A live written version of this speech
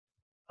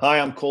Hi,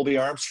 I'm Colby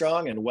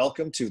Armstrong, and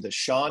welcome to the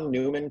Sean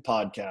Newman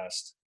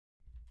Podcast.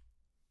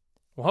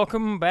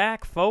 Welcome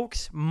back,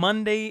 folks.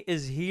 Monday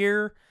is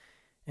here,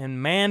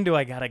 and man, do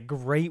I got a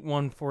great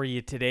one for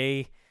you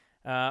today.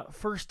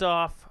 First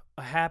off,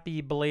 a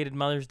happy belated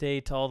Mother's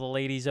Day to all the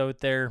ladies out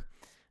there.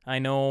 I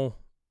know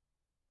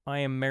I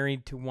am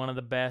married to one of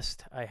the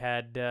best and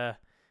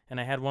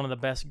I had one of the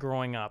best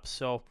growing up.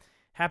 So,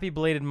 happy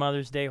belated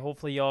Mother's Day.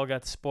 Hopefully, you all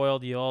got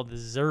spoiled. You all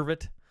deserve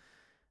it.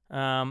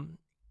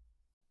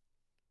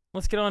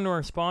 Let's get on to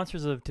our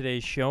sponsors of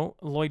today's show.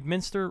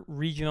 Lloydminster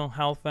Regional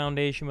Health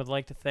Foundation would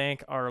like to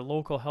thank our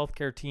local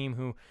healthcare team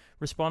who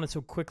responded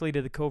so quickly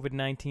to the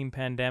COVID-19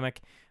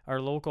 pandemic. Our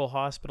local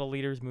hospital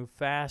leaders moved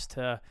fast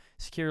to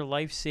secure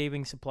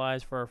life-saving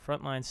supplies for our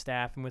frontline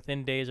staff, and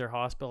within days our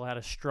hospital had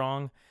a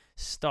strong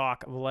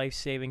stock of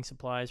life-saving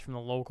supplies from the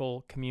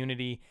local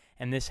community,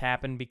 and this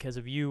happened because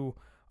of you,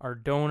 our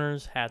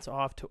donors. Hats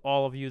off to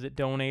all of you that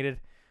donated.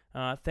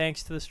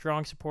 Thanks to the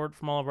strong support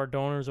from all of our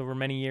donors over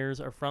many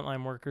years, our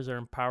frontline workers are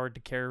empowered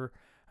to care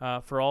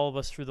for all of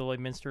us through the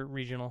Lloydminster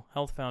Regional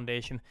Health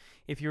Foundation.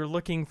 If you're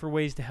looking for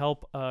ways to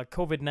help,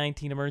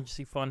 COVID-19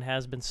 Emergency Fund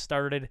has been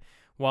started.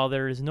 While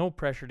there is no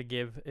pressure to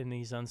give in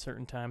these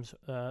uncertain times,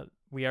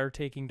 we are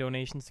taking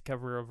donations to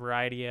cover a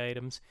variety of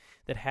items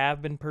that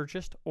have been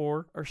purchased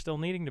or are still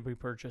needing to be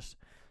purchased.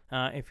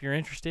 If you're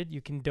interested, you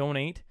can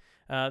donate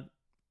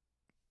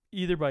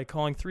either by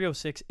calling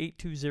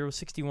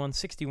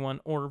 306-820-6161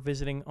 or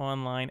visiting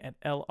online at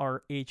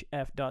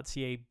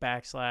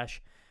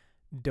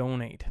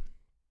lrhf.ca/donate.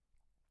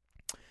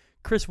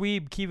 Chris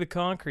Wiebe, Kiva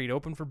Concrete,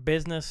 open for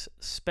business,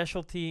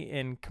 specialty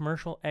in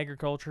commercial,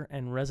 agriculture,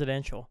 and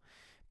residential.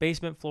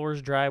 Basement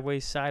floors,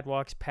 driveways,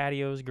 sidewalks,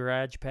 patios,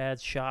 garage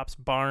pads, shops,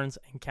 barns,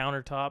 and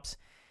countertops.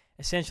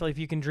 Essentially, if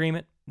you can dream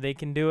it, they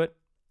can do it.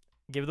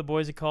 Give the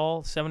boys a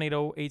call,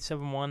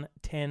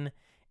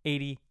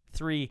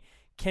 780-871-1083.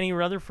 Kenny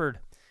Rutherford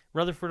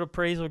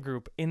Appraisal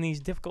Group. In these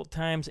difficult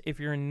times, if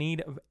you're in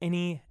need of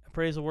any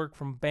appraisal work,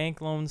 from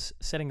bank loans,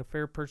 setting a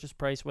fair purchase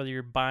price, whether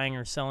you're buying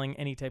or selling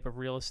any type of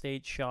real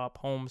estate, shop,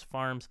 homes,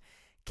 farms,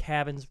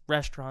 cabins,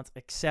 restaurants,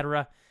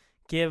 etc.,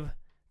 give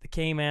the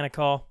K-Man a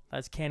call.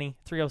 That's Kenny,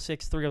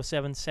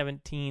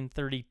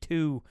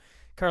 306-307-1732.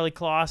 Carly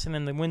Clausen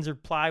and the Windsor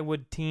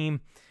Plywood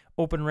team,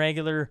 open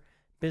regular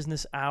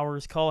business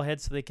hours. Call ahead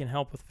so they can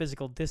help with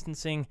physical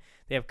distancing.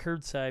 They have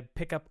curbside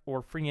pickup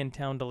or free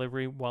in-town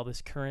delivery while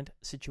this current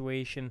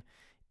situation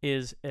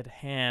is at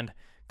hand.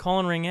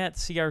 Colin Ringette,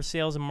 CR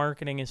Sales and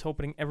Marketing, is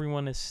hoping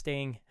everyone is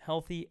staying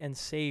healthy and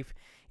safe.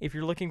 If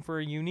you're looking for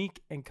a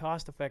unique and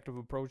cost-effective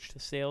approach to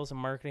sales and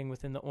marketing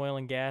within the oil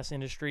and gas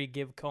industry,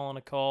 give Colin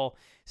a call,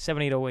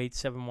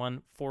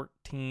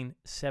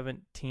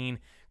 780-871-1417.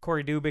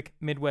 Corey Dubik,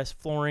 Midwest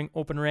Flooring,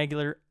 open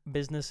regular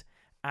business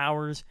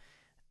hours.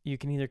 You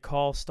can either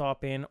call,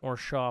 stop in, or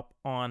shop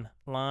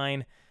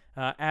online.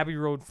 Abbey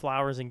Road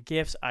Flowers and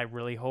Gifts. I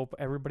really hope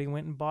everybody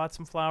went and bought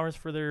some flowers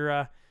for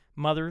their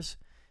mothers.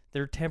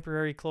 They're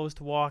temporary closed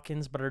to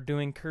walk-ins, but are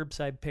doing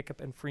curbside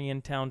pickup and free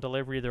in-town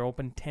delivery. They're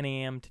open 10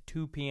 a.m. to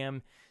 2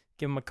 p.m.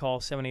 Give them a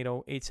call,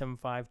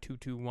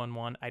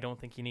 780-875-2211. I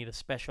don't think you need a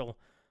special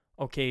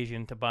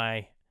occasion to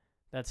buy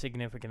that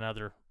significant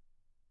other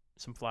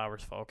some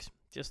flowers, folks.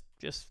 Just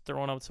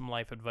throwing out some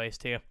life advice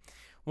to you.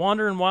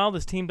 Wandering Wild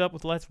has teamed up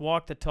with Let's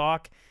Walk the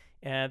Talk.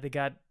 They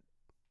got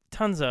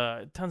tons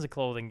of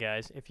clothing,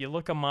 guys. If you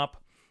look them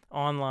up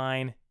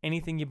online,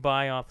 anything you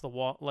buy off the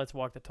Let's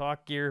Walk the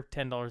Talk gear,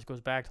 $10 goes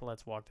back to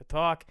Let's Walk the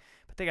Talk.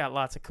 But they got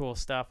lots of cool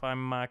stuff.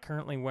 I'm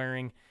currently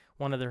wearing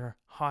one of their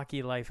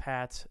Hockey Life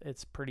hats.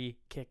 It's pretty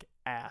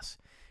kick-ass.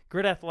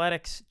 Grid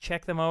Athletics,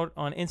 check them out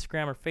on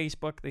Instagram or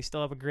Facebook. They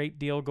still have a great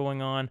deal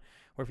going on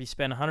where if you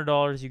spend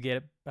 $100, you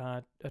get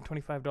a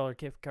 $25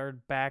 gift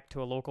card back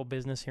to a local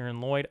business here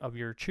in Lloyd of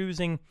your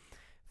choosing.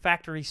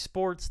 Factory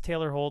Sports,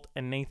 Taylor Holt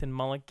and Nathan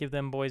Mullet. Give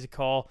them boys a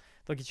call.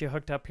 They'll get you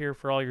hooked up here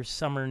for all your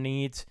summer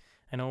needs.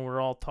 I know we're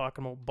all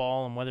talking about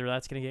ball and whether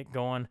that's going to get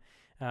going.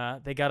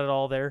 They got it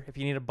all there. If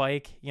you need a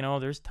bike, there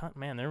was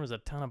a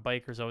ton of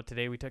bikers out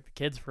today. We took the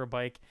kids for a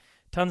bike.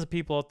 Tons of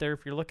people out there.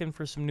 If you're looking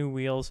for some new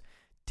wheels,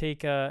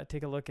 take a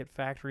look at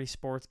Factory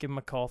Sports. Give them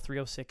a call,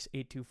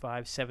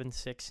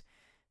 306-825-7678.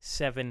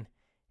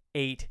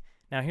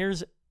 Now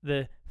here's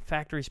the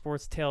Factory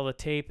Sports tale of the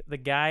tape. The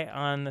guy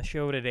on the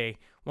show today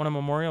won a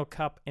Memorial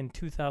Cup in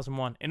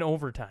 2001 in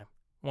overtime.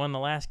 Won the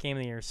last game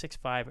of the year,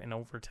 6-5 in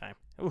overtime.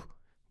 Ooh,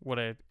 what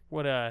a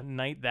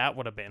night that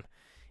would have been.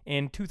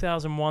 In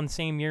 2001,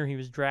 same year, he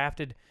was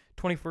drafted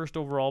 21st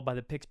overall by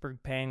the Pittsburgh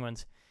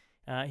Penguins.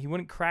 He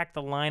wouldn't crack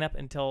the lineup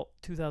until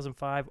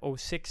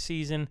 2005-06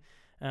 season,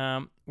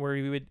 where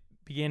he would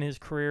begin his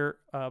career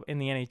in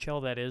the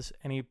NHL, that is,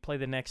 and he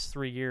played the next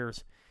 3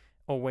 years.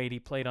 08, he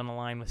played on the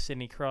line with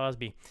Sidney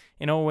Crosby.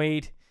 In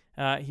 08,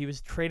 he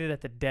was traded at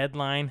the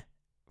deadline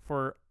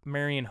for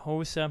Marian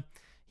Hossa.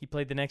 He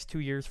played the next 2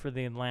 years for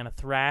the Atlanta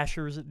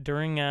Thrashers.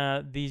 During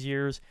these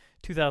years,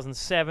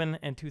 2007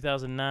 and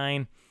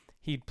 2009,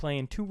 he'd play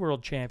in 2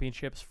 World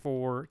Championships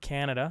for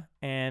Canada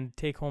and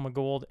take home a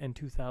gold in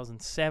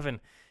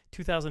 2007.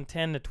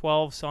 2010 to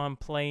 12 saw him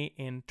play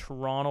in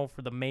Toronto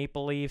for the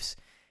Maple Leafs,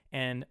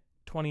 and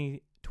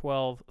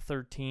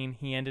 2012-13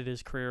 he ended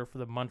his career for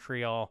the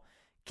Montreal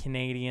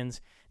Canadiens.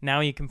 Now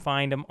you can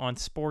find him on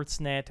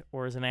Sportsnet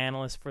or as an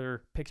analyst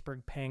for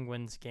Pittsburgh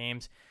Penguins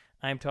games.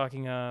 I'm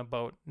talking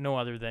about no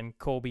other than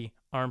Colby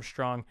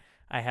Armstrong.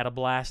 I had a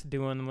blast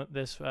doing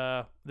this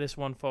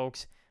one,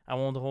 folks. I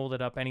won't hold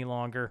it up any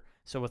longer,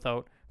 so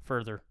without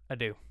further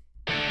ado.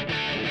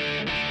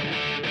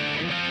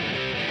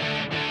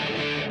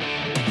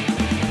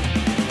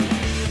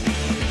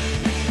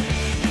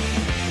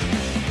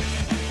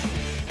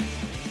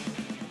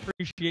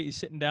 Appreciate you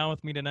sitting down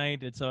with me tonight.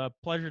 It's a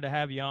pleasure to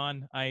have you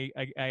on.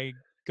 I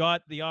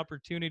got the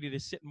opportunity to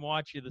sit and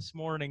watch you this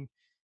morning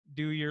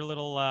do your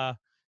little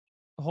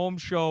home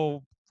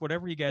show,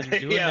 whatever you guys are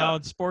doing Yeah. now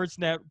on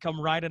Sportsnet, come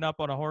riding up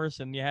on a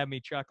horse, and you had me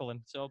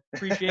chuckling. So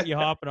appreciate you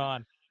hopping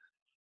on.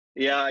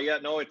 Yeah,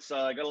 no, it's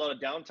I got a lot of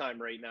downtime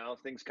right now.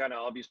 Things kind of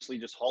obviously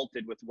just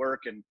halted with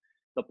work and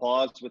the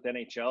pause with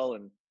NHL,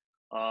 and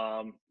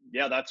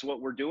yeah, that's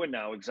what we're doing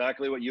now.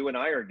 Exactly what you and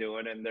I are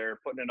doing, and they're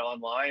putting it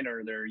online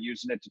or they're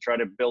using it to try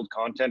to build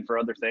content for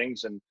other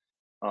things. And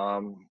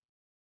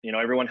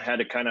everyone had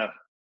to kind of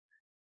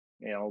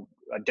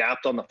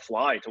adapt on the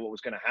fly to what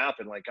was going to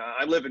happen. Like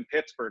I live in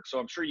Pittsburgh, so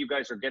I'm sure you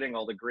guys are getting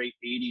all the great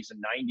 80s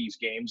and 90s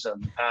games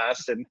of the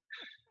past, and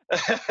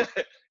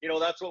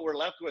that's what we're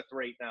left with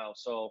right now.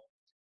 So,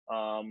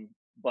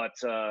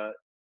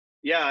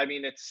 yeah, I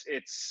mean,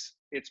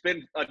 it's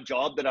been a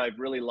job that I've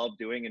really loved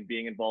doing and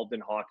being involved in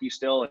hockey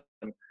still.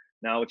 And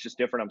now it's just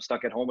different. I'm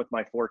stuck at home with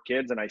my 4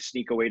 kids, and I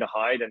sneak away to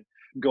hide and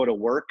go to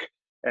work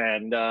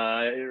and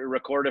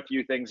record a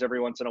few things every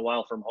once in a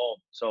while from home.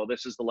 So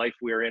this is the life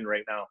we're in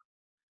right now.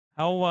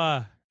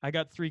 I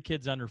got 3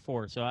 kids under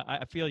 4, so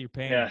I feel your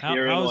pain. Yeah,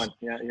 you're in one.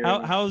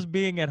 Yeah, how's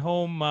being at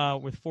home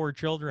with 4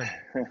 children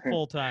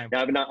full time? Yeah,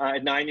 I have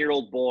a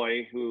 9-year-old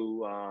boy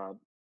who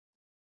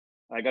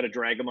I got to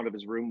drag him out of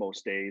his room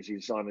most days.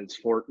 He's on his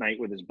Fortnite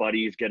with his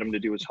buddies, get him to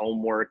do his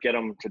homework, get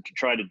him to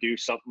try to do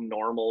something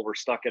normal. We're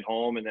stuck at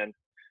home. And then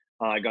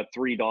I got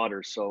 3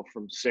 daughters, so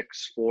from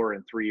 6, 4,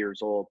 and 3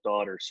 years old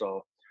daughters.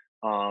 So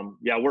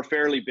yeah, we're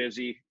fairly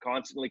busy,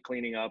 constantly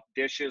cleaning up,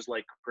 dishes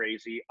like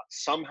crazy.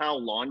 Somehow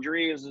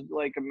laundry is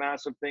like a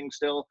massive thing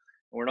still.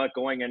 We're not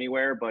going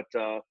anywhere, but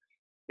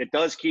it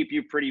does keep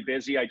you pretty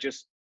busy. I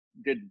just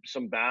did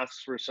some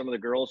baths for some of the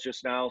girls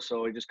just now,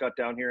 so I just got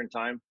down here in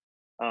time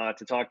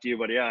to talk to you.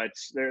 But yeah,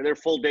 they're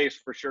full days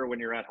for sure when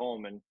you're at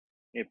home, and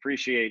I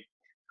appreciate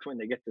when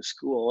they get to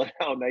school and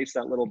how nice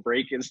that little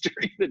break is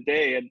during the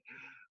day. And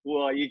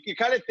well, you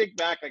kind of think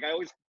back, like I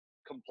always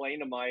complain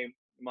to my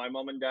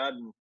mom and dad,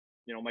 and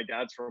my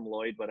dad's from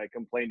Lloyd, but I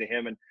complained to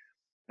him. And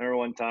I remember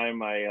one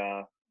time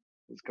I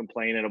was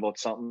complaining about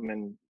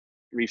something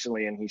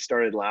recently, and he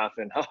started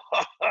laughing.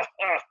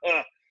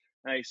 And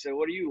I said,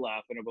 "What are you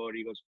laughing about?"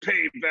 He goes,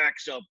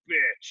 "Payback's a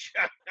bitch."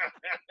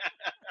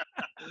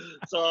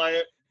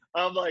 So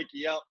I'm like,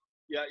 yeah,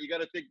 you got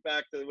to think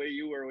back to the way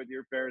you were with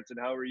your parents and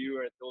how you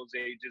were at those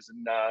ages,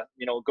 and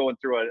going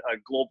through a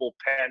global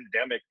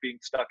pandemic, being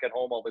stuck at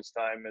home all this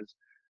time. Is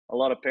a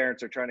lot of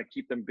parents are trying to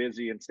keep them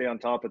busy and stay on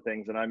top of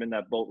things, and I'm in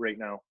that boat right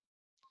now.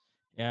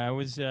 Yeah, I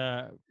was doing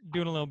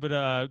a little bit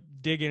of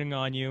digging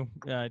on you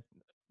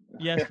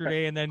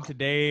yesterday and then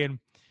today,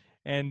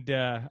 and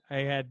I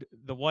had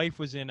the wife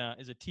was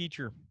is a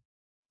teacher,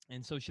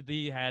 and so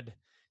she had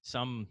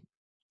some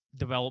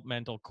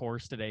developmental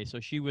course today,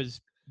 so she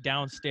was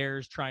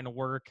downstairs trying to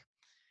work,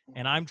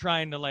 and I'm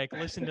trying to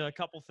listen to a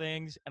couple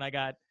things, and I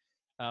got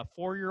a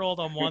 4-year-old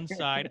on one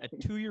side,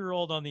 a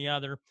 2-year-old on the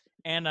other,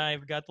 and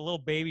I've got the little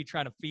baby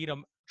trying to feed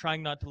him,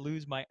 trying not to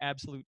lose my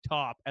absolute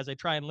top as I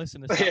try and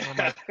listen to something. I'm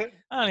like,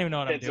 I don't even know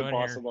what I'm doing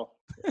impossible.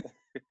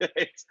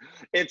 Here.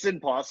 It's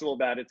impossible,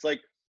 man. It's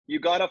like you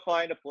gotta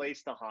find a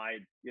place to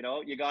hide. You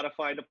gotta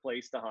find a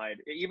place to hide.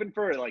 Even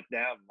for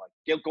them,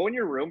 go in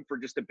your room for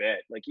just a bit.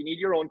 Like you need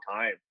your own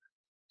time.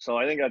 So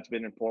I think that's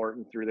been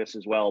important through this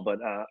as well. But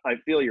I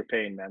feel your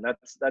pain, man.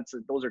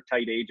 Those are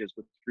tight ages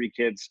with 3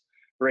 kids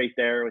right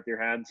there with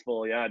your hands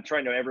full. Yeah,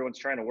 everyone's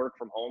trying to work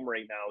from home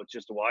right now. It's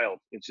just wild.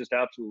 It's just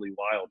absolutely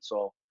wild.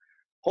 So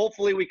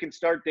hopefully we can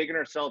start digging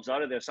ourselves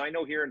out of this. I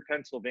know here in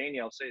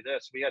Pennsylvania, I'll say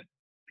this, we had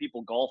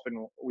people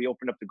golfing. We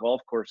opened up the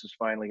golf courses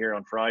finally here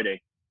on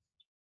Friday.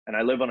 And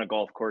I live on a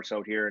golf course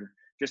out here. And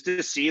just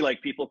to see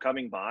people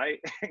coming by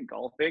and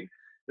golfing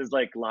is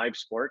live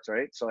sports,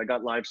 right? So I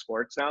got live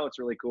sports now. It's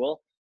really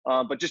cool.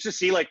 But just to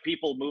see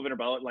people moving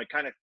about,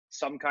 kind of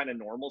some kind of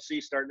normalcy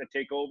starting to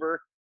take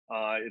over.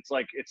 It's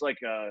like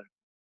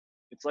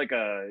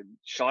a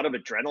shot of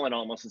adrenaline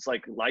almost. It's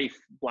like life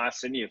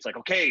blasts in you. It's like,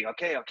 okay.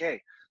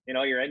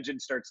 Your engine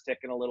starts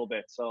ticking a little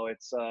bit. So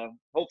it's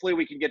hopefully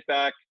we can get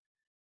back,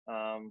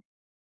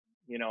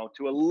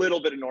 to a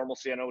little bit of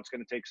normalcy. I know it's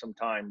going to take some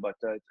time, but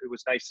it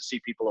was nice to see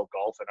people out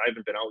golfing. I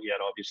haven't been out yet,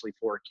 obviously,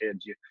 4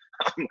 kids.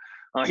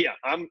 Yeah,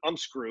 I'm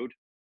screwed.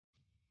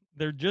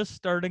 They're just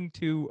starting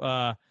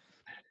to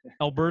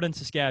Alberta and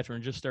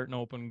Saskatchewan just starting to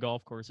open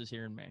golf courses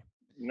here in May.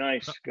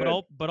 Nice,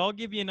 good. But I'll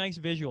give you a nice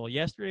visual.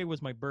 Yesterday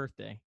was my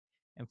birthday,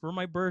 And for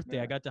my birthday,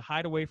 I Yeah. got to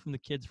hide away from the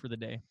kids for the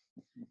day.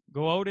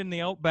 Go out in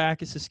the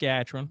outback of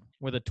Saskatchewan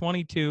with a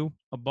 22,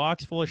 a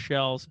box full of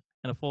shells,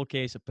 and a full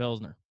case of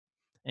Pilsner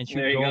and shoot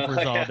There you go.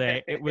 gophers all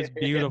day. It was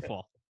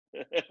beautiful.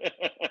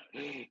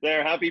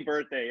 There, happy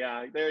birthday.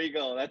 Yeah, there you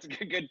go. That's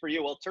good for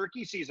you. Well,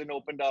 turkey season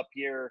opened up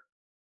here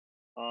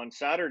on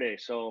Saturday,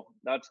 so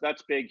that's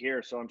big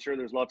here. So I'm sure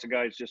there's lots of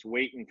guys just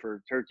waiting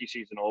for turkey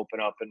season to open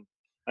up. And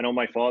I know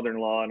my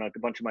father-in-law and a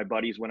bunch of my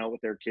buddies went out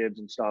with their kids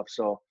and stuff.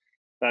 So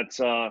that's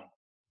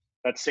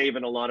that's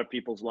saving a lot of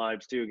people's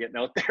lives too, getting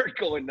out there,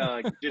 going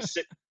just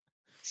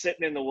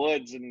sitting in the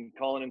woods and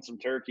calling in some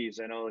turkeys.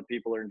 I know that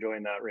people are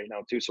enjoying that right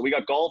now too. So we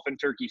got golf and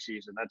turkey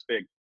season. That's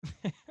big.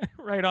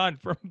 Right on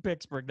from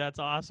Pittsburgh. That's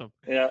awesome.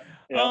 Yeah,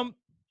 yeah, Um,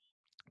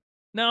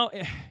 Now,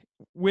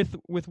 with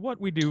what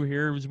we do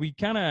here is we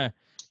kind of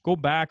go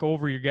back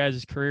over your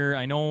guys' career.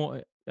 I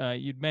know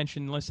you'd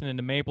mentioned listening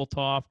to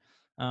Mapletop,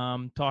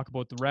 talk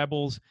about the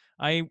Rebels.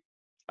 I'm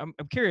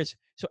curious.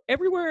 So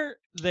everywhere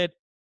that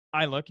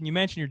I look, and you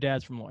mentioned your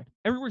dad's from Lloyd.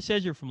 Everywhere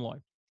says you're from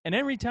Lloyd, and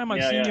every time I've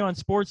yeah, seen yeah, you on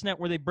Sportsnet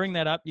where they bring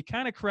that up, you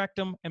kind of correct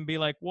them and be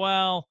like,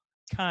 "Well,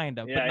 kind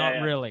of, but not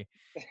yeah, really."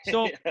 yeah,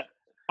 So, yeah.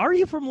 are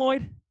you from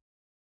Lloyd?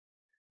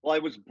 Well, I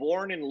was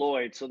born in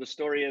Lloyd, so the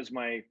story is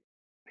my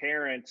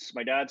parents.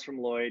 My dad's from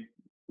Lloyd,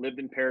 lived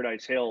in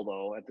Paradise Hill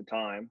though at the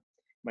time.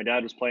 My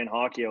dad was playing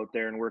hockey out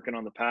there and working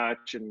on the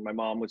patch, and my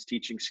mom was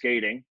teaching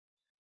skating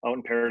out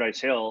in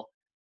Paradise Hill.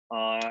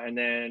 And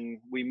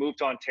then we moved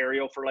to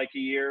Ontario for like a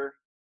year,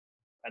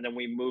 and then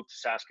we moved to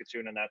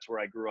Saskatoon, and that's where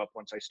I grew up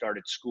once I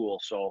started school.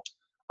 So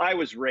I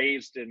was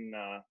raised in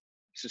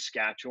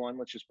Saskatchewan,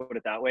 let's just put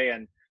it that way,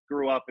 and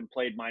grew up and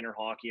played minor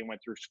hockey and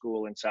went through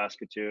school in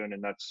Saskatoon,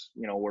 and that's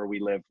where we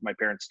live. My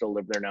parents still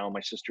live there now.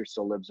 My sister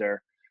still lives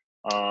there.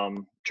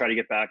 Try to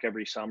get back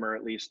every summer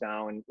at least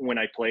now. And when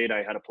I played,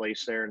 I had a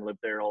place there and lived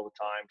there all the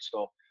time.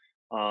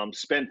 So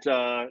spent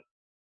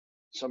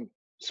some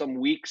some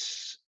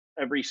weeks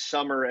every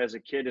summer as a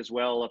kid as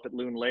well up at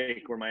Loon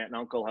Lake, where my aunt and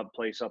uncle have a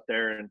place up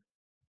there, and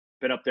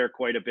been up there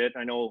quite a bit.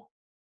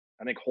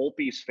 I think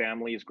Holpe's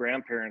family, his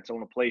grandparents,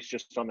 own a place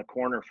just on the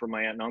corner from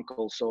my aunt and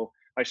uncle. So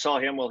I saw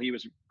him while he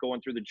was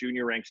going through the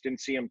junior ranks.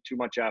 Didn't see him too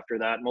much after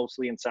that,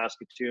 mostly in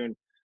Saskatoon,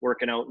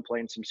 working out and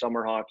playing some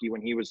summer hockey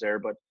when he was there.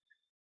 But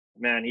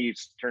man,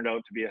 he's turned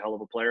out to be a hell of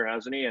a player,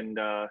 hasn't he? And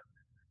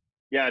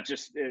yeah,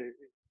 just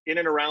in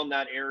and around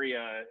that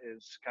area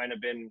has kind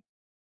of been,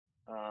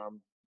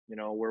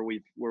 where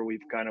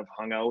we've kind of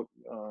hung out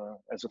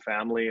as a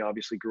family.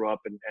 Obviously, grew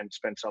up and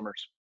spent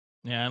summers.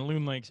 Yeah, and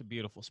Loon Lake's a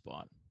beautiful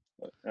spot.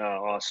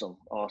 Awesome,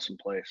 awesome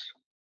place.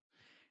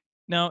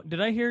 Now,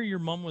 did I hear your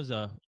mom was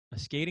a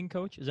skating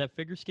coach? Is that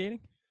figure skating?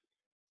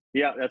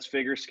 Yeah, that's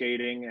figure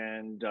skating,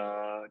 and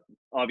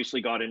obviously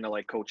got into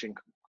like coaching,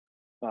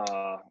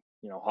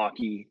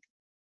 hockey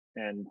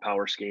and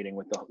power skating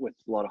with a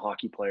lot of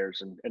hockey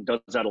players, and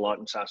does that a lot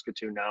in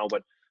Saskatoon now.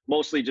 But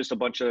mostly just a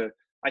bunch of,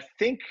 I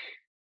think,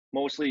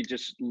 mostly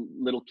just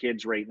little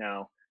kids right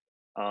now.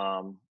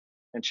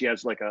 And she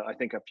has like I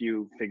think a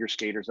few figure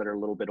skaters that are a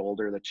little bit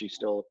older that she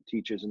still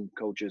teaches and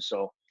coaches.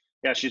 So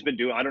yeah, she's been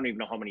doing. I don't even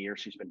know how many years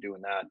she's been doing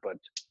that, but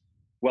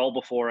well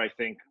before I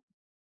think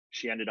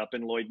she ended up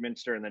in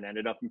Lloydminster and then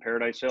ended up in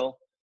Paradise Hill,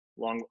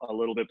 a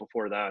little bit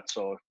before that.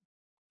 So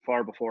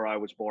far before I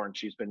was born,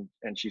 she's been,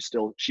 and she's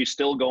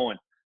still going.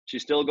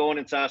 She's still going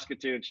in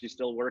Saskatoon. She's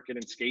still working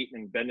and skating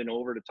and bending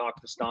over to talk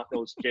to stunt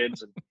those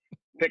kids and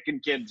picking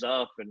kids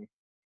up and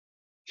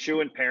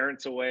shooing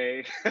parents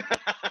away.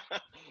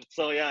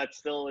 So yeah, it's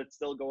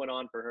still going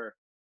on for her.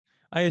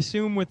 I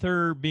assume with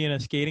her being a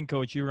skating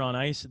coach, you were on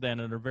ice then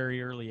at a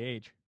very early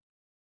age.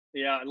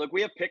 Yeah, look,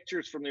 we have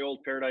pictures from the old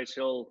Paradise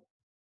Hill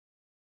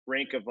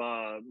rink of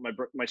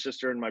my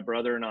sister and my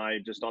brother and I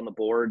just on the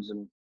boards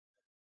and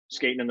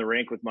skating in the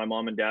rink with my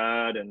mom and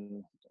dad,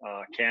 and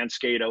can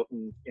skate out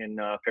in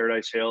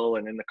Paradise Hill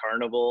and in the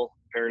carnival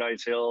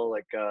Paradise Hill.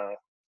 Like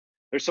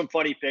there's some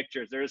funny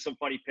pictures. There is some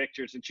funny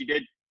pictures, and she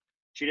did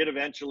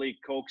eventually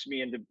coax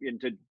me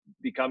into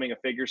becoming a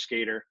figure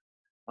skater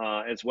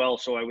as well.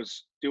 So I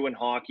was doing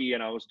hockey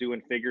and I was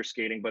doing figure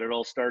skating, but it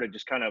all started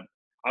just kind of,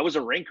 I was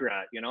a rink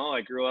rat.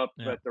 I grew up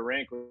Yeah. at the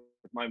rink with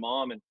my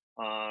mom, and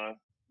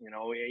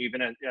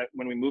even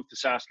when we moved to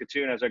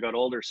Saskatoon, as I got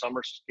older,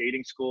 summer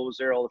skating school was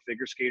there. All the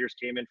figure skaters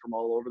came in from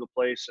all over the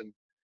place, and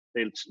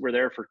they were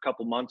there for a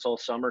couple months all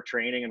summer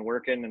training and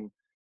working. And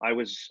I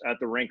was at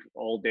the rink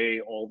all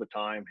day, all the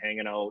time,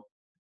 hanging out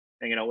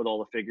with all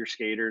the figure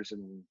skaters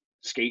and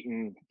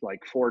skating like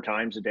 4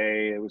 times a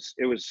day. It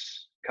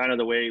was kind of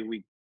the way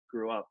we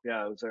grew up.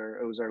 Yeah,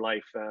 it was our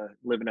life,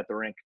 living at the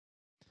rink.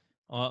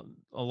 A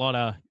lot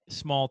of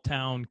small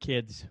town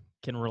kids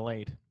can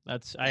relate.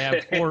 I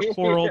have four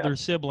Yeah, older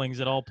siblings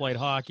that all played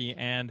hockey,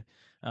 and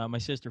my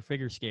sister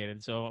figure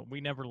skated, so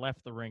we never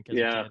left the rink as a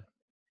yeah. kid.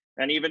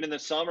 And even in the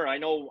summer, I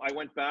know I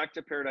went back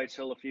to Paradise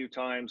Hill a few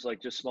times,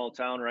 like just small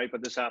town, right?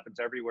 But this happens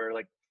everywhere.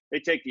 Like they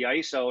take the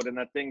ice out, and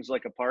that thing's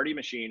like a party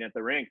machine at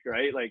the rink,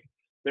 right? Like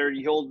there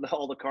you hold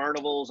all the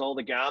carnivals, all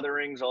the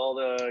gatherings, all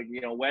the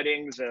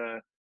weddings.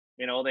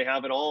 they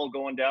have it all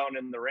going down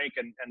in the rink,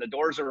 and the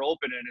doors are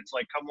open, and it's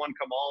like come one,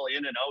 come all,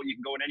 in and out. You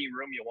can go in any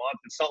room you want.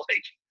 It's not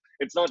like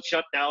it's not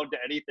shut down to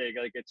anything.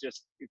 Like it's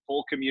just a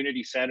full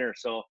community center.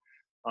 So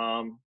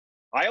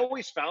I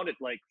always found it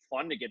like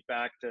fun to get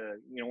back to,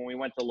 when we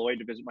went to Lloyd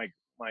to visit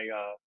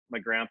my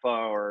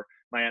grandpa or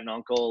my aunt and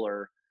uncle,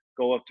 or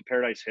go up to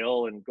Paradise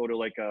Hill and go to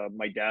like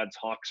my dad's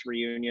Hawks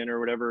reunion or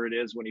whatever it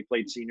is when he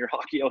played senior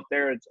hockey out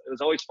there. It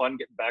was always fun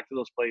getting back to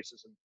those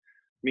places and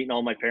meeting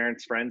all my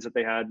parents' friends that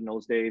they had in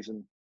those days,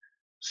 and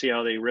see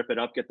how they rip it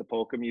up, get the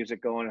polka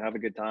music going, and have a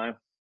good time.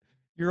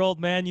 Your old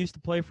man used to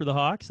play for the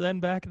Hawks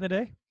then back in the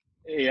day?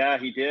 Yeah,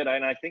 he did,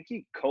 and I think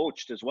he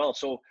coached as well.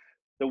 So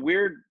the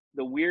weird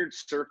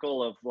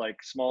circle of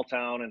like small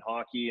town and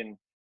hockey, and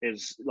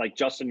is like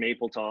Justin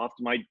Mapletoft.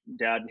 My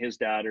dad and his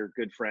dad are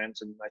good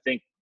friends, and I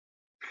think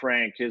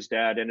Frank, his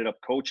dad, ended up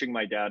coaching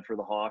my dad for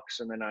the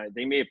Hawks, and then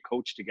they may have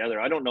coached together.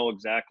 I don't know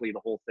exactly the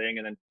whole thing.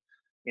 And then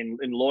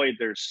in Lloyd,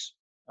 there's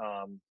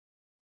I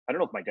don't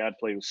know if my dad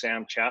played with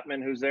Sam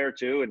Chapman, who's there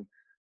too, and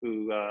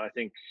who I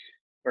think,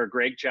 or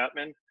Greg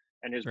Chapman,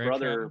 and his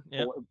brother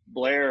Yep.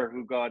 Blair,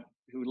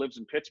 who lives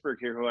in Pittsburgh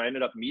here, who I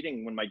ended up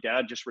meeting when my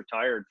dad just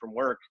retired from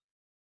work,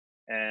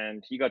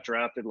 and he got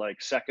drafted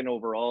like second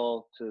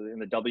overall in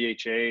the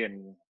WHA,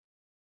 and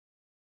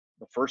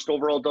the first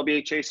overall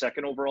WHA,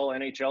 second overall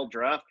NHL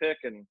draft pick,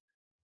 and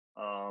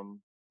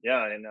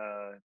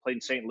played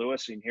in St.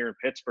 Louis and here in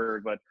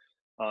Pittsburgh, but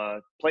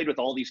played with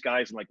all these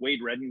guys, and like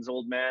Wade Redden's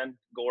old man,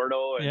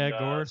 Gordo, and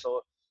Gord.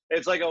 so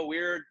it's like a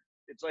weird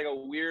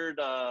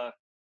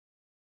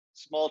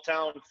small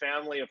town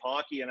family of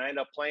hockey, and I ended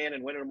up playing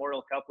and winning a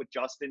Memorial Cup with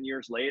Justin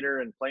years later,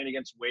 and playing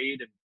against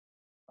Wade,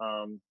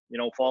 and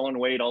following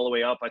Wade all the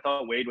way up. I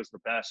thought Wade was the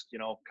best,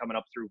 coming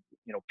up through,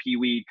 Pee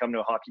Wee, coming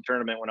to a hockey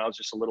tournament when I was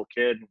just a little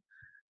kid.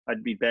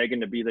 I'd be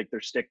begging to be like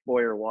their stick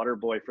boy or water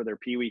boy for their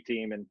Pee Wee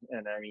team. And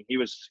I mean, he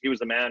was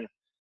the man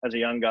as a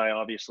young guy,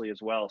 obviously,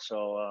 as well.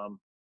 So,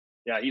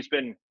 he's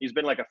been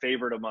like a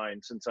favorite of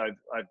mine since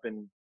I've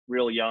been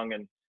real young,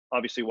 and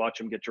obviously watch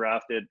him get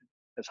drafted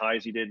as high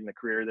as he did in the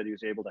career that he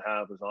was able to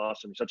have was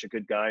awesome. He's such a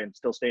good guy, and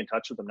still stay in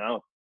touch with him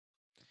now.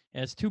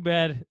 Yeah, it's too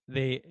bad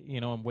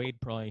and Wade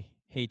probably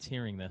hates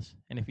hearing this.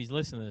 And if he's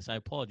listening to this, I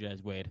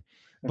apologize, Wade.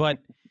 But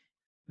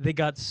they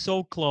got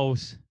so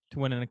close to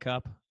winning a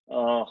cup.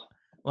 Oh,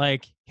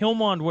 like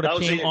Hillmond would have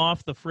came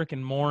off the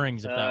freaking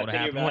moorings if that would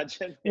have happened.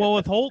 Imagine? Well,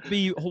 with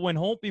Holtby, when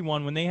Holtby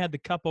won, when they had the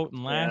cup out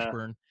in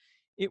Lashburn,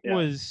 it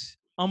was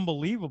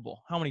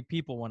unbelievable how many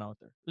people went out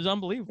there. It was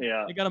unbelievable.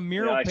 Yeah. They got a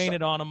mural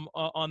painted on them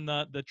on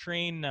the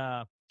train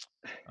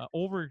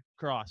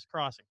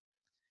crossing.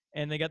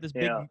 And they got this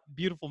big,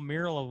 beautiful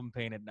mural of them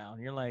painted now.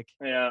 And you're like,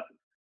 yeah,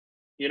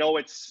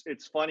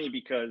 it's funny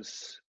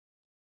because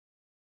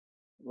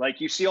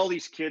like you see all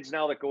these kids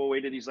now that go away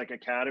to these like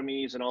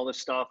academies and all this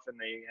stuff, and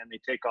they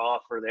take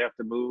off, or they have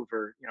to move,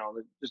 or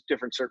just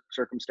different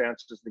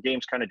circumstances. The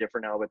game's kind of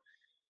different now, but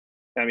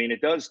I mean,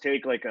 it does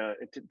take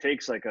it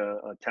takes like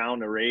a town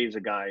to raise a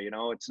guy.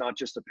 It's not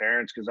just the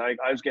parents, because I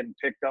was getting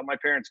picked up. My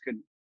parents could,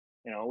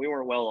 we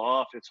weren't well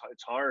off. It's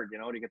hard,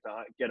 to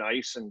get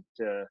ice and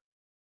to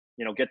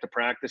get to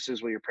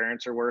practices where your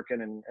parents are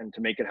working, and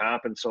to make it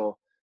happen. So,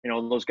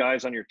 those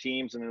guys on your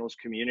teams and in those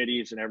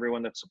communities and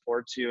everyone that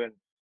supports you, and,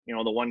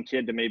 the one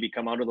kid to maybe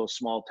come out of those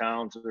small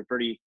towns, they're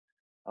pretty,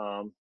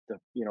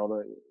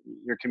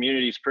 your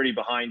community is pretty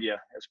behind you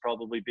as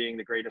probably being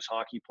the greatest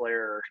hockey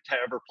player to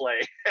ever play.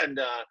 And,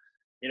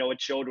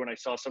 it showed when I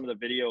saw some of the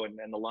video and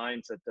the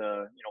lines that,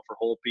 for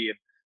Holtby and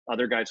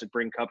other guys that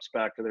bring cups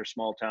back to their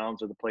small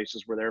towns or the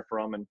places where they're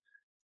from, and,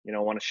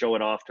 want to show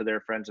it off to their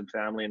friends and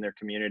family and their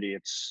community.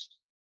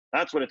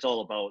 That's what it's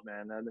all about,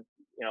 man. And,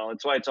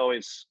 it's why I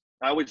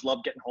always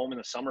loved getting home in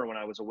the summer when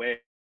I was away,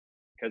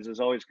 because it's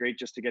always great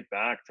just to get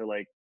back to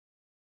like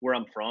where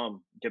I'm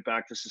from, get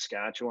back to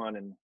Saskatchewan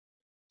and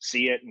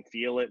see it and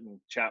feel it and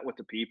chat with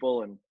the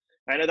people. And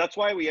that's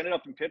why we ended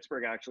up in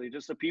Pittsburgh, actually.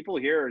 Just the people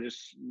here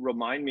just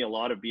remind me a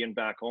lot of being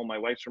back home. My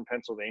wife's from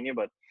Pennsylvania,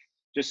 but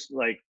just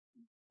like,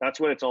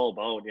 that's what it's all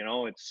about.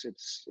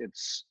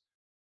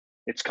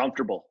 It's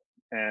comfortable.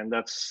 And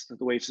that's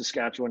the way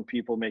Saskatchewan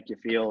people make you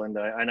feel. And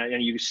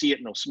you see it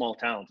in those small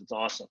towns. It's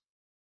awesome.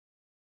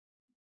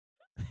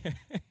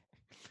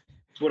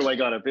 So what do I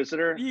got? A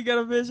visitor? You got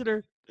a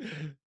visitor.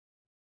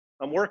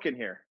 I'm working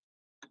here.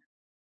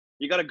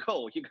 You got to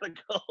go. You got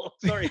to go.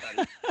 Sorry,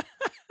 honey.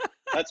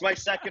 That's my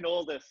second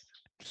oldest.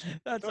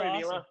 That's Sorry,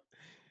 awesome.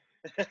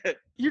 Mila.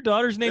 Your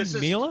daughter's name's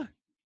Mila?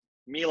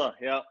 Mila,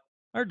 yeah.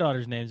 Our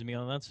daughter's name's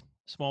Mila. That's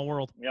small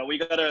world. Yeah, we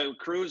got a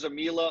Cruz, a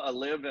Mila, a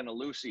Liv, and a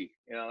Lucy.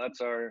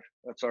 That's our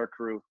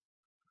crew.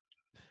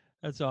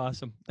 That's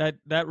awesome.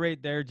 That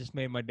right there just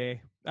made my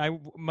day.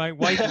 My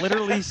wife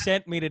literally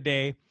sent me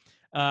today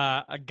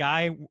a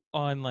guy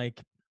on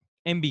like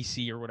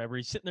NBC or whatever.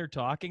 He's sitting there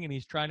talking, and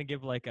he's trying to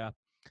give like a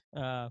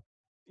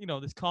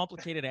this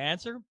complicated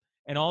answer,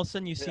 and all of a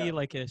sudden you see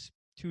like his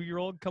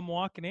 2-year-old come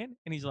walking in,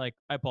 and he's like,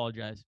 I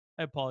apologize.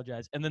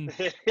 And then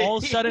all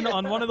of a sudden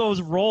on one of those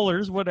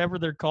rollers, whatever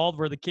they're called,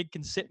 where the kid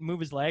can sit and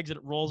move his legs and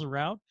it rolls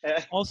around,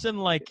 all of a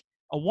sudden like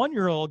A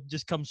 1-year-old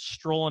just comes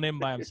strolling in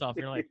by himself.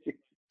 You're like,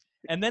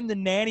 and then the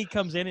nanny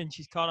comes in and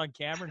she's caught on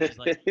camera and she's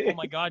like, oh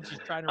my God, she's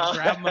trying to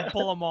grab them and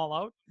pull them all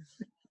out.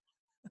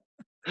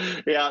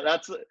 Yeah,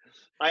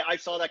 I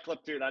saw that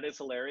clip too. That is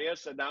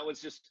hilarious. And that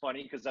was just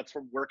funny because that's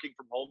from working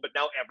from home, but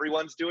now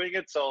everyone's doing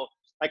it. So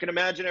I can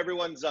imagine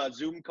everyone's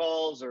Zoom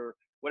calls or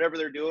whatever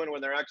they're doing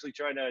when they're actually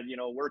trying to,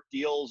 work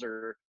deals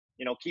or,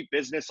 keep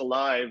business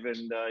alive.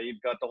 And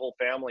you've got the whole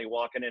family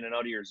walking in and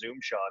out of your Zoom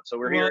shot.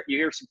 So you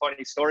hear some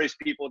funny stories,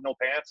 people with no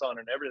pants on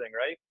and everything,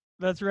 right?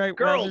 That's right.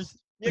 Girls,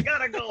 you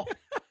gotta go.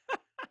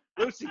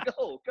 Lucy,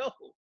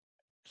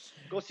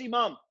 go see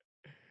mom.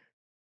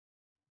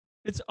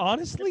 It's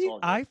honestly,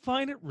 I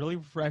find it really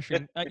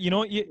refreshing.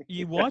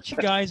 You watch you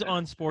guys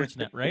on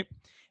Sportsnet, right?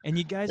 And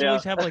you guys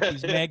always have like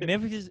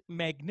these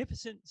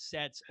magnificent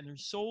sets, and they're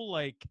so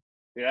like,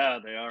 yeah,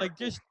 they are like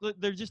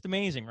they're just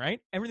amazing, right?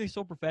 Everything's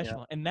so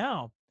professional, and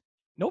now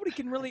nobody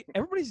can really.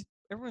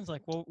 Everyone's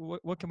like, well,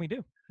 what can we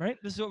do, right?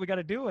 This is what we got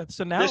to do with.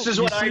 So now this is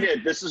what I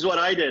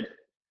did.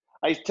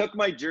 I took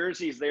my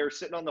jerseys. They were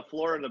sitting on the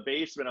floor in the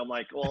basement. I'm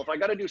like, well, if I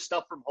got to do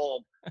stuff from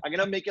home, I'm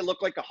going to make it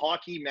look like a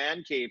hockey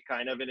man cave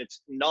kind of, and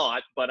it's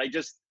not. But I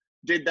just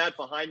did that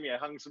behind me. I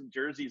hung some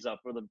jerseys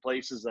up for the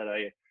places that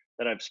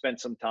I've spent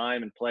some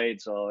time and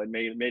played. So it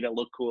made it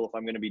look cool if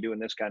I'm going to be doing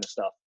this kind of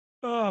stuff.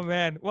 Oh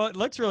man, well, it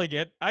looks really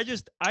good. I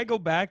go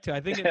back to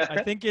I think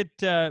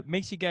it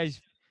makes you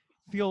guys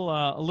feel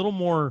a little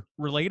more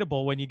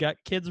relatable when you got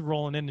kids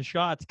rolling into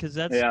shots because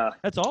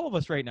that's all of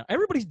us right now.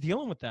 Everybody's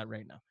dealing with that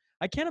right now.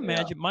 I can't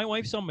imagine. My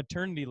wife's on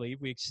maternity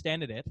leave. We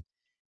extended it.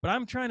 But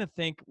I'm trying to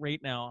think right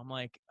now. I'm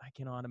like, I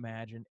cannot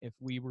imagine if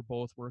we were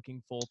both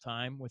working full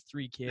time with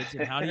 3 kids.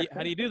 And how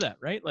do you do that,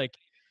 right? Like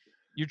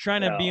you're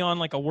trying to be on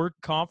like a work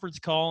conference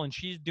call and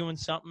she's doing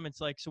something. It's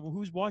like, so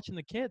who's watching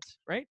the kids,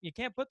 right? You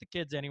can't put the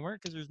kids anywhere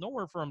because there's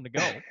nowhere for them to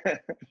go.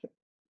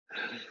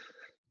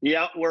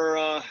 Yeah,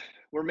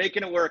 we're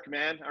making it work,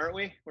 man, aren't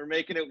we? We're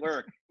making it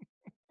work.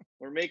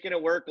 We're making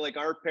it work like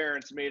our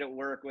parents made it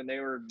work when they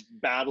were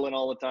battling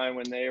all the time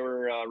when they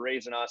were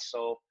raising us.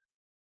 So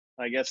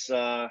I guess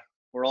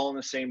we're all in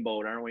the same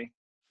boat, aren't we?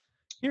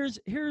 Here's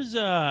it's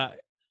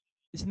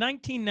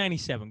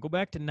 1997. Go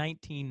back to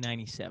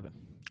 1997.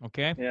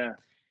 Okay. Yeah.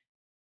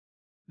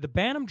 The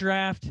Bantam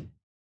draft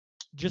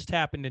just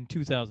happened in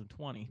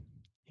 2020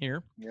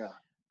 here. Yeah.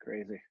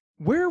 Crazy.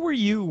 Where were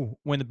you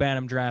when the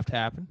Bantam draft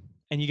happened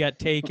and you got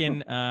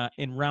taken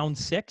in round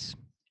 6?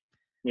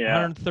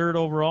 Yeah. 103rd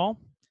overall.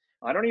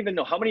 I don't even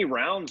know how many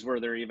rounds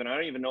were there even. I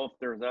don't even know if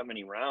there were that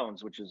many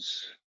rounds,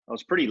 I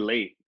was pretty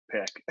late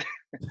pick.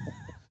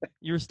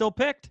 You were still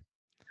picked?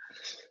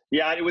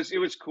 Yeah, it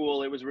was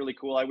cool. It was really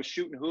cool. I was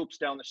shooting hoops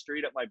down the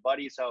street at my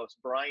buddy's house,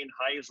 Brian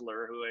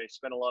Heisler, who I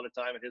spent a lot of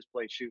time at his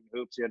place shooting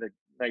hoops. He had a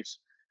nice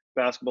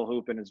basketball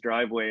hoop in his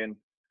driveway, and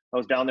I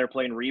was down there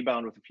playing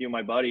rebound with a few of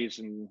my buddies,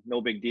 and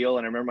no big deal.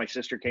 And I remember my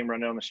sister came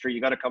running down the street.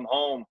 You got to come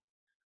home.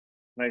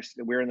 And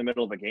we were in the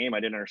middle of a game. I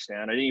didn't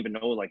understand. I didn't even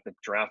know like the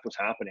draft was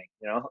happening.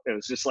 It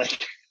was just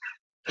like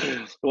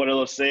one of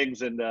those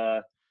things. And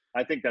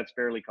I think that's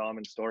fairly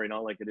common story,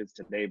 not like it is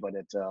today. But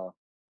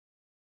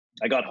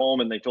I got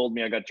home and they told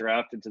me I got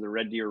drafted to the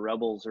Red Deer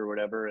Rebels or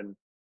whatever, and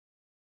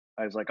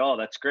I was like, "Oh,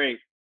 that's great."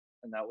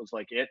 And that was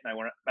like it. And I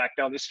went back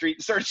down the street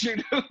and started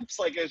shooting hoops.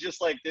 Like it was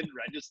just like didn't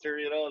register.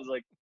 It was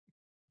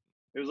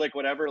like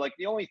whatever. Like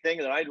the only thing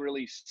that I'd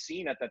really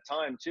seen at that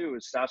time too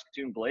is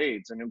Saskatoon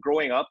Blades, and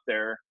growing up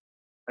there.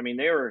 I mean,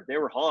 they were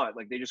hot.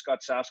 Like they just got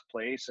Sask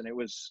Place, and it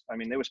was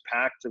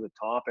packed to the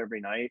top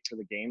every night for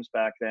the games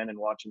back then, and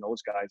watching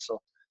those guys. So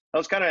that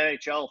was kind of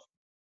NHL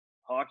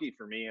hockey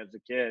for me as a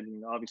kid,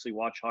 and obviously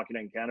watch Hockey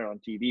Night in Canada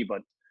on TV.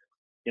 But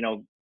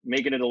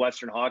making it to the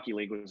Western Hockey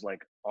League was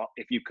like,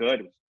 if you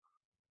could,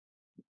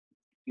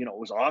 it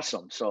was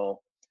awesome.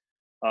 So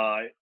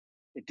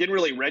it didn't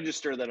really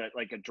register that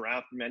like a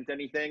draft meant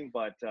anything,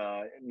 but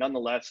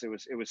nonetheless, it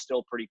was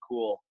still pretty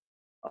cool.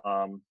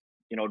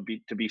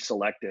 To be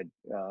selected,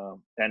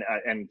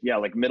 and yeah,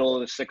 like middle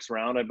of the 6th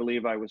round, I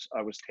believe I was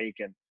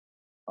taken.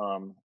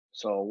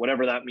 So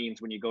whatever that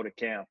means when you go to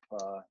camp.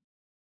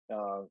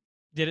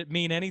 Did it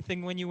mean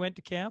anything when you went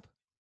to camp?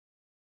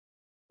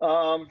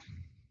 Not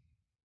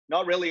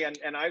really, and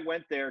I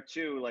went there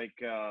too. Like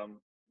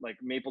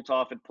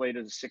Mapletop had played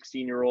as a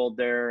 16-year-old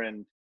there,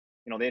 and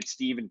they had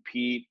Steve and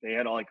Pete. They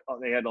had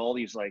all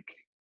these like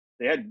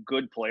they had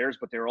good players,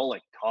 but they were all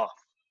like tough.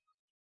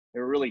 They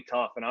were really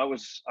tough. And I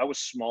was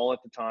small at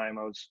the time.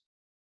 I was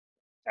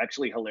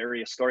actually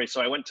hilarious story.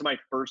 So I went to my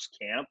first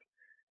camp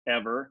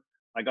ever.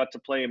 I got to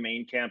play a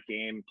main camp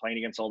game playing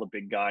against all the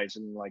big guys,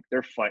 and like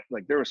there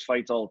was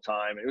fights all the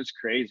time. It was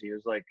crazy. It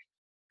was like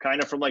kind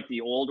of from like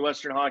the old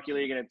Western Hockey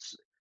League, and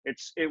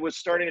it was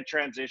starting to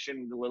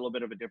transition a little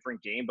bit of a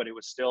different game, but it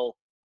was still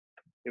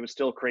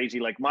crazy.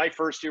 Like my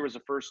first year was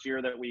the first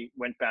year that we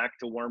went back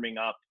to warming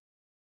up,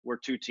 where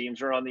 2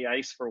 teams are on the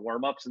ice for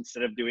warm-ups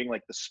instead of doing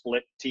like the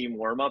split team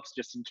warm-ups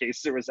just in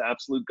case there was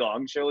absolute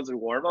gong shows and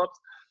warm-ups,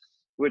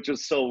 which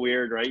was so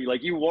weird, right?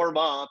 Like you warm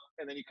up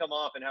and then you come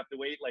off and have to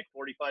wait like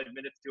 45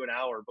 minutes to an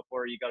hour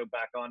before you got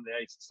back on the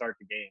ice to start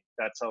the game.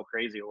 That's how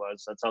crazy it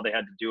was. That's how they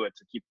had to do it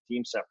to keep the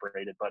team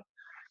separated. But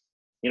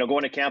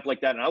going to camp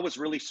like that, and I was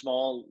really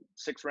small,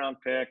 6th-round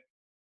pick,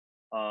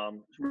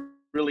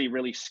 really,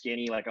 really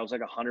skinny. Like I was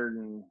like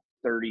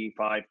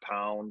 135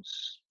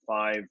 pounds,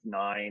 5'9",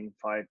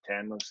 5'10",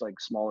 was like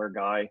smaller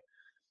guy.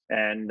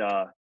 And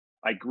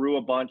I grew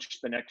a bunch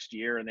the next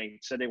year, and they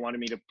said they wanted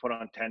me to put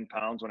on 10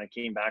 pounds when I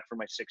came back for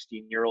my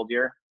 16-year-old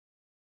year.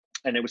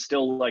 And it was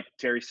still like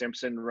Terry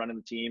Simpson running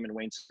the team and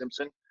Wayne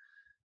Simpson.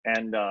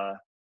 And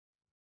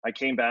I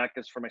came back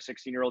as for my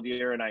 16-year-old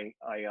year, and I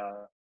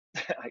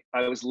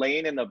was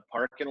laying in the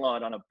parking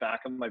lot on the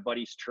back of my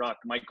buddy's truck,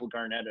 Michael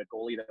Garnett, a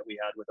goalie that we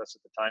had with us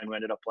at the time, who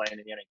ended up playing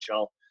in the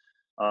NHL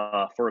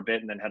for a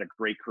bit and then had a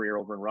great career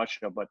over in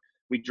Russia. But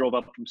we drove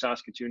up from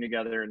Saskatoon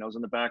together, and I was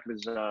in the back of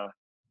his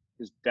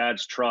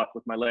dad's truck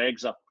with my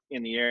legs up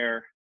in the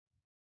air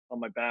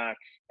on my back.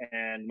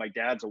 And my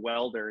dad's a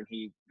welder, and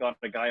he got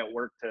a guy at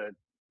work to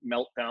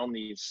melt down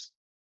these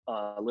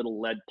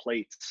little lead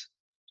plates.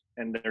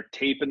 And they're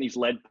taping these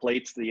lead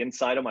plates to the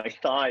inside of my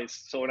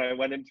thighs. So when I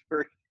went in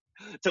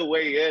to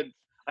weigh in,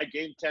 I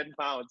gained 10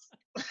 pounds.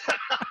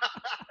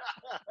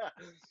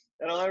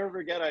 And I'll never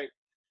forget, it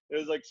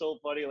was like so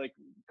funny, like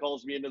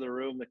calls me into the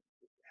room, the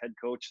head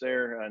coach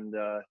there, and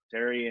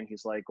Terry, and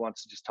he's like,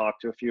 wants to just talk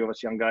to a few of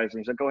us young guys. And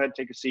he's like, go ahead,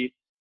 take a seat.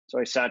 So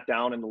I sat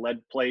down, and the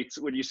lead plates,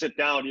 when you sit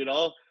down,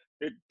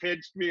 it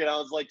pinched me, and I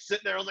was like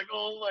sitting there. I was like,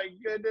 oh my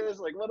goodness,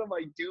 like what am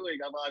I doing?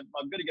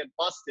 I'm gonna get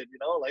busted,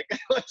 like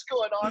what's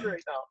going on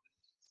right now?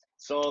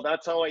 So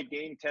that's how I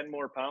gained 10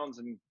 more pounds,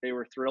 and they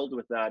were thrilled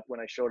with that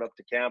when I showed up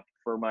to camp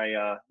for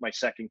my my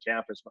second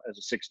camp as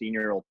a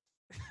 16-year-old.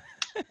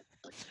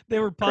 They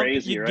were pumped.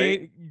 Crazy, You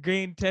right?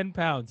 gained 10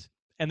 pounds,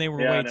 and they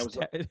were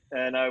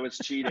and I was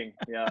cheating.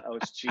 Yeah, I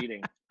was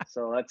cheating.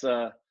 So that's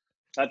a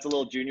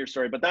little junior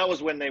story. But that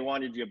was when they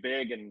wanted you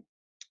big and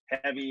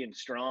heavy and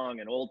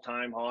strong and old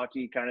time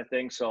hockey kind of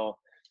thing. So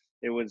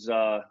it was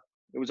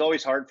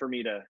always hard for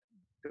me to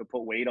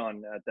put weight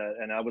on at that,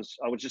 and I was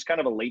just kind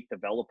of a late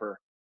developer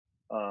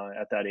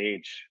at that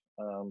age.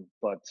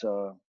 But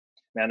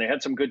man, they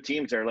had some good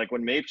teams there. Like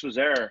when Mapes was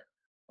there,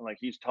 like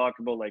he's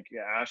talking about like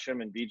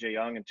Asham and BJ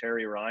Young and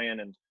Terry Ryan,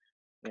 and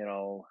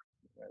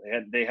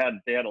they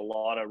had a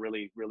lot of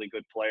really, really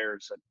good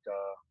players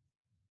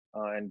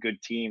and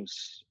good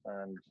teams.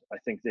 And I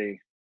think they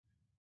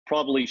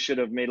probably should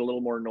have made a little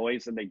more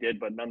noise than they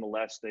did, but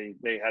nonetheless, they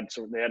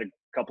had a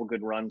couple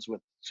good runs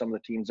with some of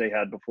the teams they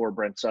had before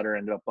Brent Sutter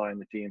ended up buying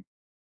the team.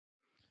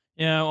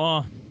 Yeah,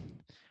 well,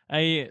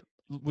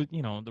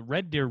 the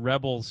Red Deer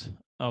Rebels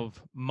of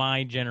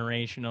my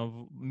generation,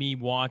 of me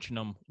watching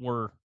them,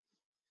 were,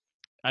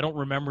 I don't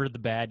remember the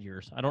bad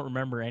years. I don't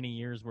remember any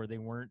years where they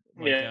weren't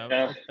like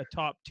a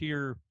top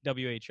tier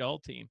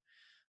WHL team.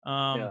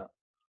 Yeah.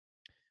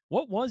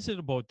 What was it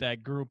about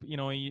that group?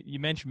 You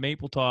mentioned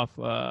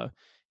Mapletop.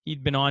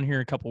 He'd been on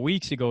here a couple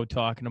weeks ago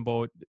talking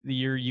about the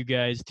year you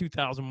guys,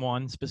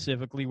 2001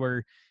 specifically,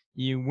 where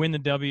you win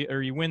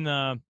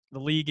the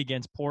league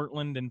against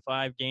Portland in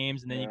 5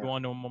 games, and then you go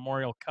on to a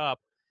Memorial Cup.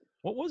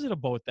 What was it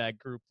about that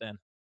group then?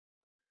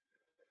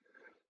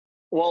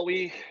 Well,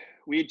 we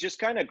had just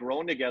kind of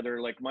grown together.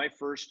 Like my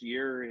first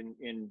year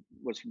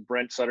was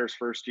Brent Sutter's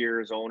first year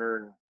as owner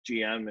and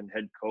GM and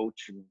head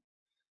coach, and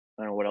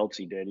I don't know what else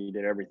he did. He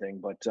did everything,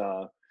 but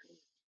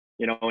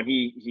and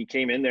he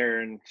came in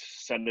there and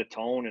set a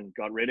tone and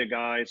got rid of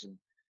guys, and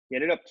he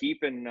ended up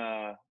keeping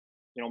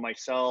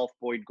myself,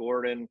 Boyd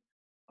Gordon,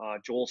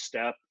 Joel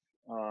Stepp,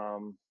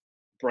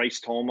 Bryce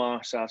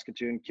Toma,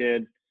 Saskatoon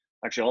kid.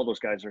 Actually, all those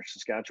guys are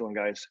Saskatchewan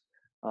guys.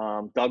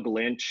 Doug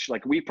Lynch.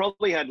 Like we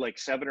probably had like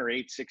 7 or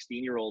 8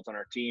 16-year-olds on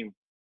our team.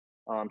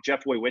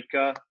 Jeff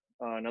Wojciechowski,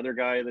 another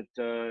guy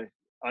that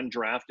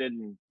undrafted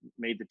and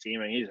made the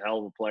team, and he's a hell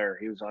of a player.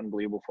 He was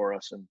unbelievable for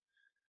us.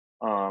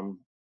 And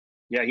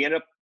he ended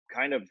up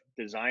kind of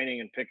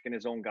designing and picking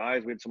his own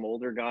guys. We had some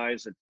older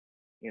guys that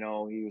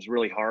he was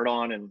really hard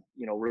on, and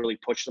really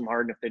pushed them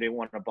hard. And if they didn't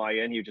want to buy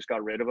in, he just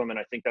got rid of them. And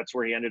I think that's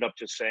where he ended up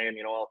just saying,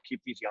 I'll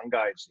keep these young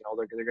guys.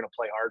 They're going to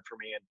play hard for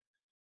me. And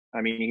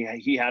I mean,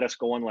 he had us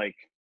going like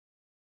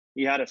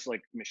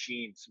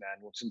machines,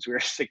 man. Since we were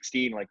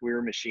 16, like we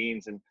were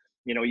machines. And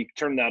you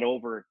turn that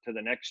over to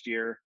the next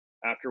year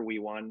after we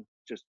won.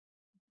 Just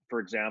for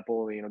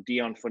example,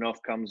 Dion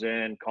Phaneuf comes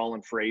in,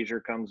 Colin Fraser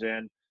comes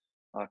in,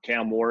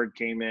 Cam Ward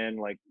came in.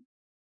 Like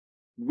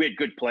we had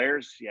good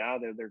players. Yeah,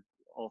 they're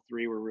all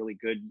 3 were really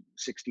good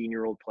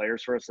 16-year-old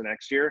players for us the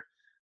next year.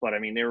 But I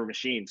mean, they were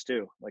machines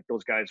too. Like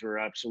those guys were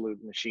absolute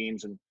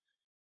machines. And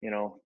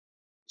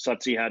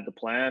Sutsy had the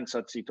plan.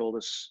 Sutsy told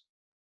us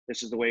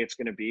this is the way it's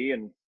going to be,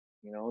 and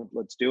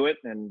let's do it.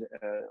 And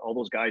all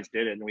those guys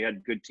did it, and we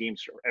had good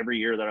teams every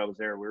year that I was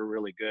there. We were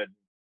really good.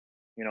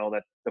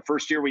 That the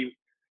first year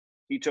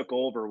he took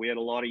over, we had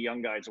a lot of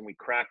young guys, and we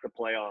cracked the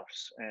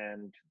playoffs,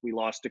 and we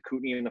lost to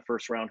Kootenay in the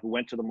first round, who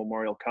went to the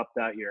Memorial Cup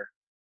that year.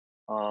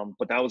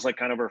 But that was like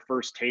kind of our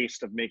first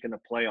taste of making the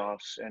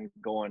playoffs and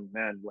going,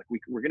 man, like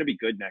we're going to be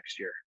good next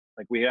year.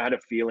 Like we had a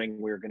feeling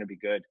we were going to be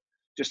good.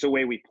 Just the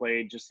way we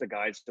played, just the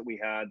guys that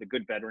we had, the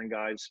good veteran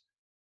guys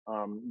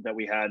that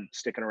we had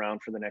sticking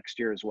around for the next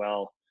year as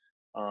well.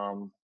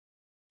 Um,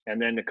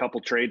 and then a couple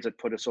trades that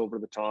put us over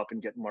the top,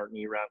 and getting Martin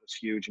Erat was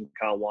huge, and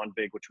Kyle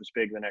Wanbig, which was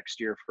big the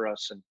next year for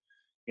us. And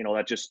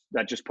that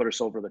just put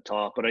us over the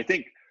top. But I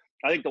think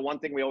the one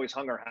thing we always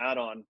hung our hat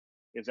on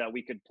is that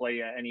we could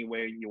play any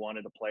way you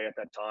wanted to play at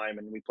that time,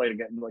 and we played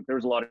again. Like there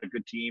was a lot of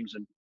good teams,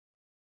 and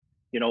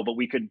but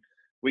we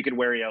could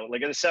wear you out.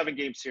 Like in a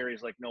 7-game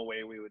series, like no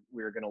way we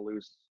were going to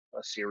lose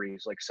a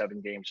series like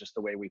 7 games, just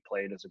the way we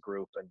played as a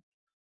group, and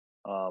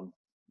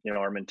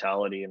our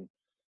mentality. And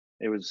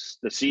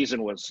the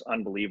season was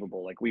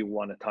unbelievable. Like we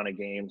won a ton of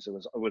games. It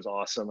was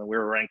awesome, and we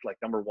were ranked like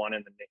number 1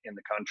 in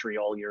the country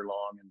all year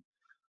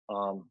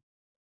long.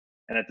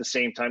 And at the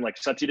same time, like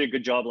Sutty did a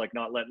good job, like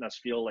not letting us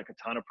feel like a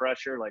ton of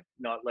pressure, like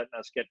not letting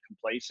us get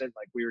complacent.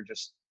 Like we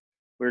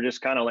were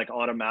just kind of like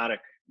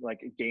automatic, like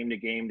game to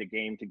game to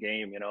game to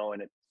game,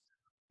 and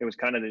it was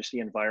kind of just the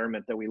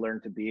environment that we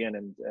learned to be in,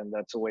 and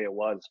that's the way it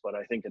was. But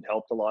I think it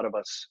helped a lot of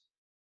us,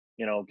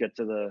 get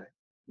to the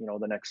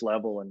next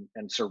level,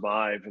 and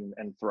survive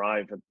and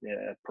thrive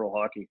at pro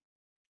hockey.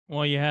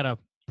 Well, you had a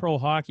pro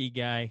hockey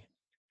guy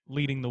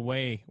leading the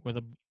way with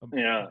a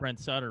Yeah, Brent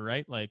Sutter,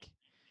 right? Like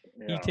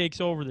he yeah, takes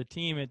over the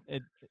team.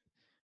 It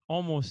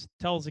almost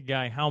tells a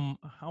guy how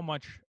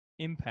much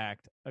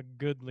impact a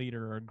good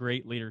leader or a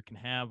great leader can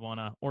have on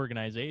an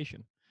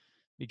organization.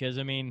 Because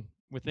I mean,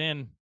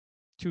 within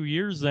 2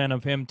 years then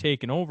of him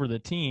taking over the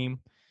team,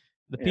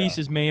 the yeah,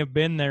 pieces may have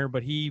been there,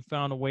 but he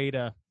found a way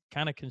to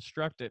kind of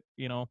construct it,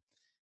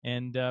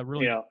 and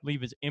really yeah.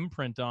 leave his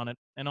imprint on it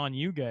and on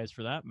you guys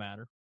for that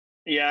matter.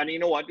 Yeah, and you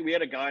know what? We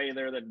had a guy in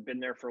there that had been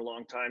there for a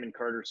long time, in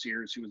Carter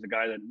Sears, who was the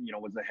guy that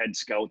was the head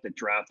scout that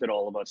drafted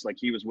all of us. Like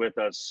he was with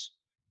us,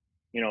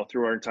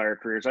 through our entire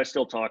careers. I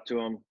still talk to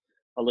him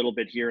a little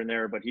bit here and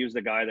there, but he was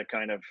the guy that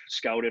kind of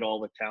scouted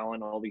all the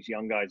talent, all these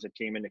young guys that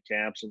came into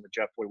camps, and the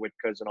Jeff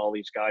Wojtkas and all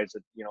these guys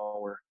that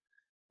were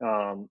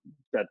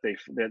that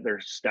their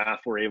staff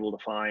were able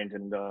to find.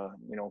 And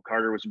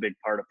Carter was a big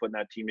part of putting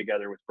that team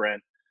together with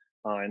Brent,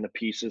 and the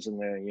pieces, and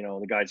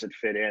the guys that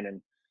fit in.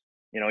 And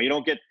you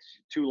don't get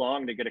too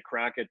long to get a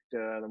crack at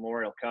the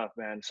Memorial Cup,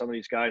 man. Some of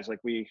these guys, like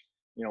we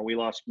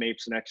lost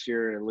Mapes the next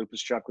year.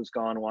 Lupus Chuck was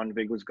gone.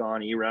 Wanvig was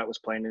gone. Erat was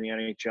playing in the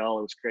NHL.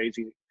 It was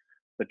crazy,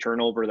 the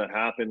turnover that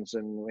happens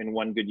in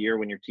one good year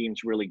when your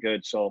team's really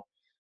good. So,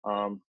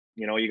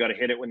 you got to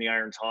hit it when the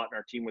iron's hot, and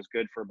our team was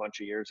good for a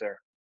bunch of years there.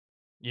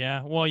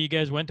 Yeah, well, you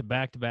guys went to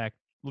back-to-back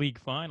league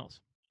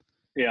finals.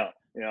 Yeah,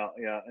 yeah,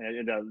 yeah.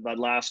 And that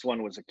last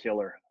one was a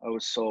killer. I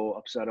was so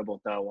upset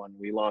about that one.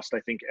 We lost, I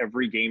think,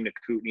 every game to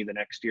Kootenay the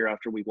next year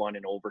after we won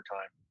in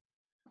overtime.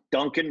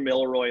 Duncan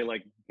Milroy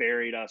like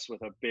buried us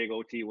with a big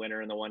OT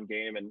winner in the one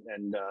game,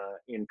 and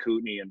in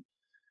Kootenay, and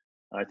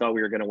I thought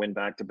we were going to win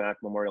back-to-back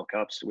Memorial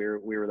Cups. We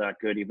were that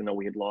good, even though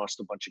we had lost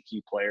a bunch of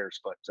key players.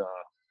 But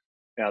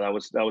yeah, that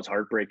was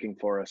heartbreaking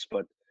for us.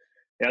 But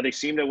yeah, they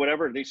seem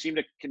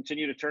to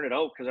continue to turn it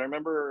out, because I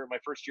remember my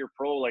first year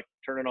pro, like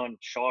turning on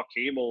Shaw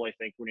Cable, I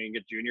think, when you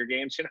get junior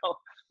games,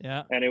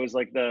 Yeah. and it was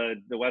like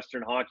the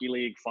Western Hockey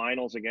League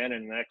finals again,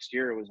 and the next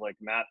year it was like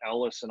Matt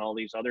Ellis and all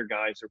these other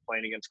guys are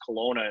playing against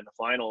Kelowna in the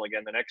final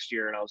again the next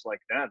year. And I was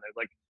like, man, they're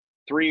like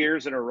 3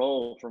 years in a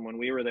row from when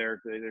we were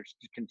there. They're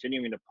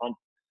continuing to pump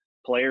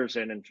players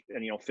in, and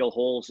fill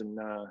holes, and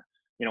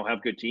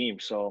have good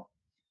teams. So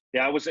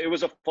yeah, it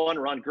was a fun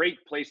run.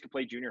 Great place to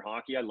play junior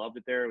hockey. I loved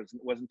it there. It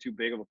wasn't too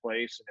big of a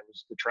place, and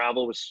the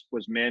travel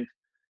was mint.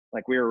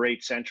 Like we were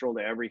right central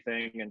to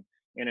everything, and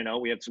in and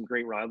out. We had some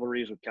great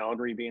rivalries with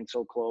Calgary being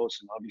so close,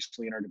 and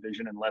obviously in our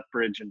division, and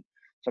Lethbridge and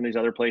some of these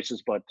other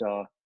places. But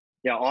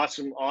yeah,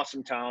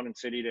 awesome town and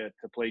city to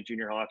play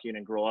junior hockey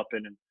and grow up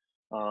in. And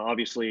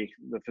obviously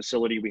the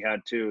facility we had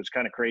too is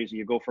kind of crazy.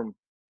 You go from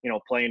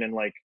playing in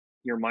like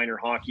your minor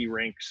hockey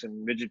rinks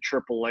and midget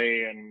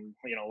AAA and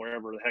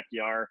wherever the heck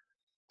you are,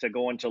 to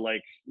go into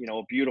like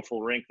a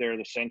beautiful rink there,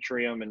 the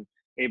Centrium, and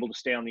able to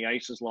stay on the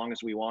ice as long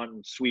as we want,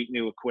 and sweet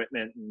new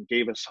equipment, and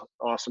gave us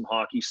awesome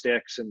hockey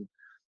sticks. And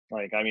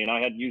like, I mean, I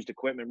had used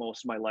equipment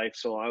most of my life,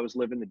 so I was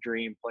living the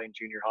dream. Playing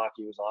junior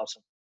hockey was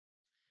awesome.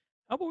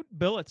 How about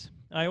billets?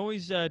 I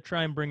always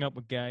try and bring up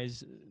with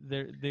guys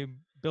the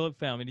billet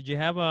family. Did you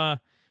have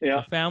Yeah,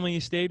 a family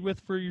you stayed with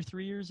for your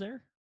 3 years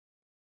there?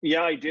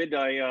 yeah, I did.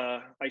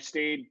 I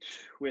stayed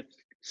with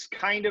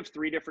kind of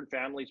 3 different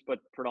families, but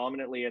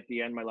predominantly at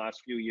the end, my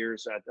last few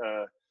years at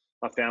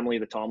a family,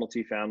 the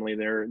Tomalty family.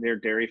 They're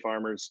dairy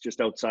farmers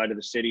just outside of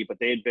the city, but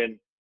they had been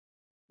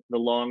the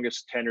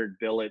longest tenured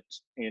billet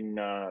in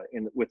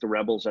with the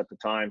Rebels at the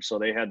time. So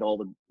they had all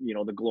the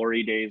the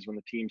glory days when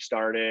the team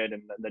started,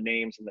 and the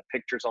names and the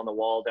pictures on the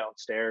wall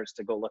downstairs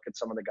to go look at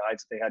some of the guys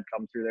that they had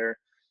come through there,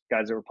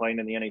 guys that were playing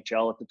in the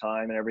NHL at the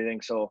time and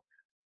everything. So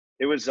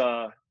it was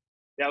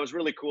yeah, it was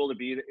really cool to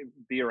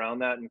be around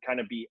that and kind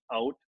of be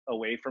out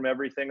away from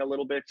everything a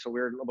little bit. So we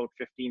were about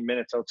 15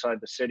 minutes outside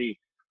the city.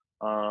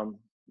 Um,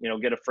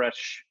 get a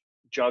fresh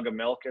jug of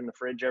milk in the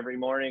fridge every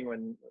morning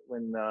when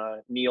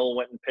Neil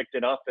went and picked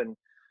it up and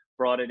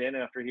brought it in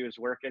after he was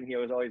working. He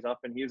was always up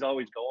and he was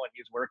always going.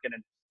 He was working.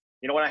 And,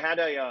 you know, when I had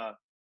a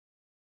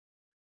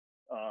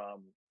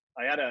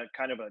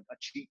kind of a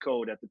cheat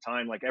code at the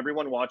time. Like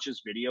everyone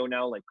watches video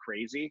now like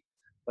crazy,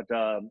 but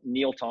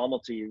Neil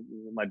Tomalty,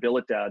 my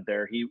billet dad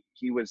there,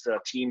 he was a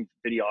team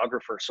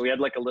videographer. So he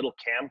had like a little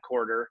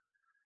camcorder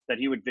that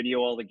he would video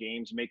all the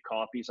games, make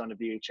copies on the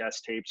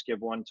VHS tapes, give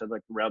one to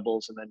like the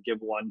Rebels, and then give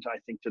one to, I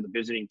think, to the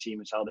visiting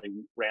team is how they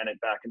ran it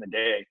back in the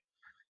day.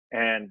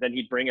 And then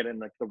he'd bring it in,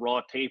 like the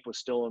raw tape was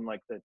still in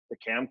like the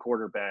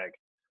camcorder bag.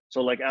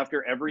 So like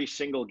after every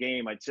single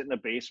game, I'd sit in the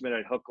basement,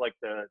 I'd hook like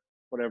the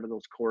whatever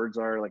those cords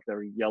are, like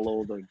they're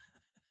yellow,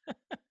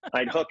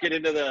 I'd hook it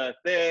into the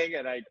thing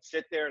and I'd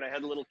sit there and I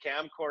had a little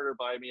camcorder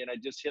by me and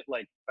I'd just hit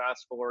like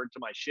fast forward to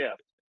my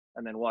shift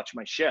and then watch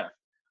my shift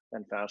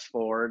and fast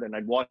forward and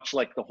I'd watch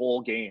like the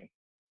whole game.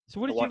 So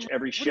what did watch you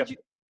every shift.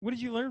 what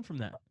did you learn from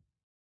that?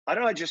 I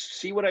don't know. I just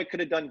see what I could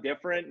have done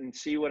different and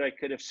see what I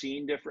could have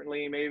seen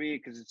differently, maybe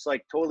because it's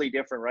like totally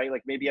different, right?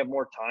 Like maybe you have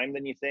more time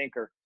than you think,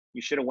 or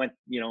you should have went,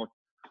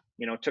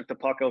 took the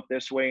puck out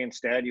this way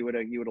instead. You would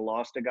have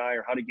lost a guy,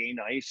 or how to gain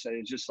ice.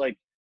 It's just like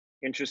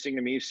interesting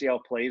to me to see how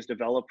plays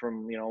develop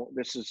from,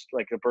 this is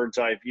like a bird's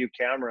eye view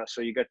camera,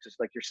 so you get to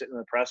like you're sitting in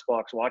the press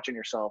box watching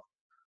yourself.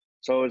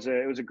 So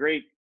it was a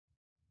great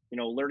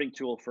learning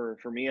tool for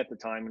me at the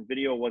time. And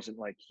video wasn't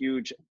like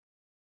huge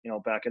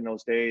back in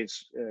those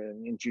days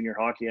in junior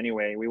hockey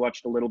anyway. We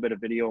watched a little bit of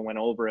video and went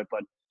over it,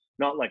 but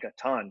not like a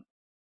ton.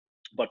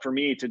 But for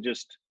me to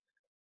just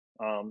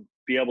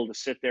be able to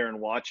sit there and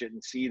watch it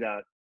and see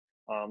that,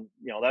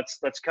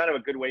 that's kind of a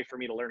good way for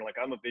me to learn. Like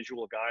I'm a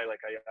visual guy. Like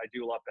I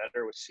do a lot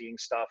better with seeing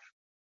stuff,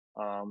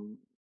 and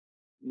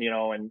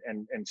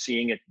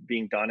seeing it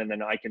being done. And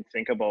then I can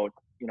think about,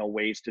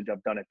 ways to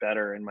have done it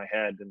better in my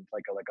head and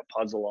like a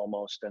puzzle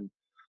almost. And,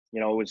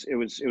 it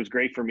was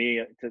great for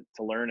me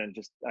to learn, and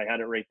just, I had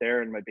it right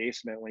there in my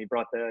basement. When he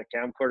brought the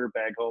camcorder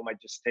bag home, I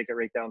just take it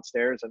right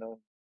downstairs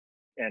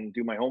and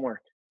do my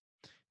homework.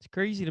 It's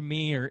crazy to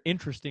me, or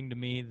interesting to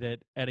me, that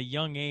at a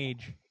young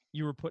age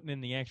you were putting in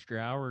the extra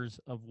hours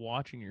of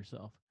watching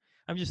yourself.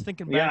 I'm just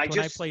thinking back to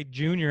when I played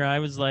junior. I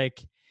was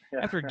like,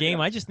 after a game,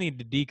 I just needed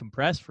to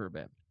decompress for a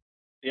bit.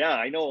 Yeah,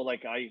 I know.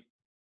 Like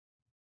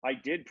I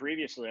did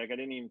previously. Like I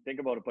didn't even think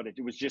about it, but it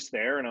was just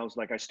there, and I was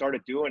like, I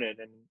started doing it,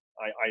 and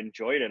I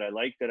enjoyed it. I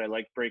liked it. I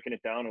liked breaking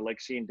it down. I like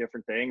seeing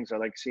different things. I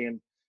like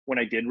seeing when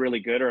I did really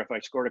good, or if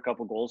I scored a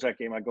couple goals that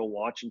game, I'd go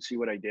watch and see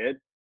what I did.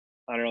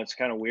 I don't know. It's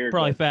kind of weird.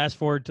 Probably fast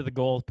forward to the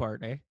goal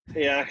part, eh?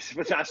 Yeah,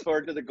 fast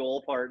forward to the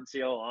goal part and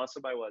see how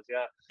awesome I was.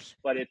 Yeah,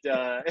 but it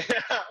it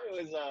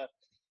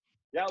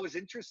was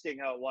interesting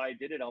why I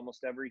did it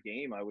almost every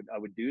game. I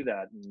would do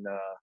that, and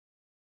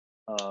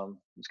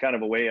it's kind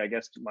of a way, I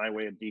guess, my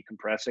way of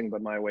decompressing,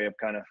 but my way of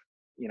kind of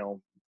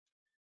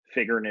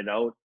figuring it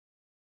out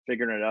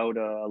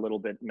a little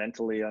bit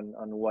mentally on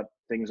what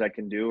things I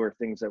can do or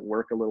things that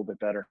work a little bit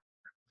better.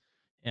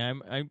 Yeah,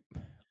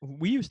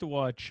 we used to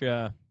watch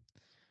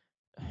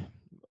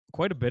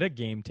quite a bit of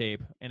game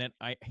tape, and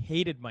I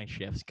hated my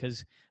shifts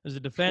because as a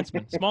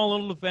defenseman, small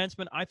little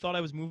defenseman, I thought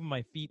I was moving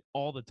my feet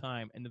all the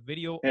time, and the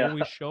video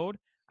always showed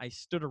I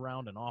stood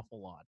around an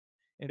awful lot.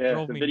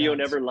 The video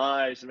never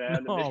lies,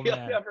 man. The video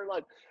man. never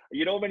lies.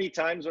 You know, many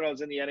times when I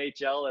was in the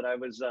NHL and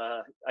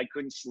I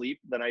couldn't sleep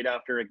the night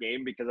after a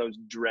game because I was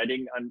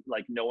dreading,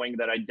 like knowing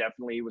that I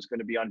definitely was going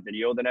to be on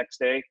video the next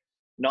day.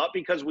 Not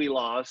because we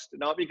lost,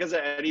 not because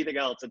of anything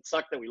else. It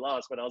sucked that we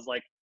lost, but I was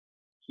like,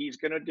 he's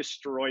going to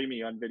destroy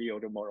me on video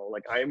tomorrow.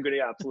 Like I am going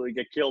to absolutely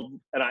get killed.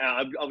 And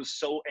I was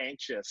so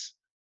anxious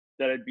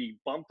that I'd be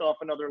bumped off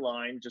another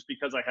line just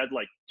because I had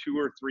like 2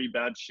 or 3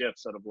 bad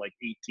shifts out of like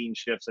 18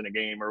 shifts in a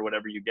game or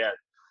whatever you get.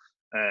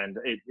 And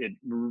it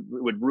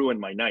would ruin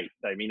my night.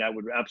 I mean, that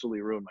would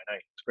absolutely ruin my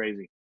night. It's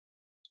crazy.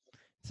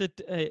 So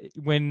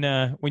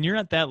when you're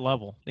at that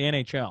level, the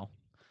NHL,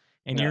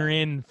 and you're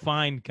in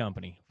fine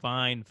company,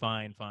 fine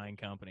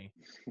company,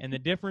 and the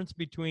difference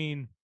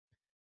between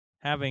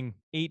having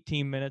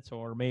 18 minutes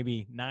or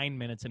maybe 9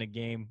 minutes in a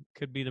game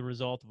could be the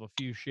result of a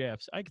few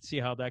shifts. I could see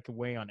how that could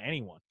weigh on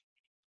anyone.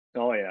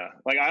 Oh yeah,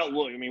 like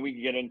we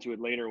can get into it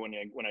later when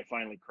I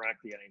finally crack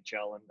the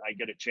NHL and I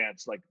get a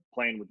chance, like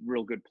playing with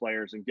real good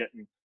players and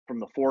getting from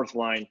the fourth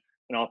line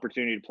an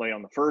opportunity to play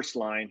on the first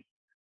line,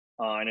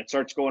 and it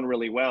starts going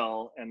really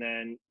well. And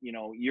then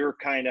you're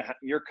kind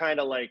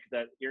of like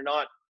that. You're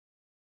not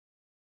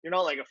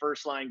like a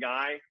first line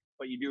guy,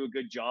 but you do a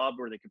good job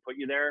where they can put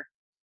you there,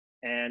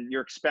 and you're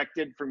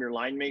expected from your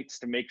line mates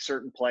to make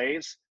certain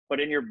plays,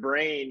 but in your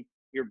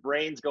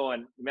brain's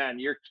going, man,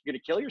 you're going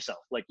to kill yourself.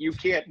 Like you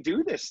can't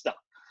do this stuff.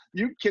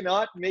 You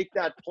cannot make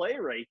that play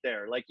right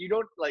there. Like you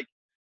don't, like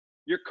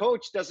your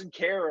coach doesn't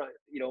care,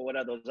 what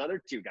those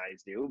other 2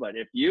 guys do. But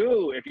if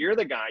you're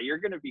the guy, you're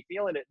going to be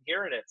feeling it and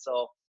hearing it.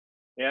 So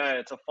yeah,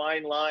 it's a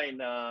fine line.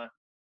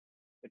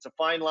 It's a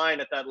fine line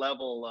at that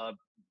level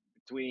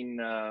between,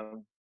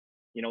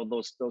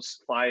 those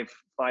 5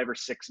 or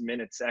 6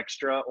 minutes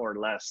extra or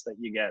less that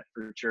you get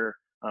for sure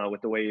with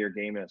the way your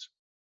game is.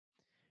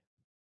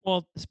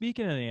 Well,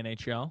 speaking of the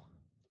NHL,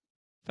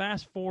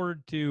 fast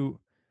forward to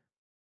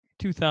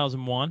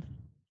 2001,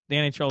 the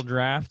NHL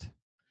draft,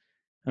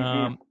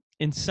 Hmm.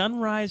 in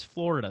Sunrise,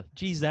 Florida.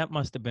 Geez, that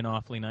must have been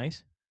awfully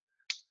nice.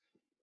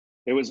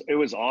 It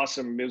was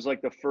awesome. It was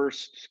like the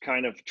first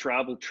kind of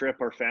travel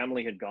trip our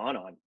family had gone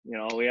on.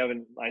 We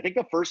haven't. I think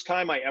the first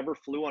time I ever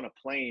flew on a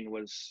plane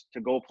was to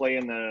go play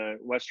in the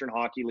Western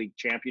Hockey League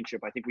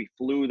Championship. I think we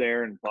flew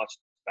there and bus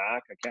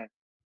back.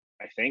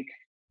 I think,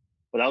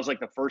 but that was like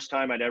the first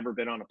time I'd ever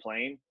been on a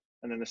plane.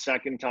 And then the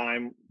second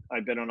time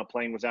I'd been on a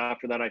plane was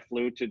after that. I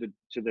flew to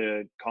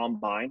the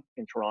Combine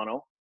in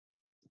Toronto,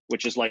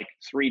 which is like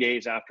 3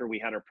 days after we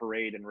had our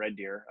parade in Red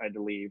Deer. I had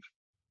to leave,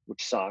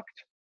 which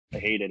sucked. I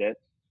hated it.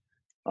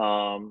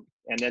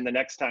 And then the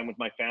next time with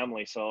my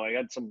family. So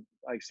I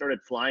started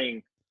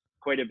flying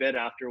quite a bit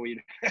after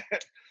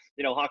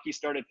hockey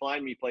started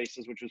flying me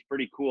places, which was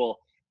pretty cool.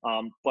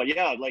 But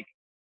yeah, like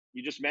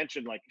you just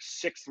mentioned, like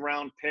sixth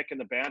round pick in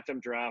the Bantam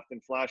draft,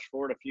 and flash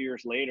forward a few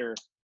years later,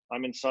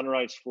 I'm in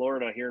Sunrise,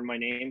 Florida, hearing my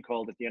name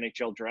called at the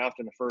NHL draft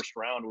in the first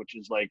round, which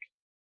is like,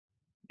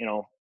 you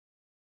know,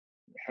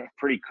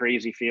 pretty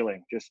crazy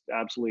feeling, just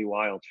absolutely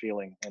wild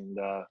feeling. And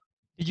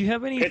Did you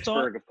have any thought?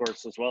 Pittsburgh, of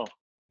course, as well.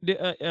 di-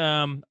 uh,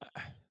 um,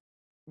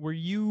 were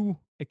you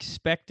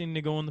expecting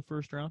to go in the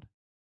first round?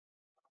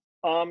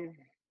 Um,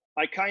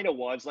 I kind of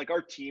was like,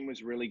 our team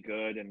was really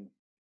good, and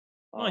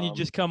Well, and you um,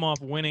 just come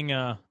off winning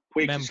a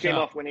we Mem just came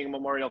Cup, off winning a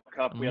Memorial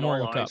Cup. a We had all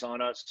Memorial Cup. eyes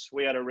on us.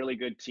 We had a really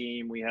good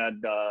team. We had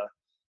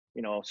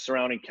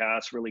surrounding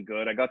cast really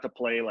good. I got to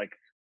play like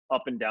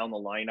up and down the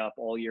lineup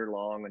all year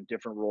long in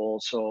different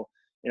roles. So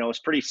it's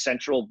pretty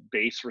central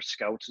base for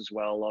scouts as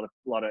well.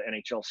 A lot of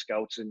NHL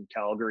scouts in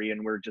Calgary,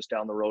 and we're just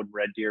down the road in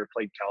Red Deer.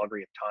 Played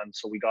Calgary a ton,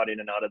 so we got in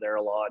and out of there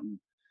a lot. And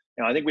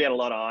I think we had a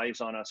lot of eyes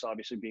on us,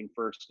 obviously being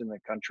first in the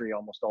country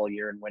almost all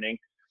year and winning.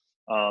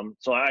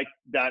 So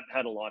that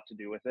had a lot to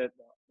do with it.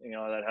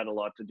 That had a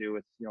lot to do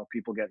with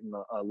people getting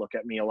a look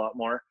at me a lot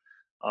more.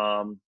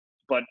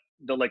 But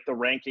the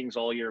rankings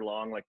all year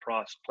long, like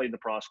played the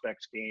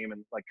prospects game,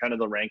 and like kind of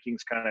the rankings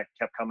kind of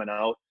kept coming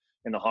out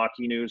in the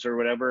hockey news or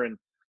whatever. And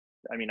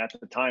I mean, at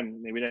the time,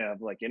 we didn't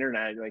have like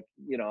internet, like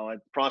at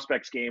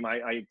prospects game,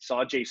 I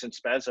saw Jason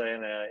Spezza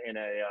in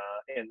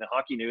the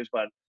hockey news,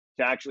 but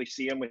to actually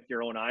see him with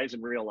your own eyes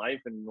in real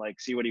life and like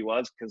see what he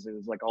was, because it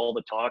was like all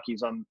the talk,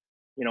 he's on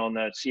in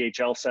the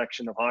CHL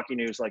section of hockey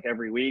news like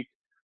every week.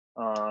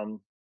 Um,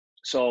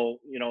 so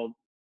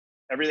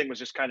everything was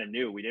just kind of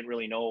new. We didn't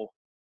really know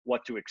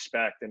what to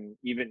expect, and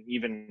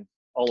even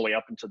all the way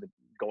up into the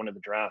going to the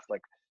draft,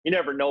 like you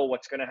never know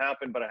what's going to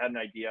happen. But I had an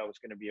idea I was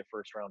going to be a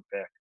first round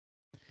pick.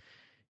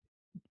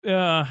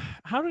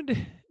 How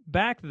did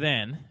back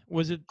then?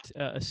 Was it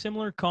a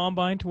similar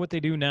combine to what they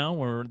do now,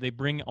 where they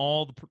bring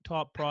all the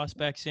top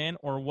prospects in,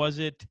 or was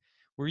it?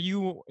 Were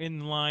you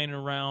in line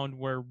around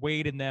where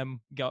Wade and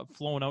them got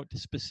flown out to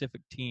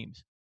specific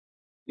teams?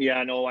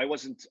 Yeah, no, I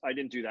wasn't. I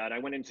didn't do that. I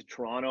went into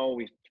Toronto.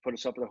 We put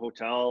us up at a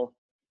hotel.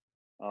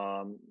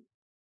 Um,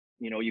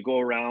 you go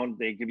around.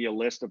 They give you a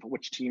list of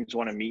which teams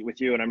want to meet with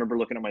you. And I remember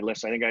looking at my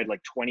list. I think I had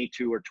like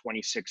 22 or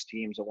 26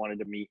 teams that wanted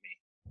to meet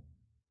me.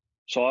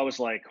 So I was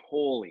like,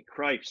 holy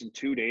cripes, in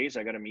 2 days,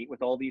 I got to meet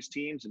with all these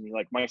teams. And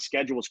like, my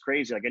schedule was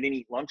crazy. Like, I didn't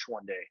eat lunch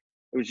one day.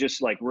 It was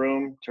just like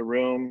room to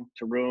room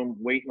to room,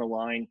 wait in the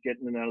line, get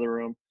in another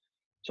room.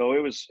 So it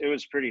was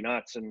pretty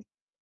nuts. And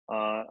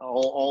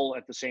all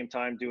at the same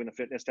time doing the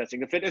fitness testing.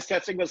 The fitness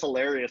testing was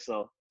hilarious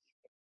though.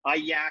 I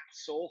yacked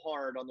so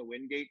hard on the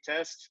Wingate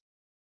test,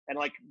 and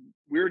like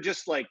we were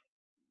just like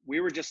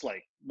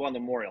won the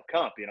Memorial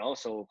Cup,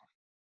 so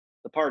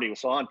the party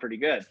was on pretty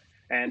good.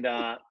 And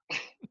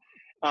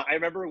I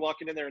remember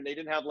walking in there, and they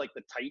didn't have like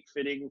the tight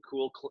fitting,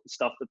 cool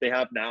stuff that they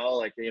have now.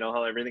 Like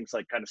how everything's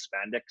like kind of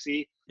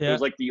spandexy. It Yeah.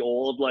 was like the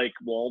old like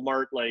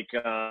Walmart like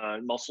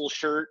muscle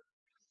shirt,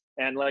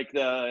 and like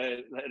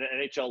the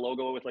NHL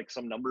logo with like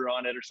some number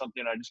on it or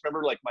something. I just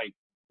remember like I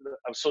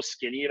was so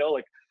skinny,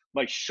 like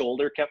my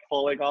shoulder kept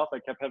falling off. I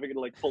kept having to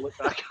like pull it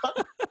back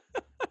up.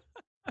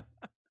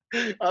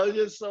 I was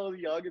just so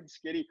young and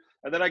skinny.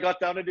 And then I got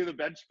down to do the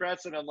bench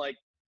press, and I'm like,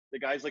 the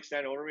guy's like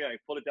standing over me. I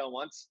pull it down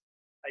once,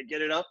 I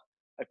get it up,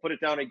 I put it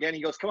down again.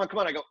 He goes, come on, come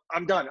on. I go,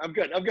 I'm done. I'm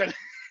good. I'm good.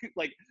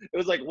 Like it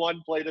was like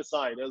one plate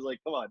aside. I was like,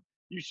 come on,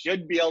 you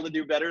should be able to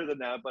do better than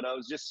that. But I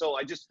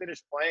just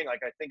finished playing.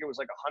 Like, I think it was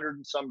like 100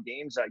 and some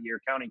games that year,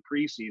 counting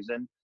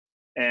preseason.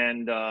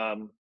 And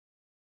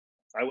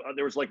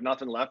there was like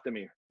nothing left of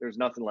me. There's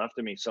nothing left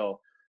of me. So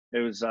it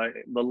was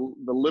the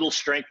little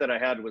strength that I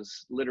had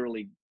was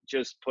literally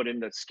just put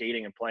into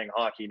skating and playing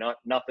hockey,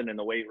 nothing in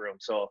the weight room.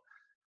 So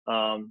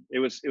it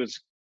was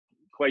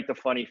quite the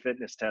funny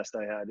fitness test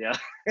I had. Yeah,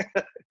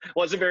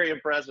 wasn't very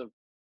impressive.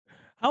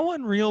 How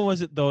unreal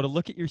was it though to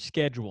look at your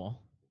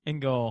schedule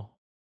and go,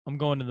 "I'm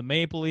going to the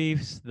Maple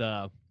Leafs,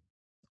 the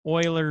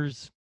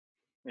Oilers,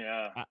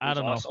 Yeah, it I was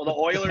don't know, awesome. Oh, the the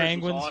Oilers was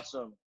Penguins."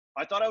 awesome.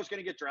 I thought I was going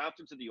to get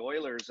drafted to the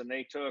Oilers, and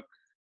they took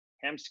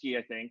Hemsky,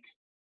 I think.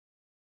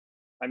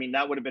 I mean,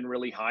 that would have been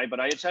really high, but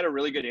I just had a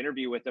really good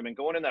interview with them, and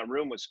going in that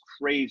room was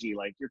crazy.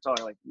 Like, you're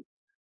talking like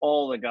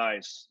all the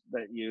guys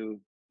that you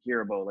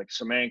hear about, like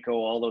Semenko,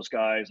 all those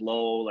guys,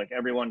 Lowe, like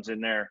everyone's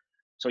in there.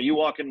 So you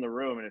walk in the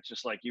room and it's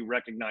just like you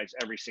recognize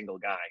every single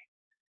guy,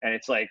 and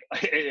it's like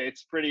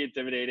it's pretty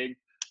intimidating,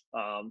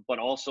 but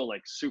also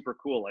like super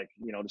cool. Like,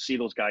 you know, to see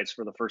those guys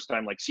for the first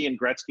time, like seeing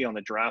Gretzky on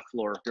the draft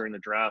floor during the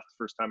draft.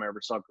 First time I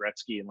ever saw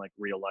Gretzky in like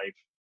real life,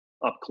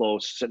 up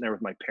close, sitting there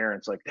with my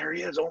parents. Like, there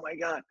he is! Oh my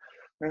God,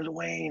 there's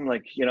Wayne!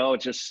 Like, you know,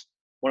 it's just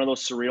one of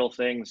those surreal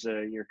things.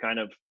 You're kind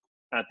of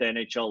at the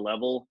NHL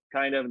level,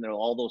 kind of, and there are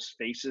all those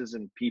faces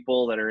and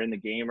people that are in the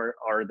game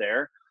are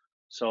there.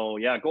 So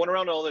yeah, going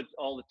around all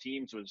the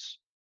teams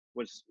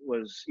was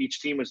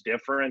each team was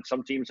different.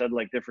 Some teams had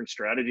like different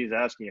strategies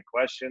asking you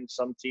questions.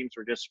 Some teams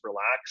were just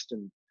relaxed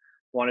and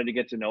wanted to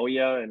get to know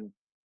you. And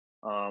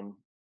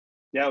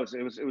yeah,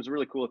 it was a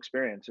really cool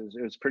experience.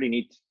 It was pretty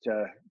neat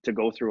to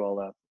go through all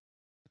that.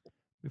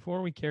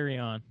 Before we carry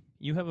on,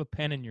 you have a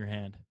pen in your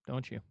hand,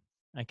 don't you?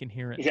 I can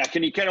hear it. Yeah,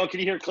 can you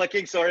hear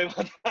clicking? Sorry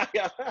about that.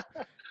 Yeah.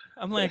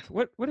 I'm like,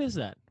 what is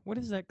that? What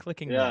is that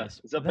clicking Yeah, noise?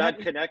 it's a bad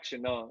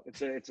connection. No,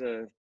 it's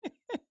a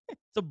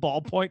It's a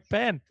ballpoint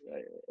pen.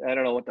 I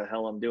don't know what the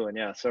hell I'm doing.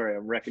 Yeah, sorry,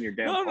 I'm wrecking your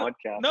damn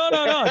podcast.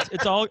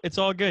 No. It's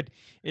all good.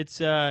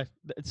 It's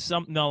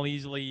something I'll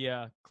easily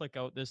click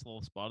out this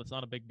little spot. It's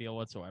not a big deal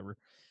whatsoever.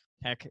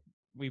 Heck,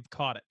 we've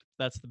caught it.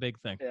 That's the big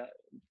thing. Yeah,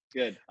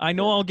 good. I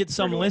know Good. I'll get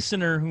some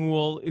listener who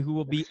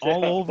will be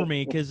all over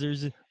me because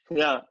there's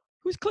yeah.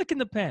 Who's clicking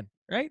the pen,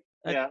 right?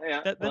 Yeah.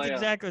 That's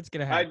exactly what's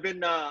gonna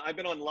happen. I've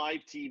been on live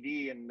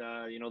TV, and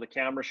you know, the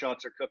camera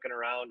shots are cooking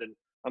around, and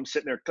I'm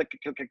sitting there click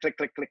click click click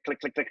click click click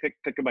click click click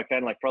clicking my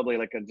pen, like probably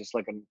like just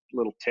like a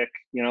little tick,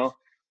 you know.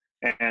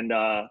 And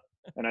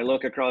I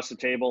look across the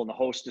table, and the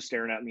host is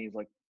staring at me. He's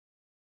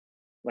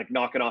like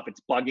knock it off.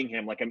 It's bugging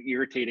him. Like I'm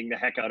irritating the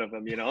heck out of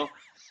him, you know.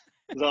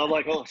 So I'm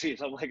like, oh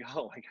geez. I'm like,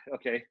 oh my God,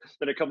 okay.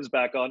 Then it comes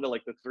back on to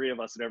like the three of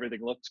us, and everything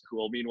looks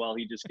cool. Meanwhile,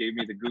 he just gave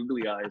me the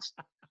googly eyes.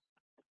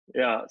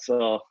 Yeah.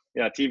 So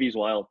yeah, TV's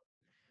wild.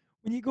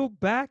 When you go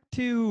back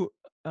to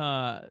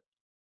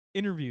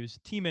interviews,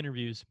 team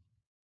interviews,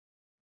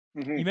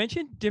 Mm-hmm. you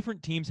mentioned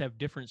different teams have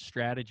different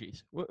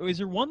strategies. Is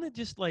there one that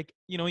just like,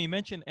 you know, you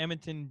mentioned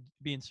Edmonton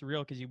being surreal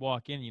because you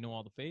walk in, you know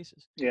all the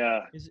faces.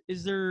 Yeah.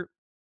 Is there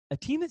a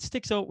team that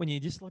sticks out when you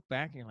just look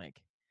back and you're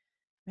like,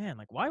 man,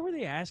 like why were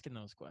they asking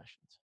those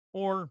questions?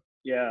 Or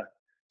yeah,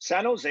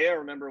 San Jose, I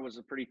remember, was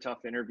a pretty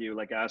tough interview.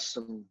 Like asked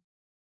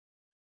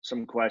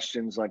some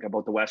questions like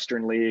about the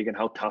Western League and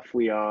how tough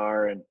we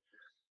are and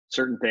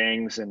certain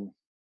things, and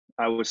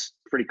I was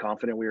pretty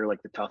confident we were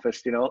like the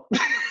toughest, you know.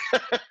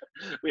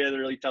 We had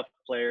really tough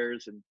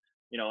players, and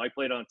you know, I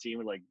played on a team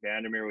with like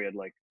Vandermeer. We had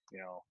like, you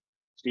know,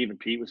 Stephen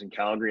Pete was in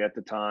Calgary at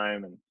the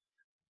time,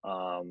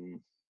 and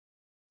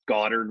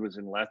Goddard was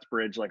in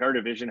Lethbridge. Like our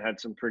division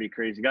had some pretty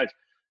crazy guys,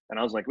 and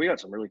I was like, we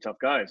got some really tough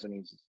guys.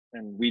 And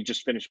we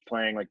just finished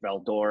playing like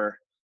Val-d'Or,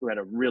 who had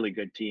a really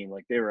good team.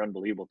 Like they were an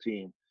unbelievable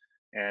team,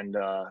 and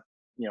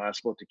you know, I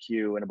spoke to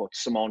Q and about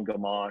Simon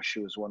Gamache,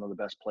 who was one of the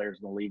best players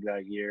in the league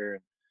that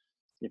year.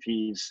 If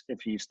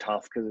he's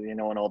tough, because you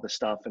know, and all this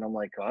stuff, and I'm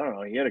like, I don't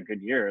know, he had a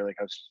good year. Like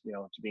I was, you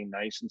know, being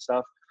nice and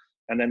stuff.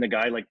 And then the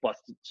guy like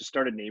just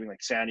started naming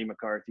like Sandy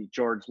McCarthy,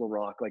 George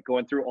Larocque, like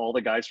going through all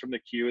the guys from the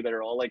queue that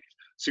are all like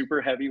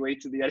super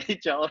heavyweights in the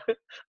NHL.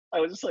 I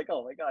was just like,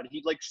 oh my God,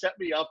 he like set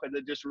me up and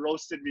then just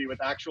roasted me with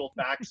actual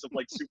facts of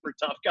like super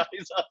tough guys.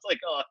 I was like,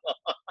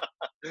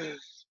 oh,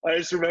 I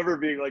just remember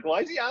being like,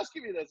 why is he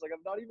asking me this? Like,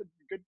 I'm not even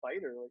a good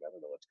fighter. Like, I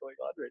don't know what's going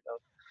on right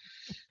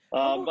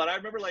now. But I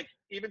remember like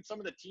even some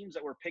of the teams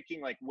that were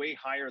picking like way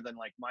higher than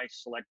like my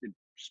selected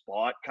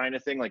spot kind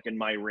of thing, like in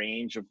my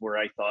range of where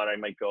I thought I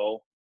might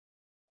go.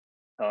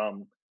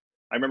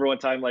 I remember one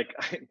time, like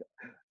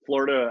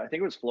Florida, I think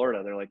it was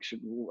Florida. They're like,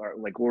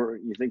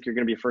 you think you're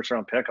going to be a first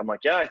round pick? I'm like,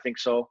 yeah, I think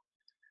so.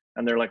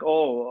 And they're like,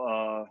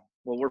 oh,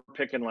 well, we're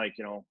picking like,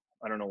 you know,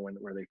 I don't know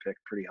where they pick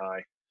pretty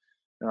high.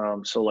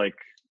 So like,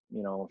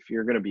 you know, if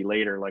you're going to be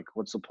later, like,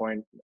 what's the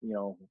point? You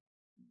know,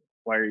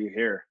 why are you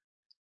here?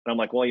 And I'm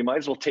like, well, you might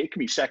as well take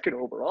me second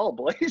overall,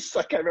 boys.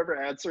 Like I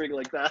remember answering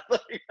like that.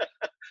 Like,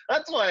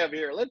 that's why I'm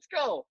here. Let's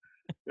go.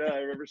 Yeah, I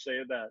remember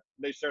saying that.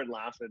 They started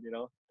laughing, you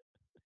know.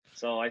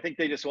 So I think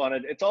they just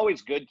wanted, it's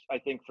always good, I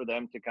think, for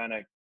them to kind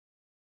of,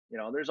 you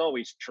know, there's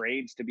always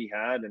trades to be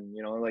had. And,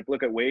 you know, like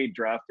look at Wade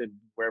drafted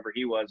wherever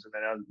he was, and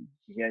then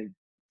he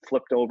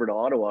flipped over to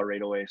Ottawa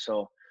right away.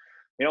 So,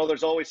 you know,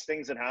 there's always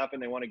things that happen.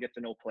 They want to get to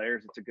know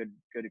players. It's a good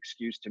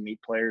excuse to meet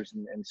players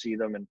and see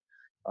them. And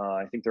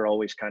I think they're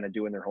always kind of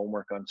doing their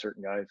homework on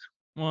certain guys.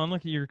 Well, and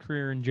look at your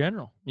career in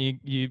general.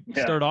 You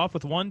start off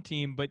with one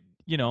team, but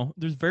you know,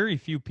 there's very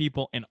few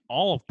people in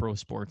all of pro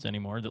sports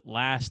anymore that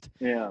last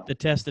the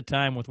test of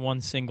time with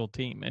one single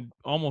team. It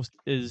almost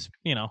is,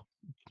 you know,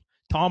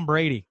 Tom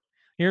Brady.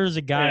 Here's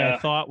a guy I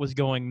thought was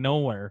going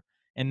nowhere,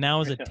 and now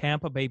is a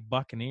Tampa Bay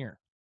Buccaneer.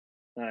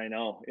 I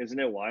know. Isn't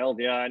it wild?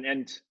 Yeah.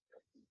 And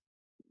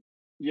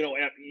you know,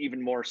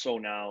 even more so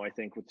now, I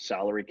think, with the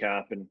salary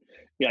cap. And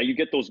yeah, you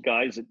get those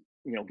guys that,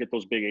 you know, get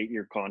those big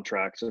 8-year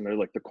contracts, and they're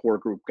like the core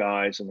group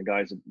guys and the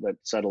guys that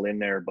settle in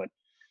there. But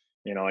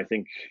you know, I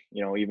think,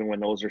 you know, even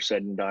when those are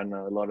said and done,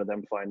 a lot of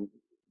them find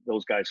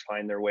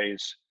their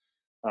ways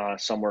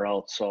somewhere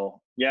else. So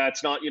yeah,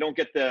 it's not, you don't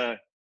get the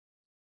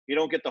you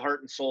don't get the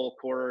heart and soul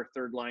core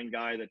third line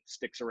guy that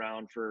sticks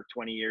around for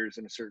 20 years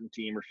in a certain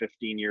team or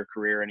 15-year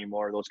career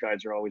anymore. Those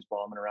guys are always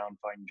bombing around,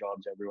 finding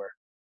jobs everywhere.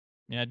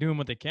 Yeah, doing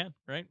what they can,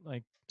 right?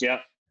 Like, Yeah,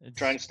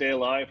 trying it's to stay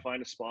alive,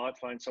 find a spot,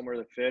 find somewhere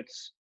that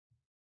fits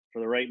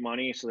for the right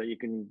money, so that you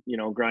can,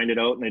 grind it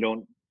out, and they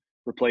don't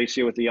replace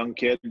you with a young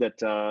kid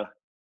that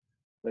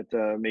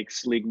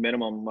makes league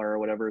minimum or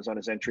whatever is on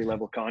his entry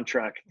level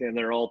contract. And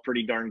they're all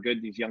pretty darn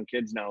good, these young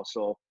kids now.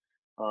 So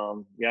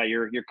yeah,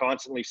 you're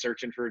constantly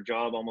searching for a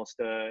job almost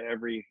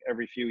every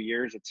few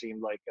years. It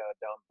seemed like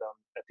down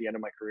at the end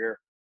of my career.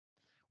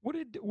 what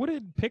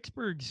did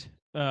Pittsburgh's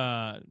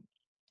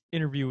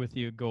interview with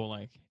you go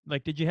like?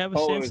 Like, did you have a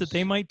Oh, it sense that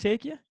they was might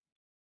take you?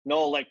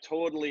 no, like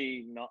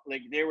totally not.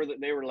 Like they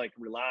were like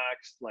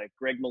relaxed. Like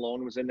Greg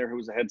Malone was in there, who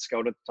was a head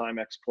scout at the time,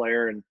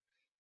 ex-player, and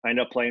I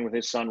ended up playing with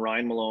his son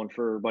Ryan Malone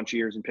for a bunch of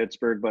years in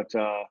Pittsburgh. But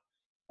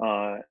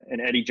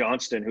and Eddie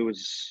Johnston, who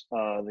was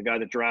the guy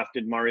that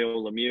drafted Mario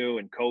Lemieux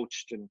and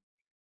coached, and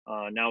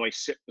now I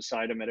sit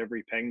beside him at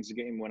every Pengs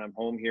game when I'm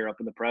home here up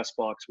in the press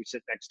box. We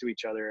sit next to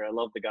each other. I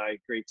love the guy,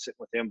 great sitting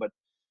with him. But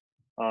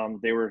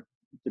they were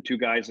the two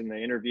guys in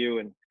the interview,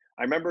 and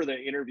I remember the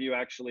interview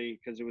actually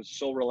because it was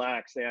so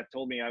relaxed. They had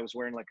told me I was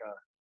wearing like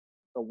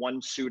the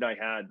one suit I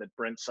had that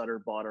Brent Sutter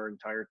bought our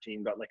entire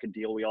team, got like a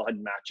deal. We all had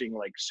matching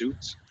like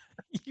suits.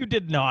 You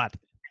did not.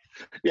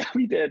 Yeah,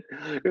 we did.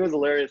 It was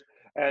hilarious.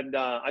 And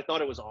I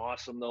thought it was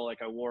awesome though.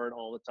 Like I wore it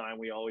all the time.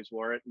 We always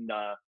wore it. And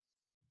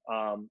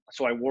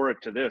so I wore it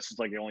to this. It's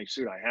like the only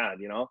suit I had.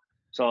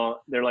 So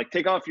they're like,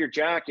 take off your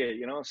jacket,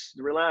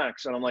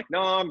 relax. And I'm like,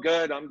 no, I'm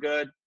good. I'm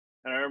good.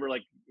 And I remember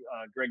like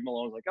Greg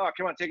Malone was like, oh,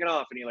 come on, take it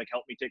off. And he like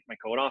helped me take my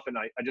coat off. And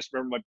I just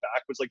remember my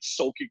back was like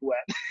soaking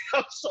wet. I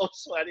was so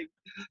sweating.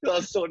 I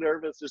was so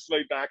nervous. Just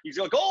my back. He's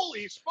like,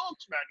 holy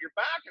smokes, man, your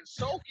back is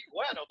soaking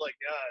wet. I'm like,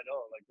 yeah, I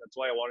know. Like, that's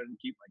why I wanted to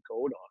keep my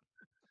coat on.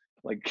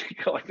 Like,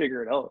 I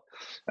figure it out.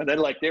 And then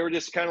like, they were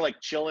just kind of like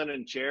chilling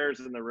in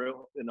chairs in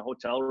the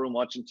hotel room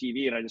watching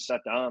TV. And I just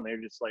sat down. They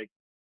were just like,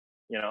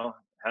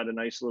 had a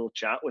nice little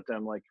chat with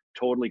them, like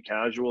totally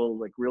casual,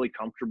 like really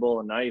comfortable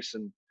and nice.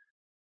 And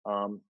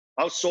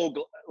I was so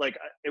like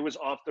it was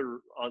off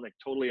like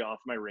totally off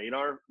my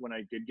radar when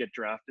I did get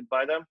drafted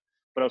by them,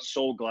 but I was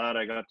so glad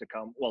I got to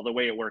come. Well, the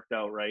way it worked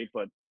out, right?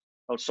 But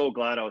I was so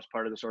glad I was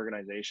part of this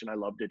organization. I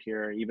loved it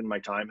here, even my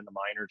time in the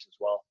minors as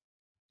well.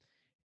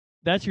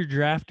 That's your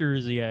draft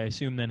jersey, I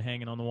assume, then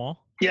hanging on the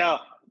wall. Yeah,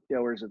 yeah.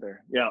 Where's it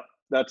there? Yeah,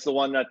 that's the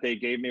one that they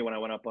gave me when I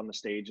went up on the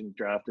stage and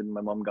drafted. And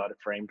my mom got it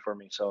framed for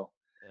me, so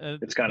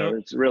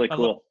it's really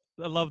cool.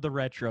 I love the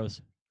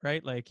retros,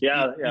 right? Like,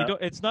 Yeah, you yeah.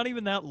 don't. It's not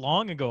even that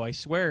long ago, I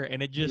swear,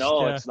 and it just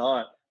No, it's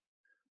not.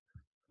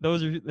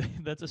 those are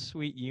that's a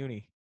sweet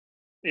uni.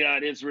 Yeah,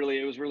 it was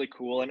really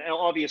cool. And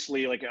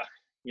obviously, like,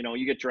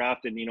 you get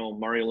drafted,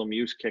 Mario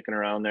Lemieux's kicking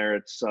around there.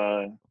 It's,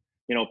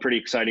 pretty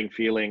exciting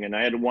feeling. And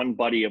I had one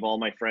buddy of all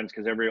my friends,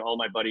 because all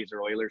my buddies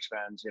are Oilers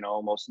fans,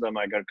 most of them,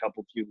 I got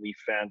a few Leaf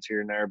fans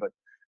here and there, but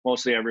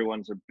mostly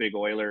everyone's a big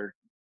Oiler,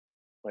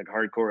 like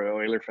hardcore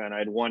Oiler fan. I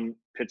had one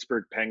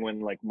Pittsburgh Penguin,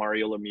 like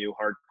Mario Lemieux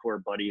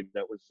hardcore buddy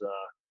that was,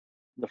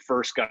 the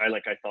first guy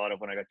like I thought of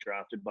when I got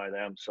drafted by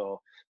them.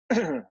 So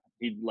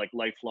he like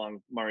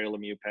lifelong Mario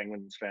Lemieux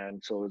Penguins fan.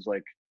 So it was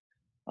like,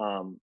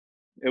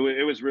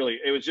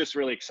 it was just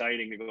really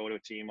exciting to go to a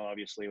team,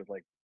 obviously, with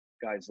like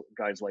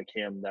guys like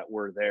him that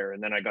were there.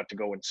 And then I got to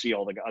go and see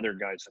all the other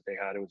guys that they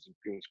had. It was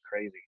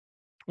crazy.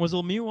 Was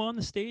Lemieux on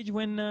the stage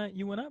when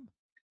you went up?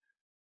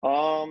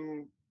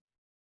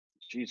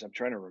 Geez, I'm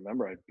trying to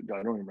remember. I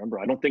don't remember.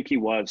 I don't think he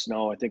was.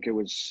 No, I think it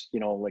was,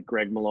 like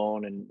Greg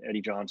Malone and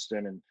Eddie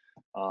Johnston and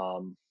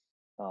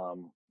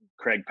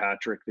Craig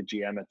Patrick, the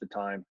GM at the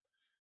time.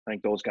 I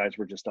think those guys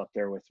were just up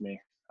there with me.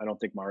 I don't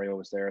think Mario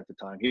was there at the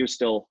time. He was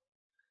still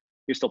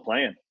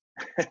playing.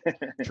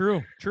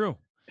 True.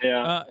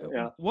 Yeah,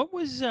 yeah. What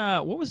was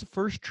the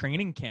first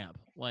training camp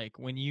like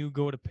when you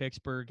go to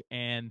Pittsburgh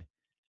and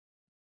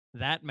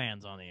that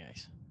man's on the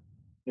ice?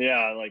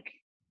 Yeah, like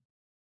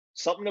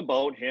something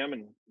about him,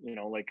 and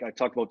like I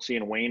talked about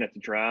seeing Wayne at the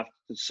draft.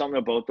 There's something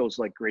about those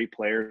like great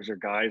players or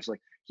guys.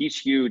 Like he's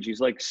huge. He's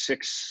like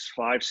 6'5",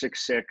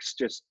 6'6",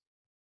 just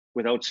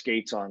without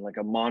skates on, like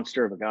a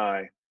monster of a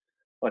guy.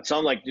 But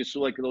some like just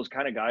like those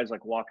kind of guys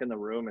like walk in the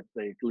room if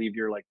they leave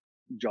your like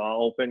jaw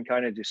open,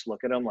 kind of just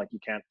look at them like you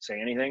can't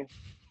say anything.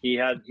 He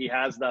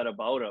has that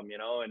about him,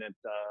 and it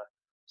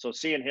so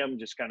seeing him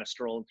just kind of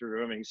strolling through the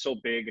room, and he's so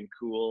big and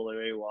cool the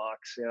way he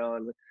walks,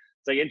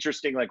 it's like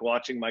interesting, like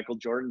watching Michael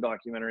Jordan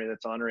documentary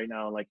that's on right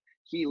now. Like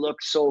he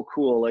looked so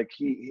cool. Like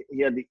he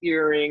had the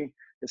earring,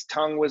 his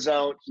tongue was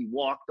out, he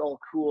walked all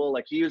cool.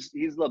 Like he's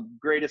the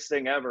greatest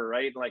thing ever,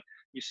 right? Like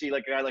you see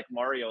like a guy like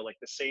Mario, like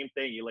the same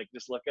thing. You like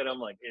just look at him,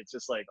 like it's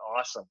just like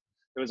awesome.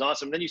 It was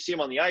awesome. Then you see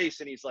him on the ice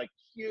and he's like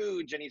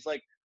huge and he's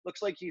like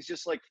looks like he's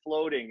just like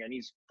floating and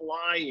he's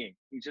flying.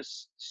 He's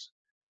just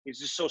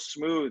so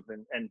smooth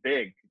and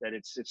big that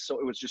it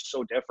was just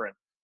so different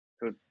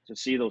to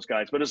see those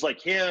guys. But it's like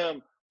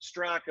him,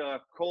 Straka,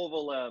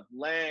 Kovalev,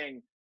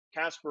 Lang,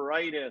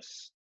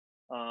 Kasparaitis,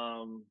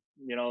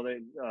 They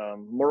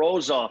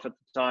Morozov at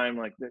the time,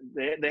 like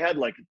they had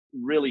like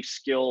really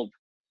skilled,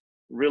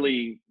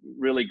 really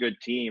really good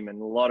team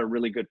and a lot of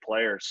really good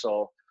players.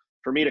 So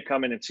for me to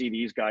come in and see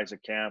these guys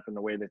at camp and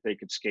the way that they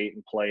could skate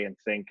and play and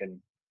think and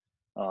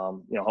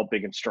how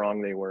big and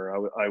strong they were,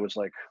 I was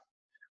like,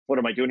 what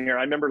am I doing here?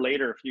 I remember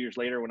later, a few years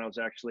later, when I was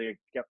actually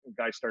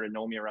guys started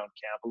knowing me around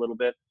camp a little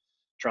bit,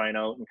 trying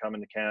out and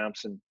coming to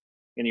camps and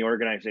in the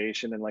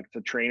organization, and like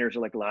the trainers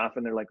are like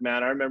laughing. They're like,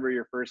 "Man, I remember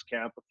your first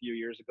camp a few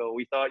years ago.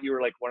 We thought you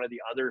were like one of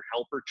the other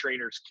helper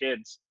trainers'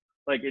 kids,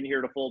 like in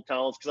here to fold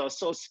towels because I was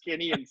so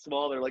skinny and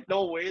small." They're like,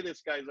 "No way,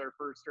 this guy's our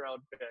first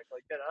round pick.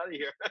 Like, get out of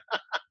here."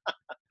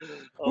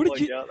 What I'm did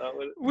like, you "Yeah, that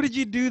was." What did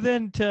you do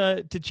then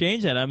to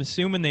change that? I'm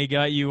assuming they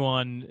got you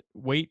on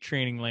weight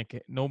training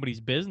like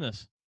nobody's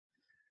business.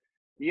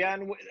 Yeah,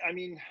 and I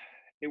mean,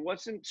 it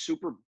wasn't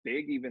super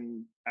big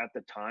even at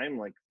the time.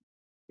 Like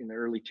in the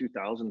early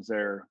 2000s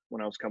there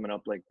when I was coming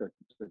up, like the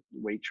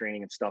weight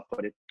training and stuff,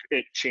 but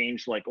it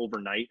changed like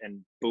overnight and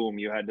boom,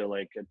 you had to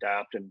like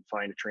adapt and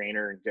find a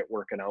trainer and get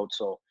working out.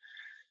 So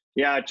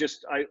yeah,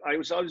 just I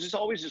was just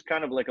always just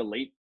kind of like a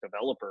late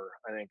developer.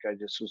 I think I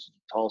just was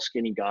a tall,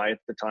 skinny guy at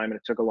the time, and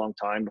it took a long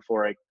time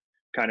before I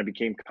kind of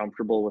became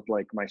comfortable with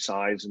like my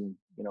size. And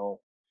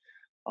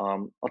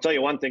I'll tell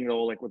you one thing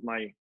though, like with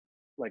my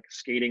like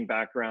skating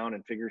background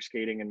and figure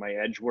skating and my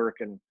edge work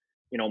and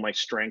my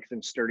strength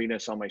and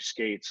sturdiness on my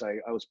skates,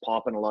 I was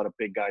popping a lot of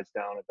big guys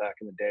down back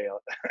in the day.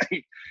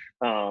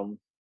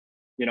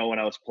 When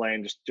I was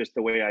playing, just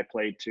the way I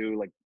played too,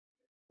 like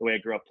the way I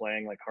grew up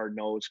playing, like hard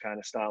nosed kind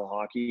of style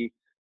hockey,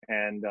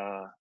 and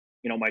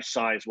my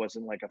size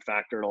wasn't like a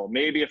factor at all.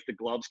 Maybe if the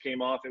gloves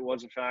came off, it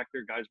was a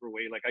factor. Guys were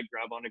way like I'd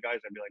grab onto guys,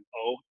 I'd be like,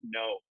 oh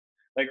no,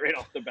 like right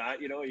off the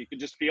bat, you could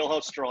just feel how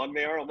strong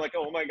they are. I'm like,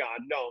 oh my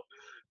god, no.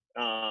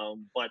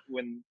 But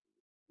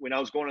when I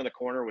was going to the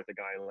corner with a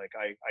guy, like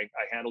I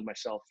handled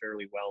myself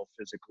fairly well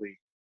physically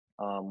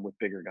with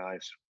bigger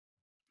guys.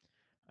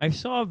 I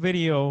saw a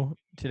video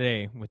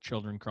today with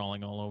children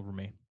crawling all over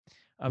me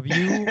of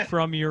you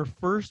from your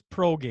first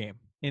pro game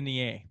in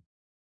the A.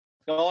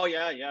 Oh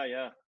yeah, yeah, yeah,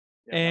 yeah.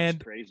 That's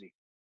And crazy.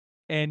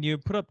 and you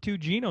put up 2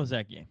 Genos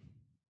that game.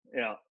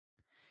 Yeah,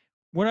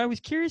 What I was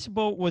curious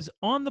about was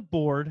on the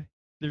board,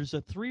 there's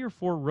a 3 or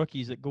 4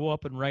 rookies that go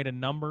up and write a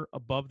number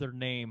above their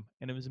name,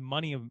 and it was a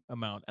money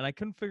amount, and I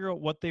couldn't figure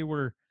out what they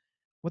were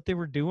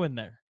doing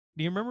there.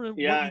 Do you remember what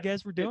yeah. you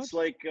guys were doing? It's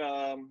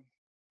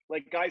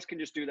like guys can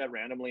just do that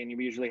randomly, and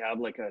we usually have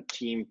like a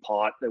team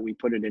pot that we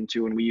put it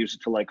into, and we use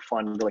it to like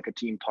fund like a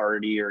team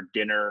party or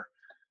dinner,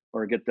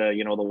 or get the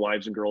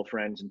wives and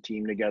girlfriends and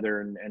team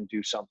together and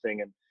do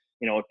something, and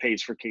it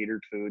pays for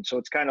catered food, so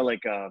it's kind of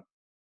like a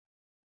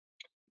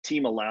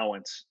team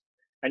allowance,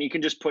 and you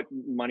can just put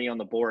money on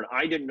the board.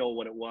 I didn't know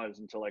what it was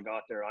until I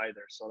got there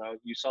either. So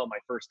you saw my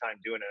first time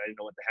doing it. I didn't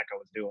know what the heck I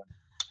was doing.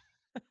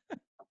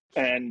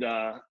 And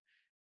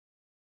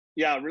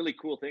yeah, really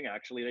cool thing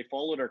actually. They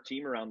followed our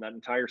team around that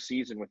entire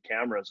season with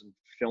cameras and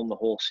filmed the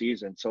whole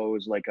season. So it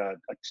was like a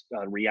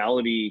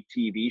reality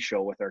TV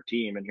show with our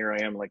team. And here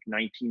I am, like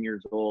 19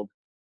 years old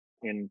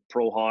in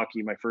pro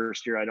hockey. My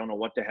first year, I don't know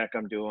what the heck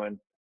I'm doing.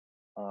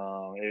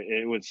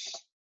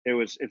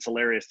 It's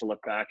hilarious to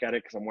look back at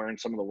it because I'm wearing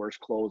some of the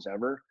worst clothes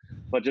ever,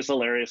 but just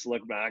hilarious to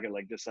look back at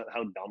like just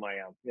how dumb I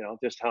am,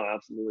 just how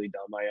absolutely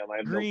dumb I am. I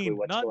have no clue Green,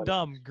 what's not going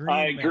on. dumb.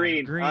 Green, man.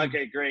 Green. Green.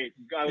 Okay, great.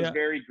 I was Yeah.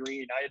 very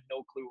green. I had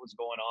no clue what's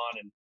going on.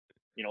 And,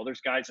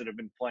 there's guys that have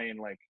been playing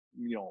like,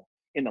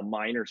 in the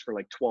minors for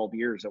like 12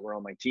 years that were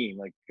on my team.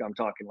 Like I'm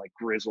talking like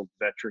grizzled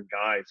veteran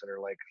guys that are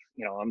like,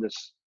 I'm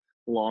this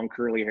long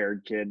curly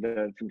haired kid from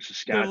They're look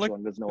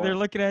Saskatchewan. Doesn't know what. they're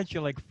looking at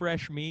you like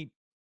fresh meat.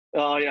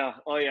 Oh yeah,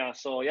 oh yeah.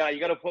 So yeah, you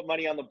got to put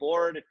money on the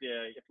board.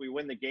 If we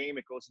win the game,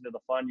 it goes into the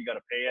fund. You got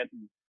to pay it,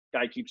 and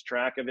guy keeps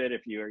track of it.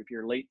 If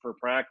you're late for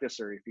practice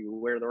or if you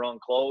wear the wrong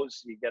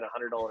clothes, you get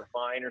 $100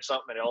 fine or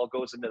something. And it all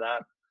goes into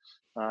that.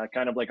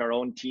 Kind of like our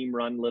own team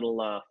run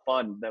little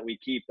fund that we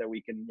keep, that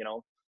we can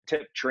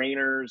tip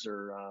trainers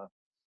or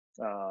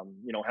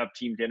have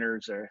team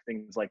dinners or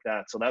things like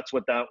that. So that's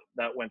what that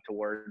went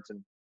towards.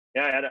 And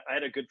yeah, I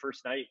had a good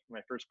first night, my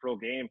first pro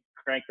game.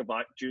 Cranked the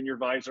junior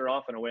visor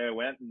off, and away I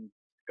went and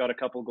got a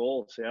couple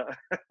goals. Yeah.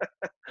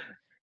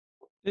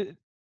 It-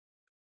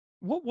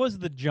 what was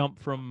the jump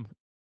from,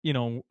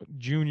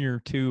 junior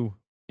to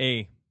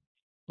A,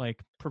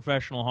 like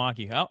professional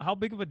hockey? How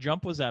big of a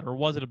jump was that, or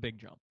was it a big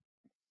jump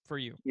for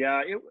you?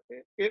 Yeah,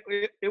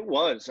 it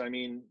was. I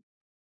mean,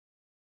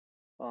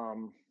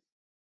 um,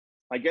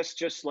 I guess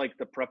just like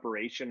the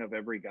preparation of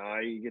every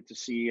guy you get to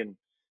see, and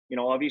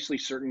obviously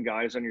certain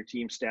guys on your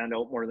team stand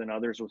out more than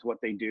others with what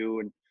they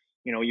do, and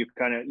you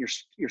kind of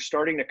you're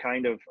starting to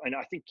kind of, and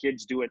I think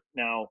kids do it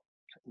now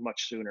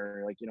much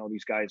sooner. Like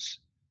these guys,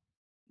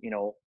 you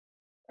know,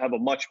 have a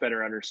much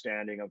better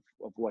understanding of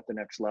what the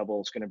next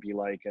level is going to be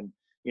like, and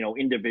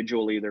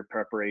individually their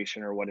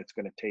preparation or what it's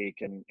going to take,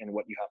 and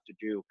what you have to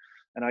do.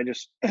 And I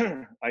just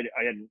I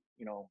had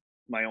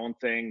my own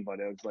thing, but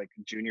it was like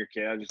a junior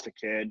kid. I was just a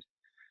kid.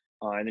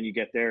 And then you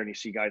get there and you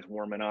see guys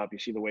warming up. You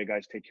see the way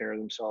guys take care of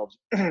themselves.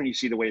 You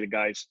see the way the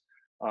guys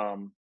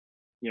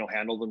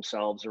handle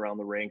themselves around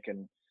the rink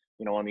and,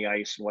 on the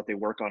ice and what they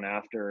work on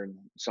after. And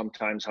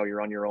sometimes how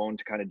you're on your own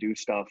to kind of do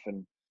stuff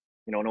and,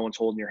 no one's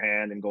holding your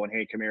hand and going,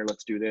 hey, come here,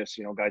 let's do this.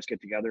 Guys get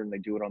together and they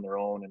do it on their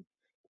own. And,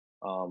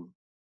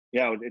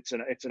 yeah, it's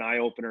an eye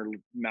opener,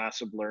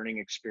 massive learning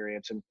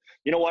experience. And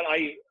you know what,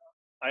 I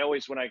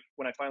always, when I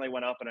finally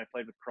went up and I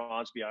played with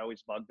Crosby, I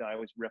always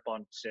rip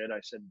on Sid. I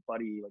said,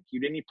 buddy, like,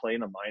 you didn't even play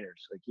in the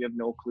minors. Like, you have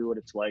no clue what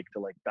it's like to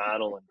like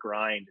battle and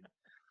grind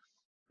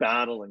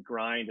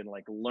and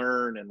like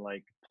learn and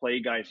like play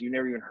guys. You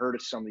never even heard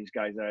of some of these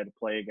guys that I had to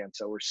play against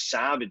that were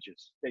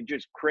savages. They're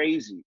just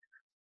crazy.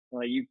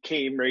 You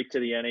came right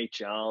to the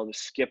NHL,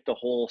 just skipped a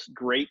whole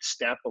great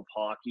step of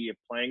hockey, of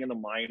playing in the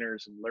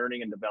minors and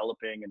learning and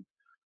developing. And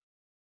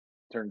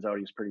turns out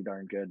he's pretty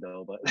darn good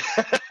though. But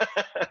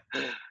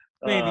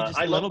Maybe just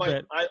a little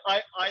bit.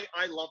 I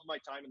love my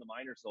time in the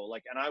minors though.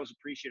 Like, and I was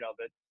appreciative of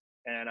it.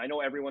 And I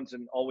know everyone's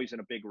always in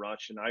a big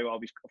rush. And I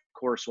always, of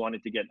course, I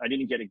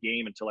didn't get a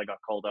game until I got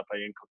called up. I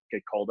didn't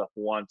get called up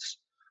once.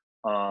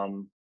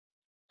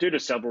 Due to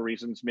several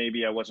reasons.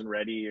 Maybe I wasn't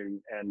ready,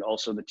 and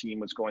also the team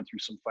was going through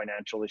some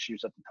financial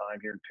issues at the time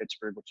here in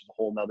Pittsburgh, which is a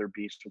whole nother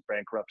beast with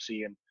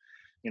bankruptcy and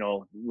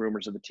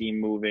rumors of the team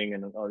moving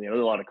and there's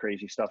a lot of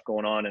crazy stuff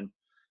going on. And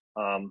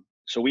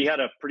so we had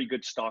a pretty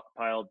good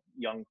stockpiled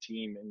young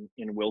team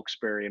in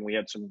Wilkes-Barre, and we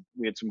had some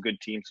good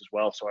teams as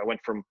well. So I went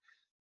from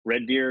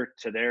Red Deer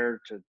to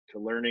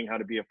learning how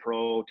to be a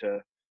pro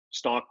to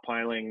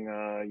stockpiling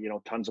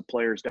tons of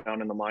players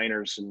down in the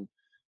minors. And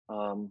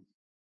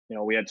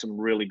we had some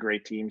really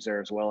great teams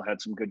there as well,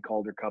 had some good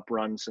Calder Cup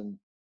runs and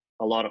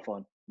lots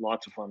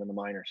of fun in the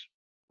minors.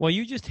 Well,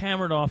 you just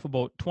hammered off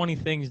about 20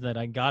 things that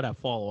I got to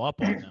follow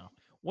up on now.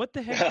 What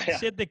the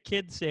heck did the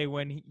kid say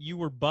when you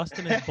were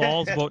busting his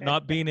balls about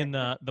not being in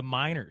the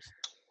minors?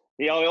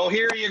 Oh,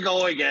 here you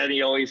go again.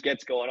 He always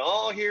gets going.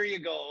 Oh, here you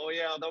go. Oh,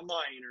 yeah, the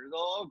minors.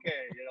 Oh,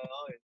 okay.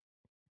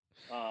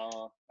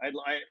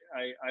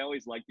 I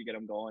always like to get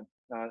him going.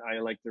 I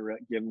like to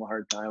give him a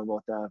hard time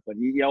about that. But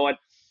you know what?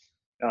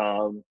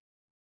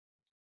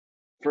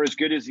 For as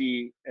good as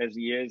he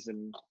is,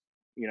 and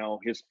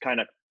his kind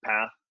of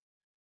path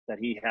that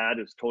he had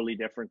is totally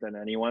different than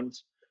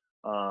anyone's.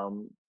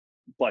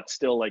 But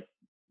still, like,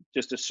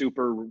 just a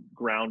super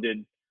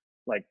grounded,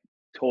 like,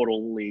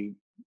 totally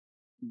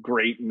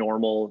great,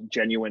 normal,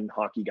 genuine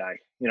hockey guy.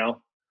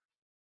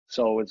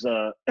 So it's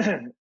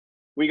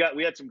we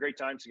had some great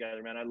times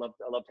together, man. I loved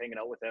hanging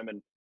out with him,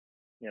 and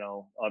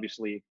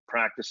obviously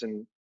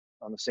practicing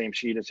on the same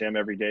sheet as him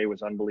every day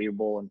was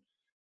unbelievable.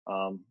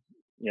 And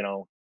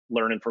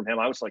learning from him.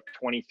 I was like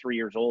 23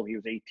 years old. He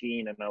was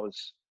 18, and I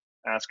was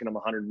asking him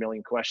 100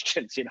 million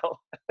questions.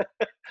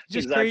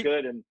 He's that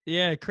good. And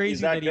yeah,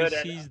 crazy that he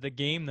sees the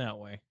game that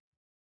way.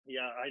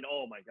 Yeah, I know.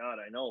 Oh my God,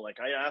 I know. Like,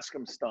 I ask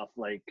him stuff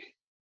like,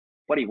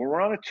 buddy, when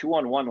we're on a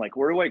 2-on-1, like,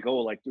 where do I go?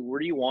 Like, where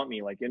do you want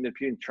me? Like, in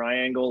between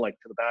triangle, like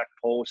to the back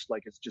post,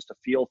 like, it's just a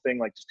feel thing.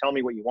 Like, just tell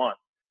me what you want.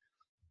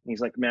 And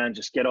he's like, man,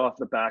 just get off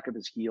the back of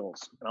his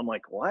heels. And I'm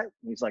like, what?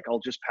 And he's like, I'll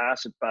just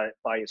pass it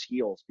by his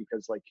heels,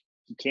 because like,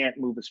 he can't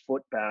move his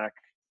foot back.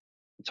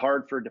 It's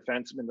hard for a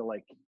defenseman to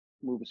like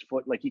move his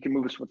foot. Like, he can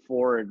move his foot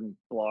forward and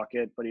block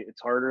it, but it's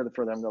harder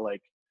for them to,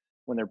 like,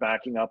 when they're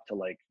backing up, to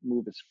like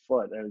move his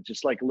foot. And it's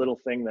just like a little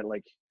thing that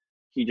like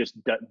he just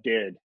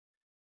did,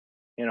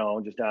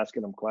 just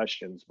asking them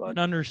questions. But and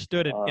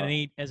understood it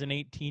as an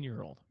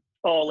 18-year-old.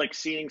 Oh, like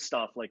seeing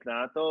stuff like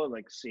that though,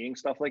 like seeing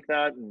stuff like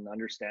that and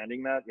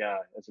understanding that. Yeah,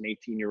 as an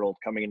 18-year-old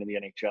coming into the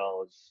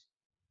NHL,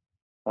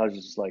 I was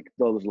just like,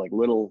 those like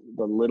the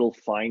little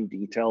fine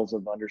details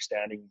of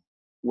understanding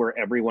where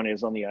everyone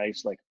is on the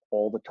ice, like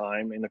all the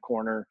time in the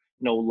corner,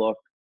 no look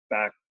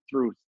back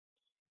through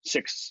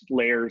 6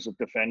 layers of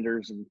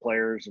defenders and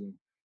players, and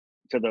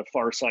to the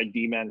far side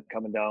D-man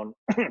coming down,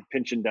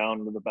 pinching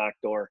down to the back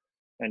door,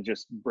 and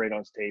just right on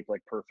his tape,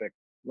 like perfect,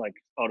 like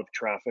out of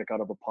traffic,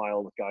 out of a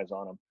pile with guys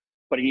on him.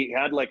 But he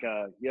has like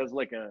a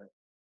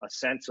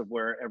sense of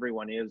where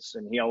everyone is,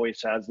 and he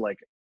always has like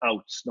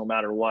outs no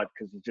matter what,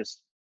 because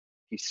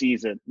he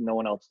sees it, no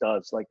one else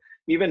does. Like,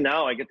 even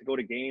now I get to go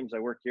to games. I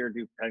work here,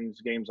 do Pens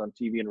games on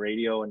TV and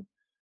radio, and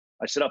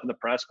I sit up in the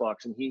press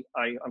box, and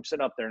I'm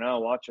sitting up there now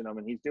watching him,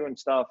 and he's doing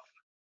stuff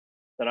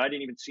that I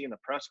didn't even see in the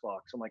press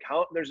box. I'm like,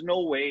 how? There's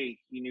no way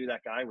he knew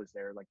that guy was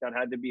there. Like, that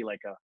had to be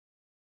like a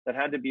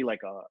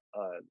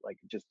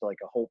just like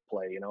a hope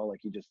play, like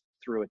he just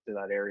threw it to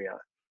that area.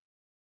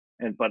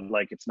 But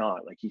like, it's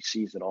not like he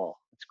sees it all.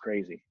 It's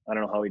crazy. I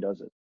don't know how he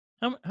does it.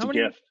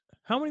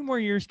 How many more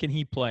years can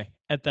he play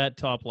at that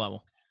top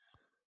level?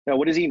 Yeah,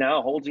 what is he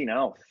now? How old is he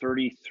now?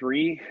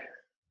 33?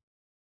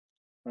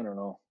 I don't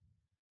know.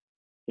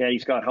 Yeah,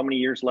 he's got how many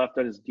years left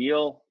on his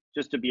deal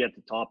just to be at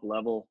the top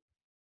level?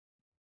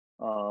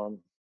 I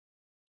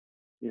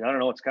don't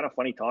know. It's kind of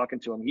funny talking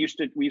to him. We used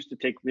to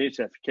kick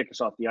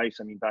us off the ice.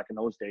 I mean, back in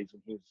those days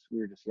when we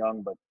were just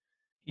young, but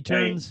he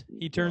turns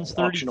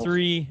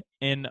 33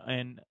 in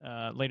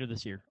later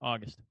this year,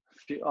 August.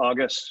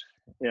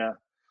 Yeah.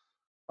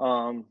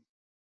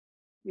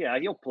 Yeah,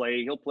 he'll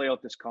play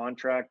out this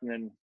contract, and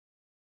then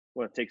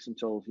Well, it takes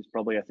until he's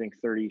probably, I think,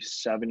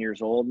 37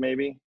 years old,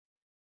 maybe.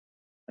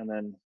 And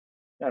then,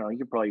 I don't know, he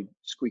could probably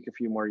squeak a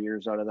few more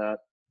years out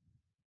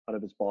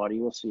of his body.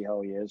 We'll see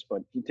how he is,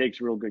 but he takes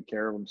real good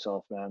care of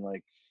himself, man.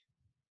 Like,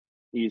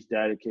 he's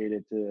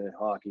dedicated to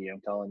hockey,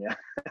 I'm telling you.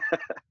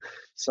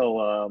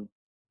 So,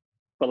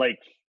 but like,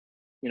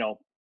 you know,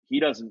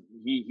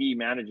 he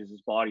manages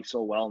his body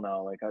so well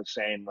now. Like I was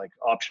saying, like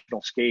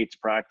optional skates,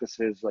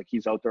 practices, like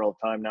he's out there all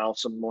the time now.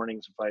 Some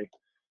mornings, if I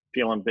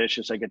feel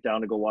ambitious, I get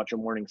down to go watch a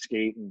morning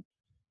skate, and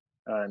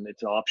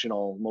it's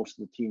optional. Most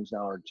of the teams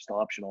now are just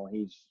optional.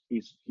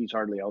 He's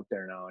hardly out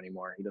there now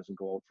anymore. He doesn't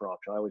go out for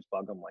optional. I always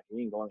bug him like, you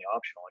can go on the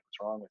optional. Like,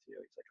 what's wrong with you?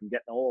 He's like, I'm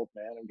getting old,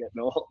 man. I'm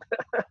getting old.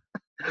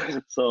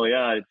 So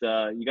yeah,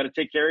 you got to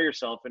take care of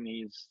yourself, and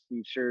he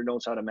sure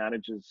knows how to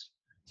manage his.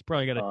 He's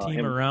probably got a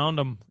team around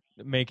him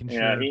making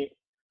yeah,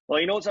 sure.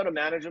 He knows how to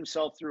manage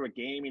himself through a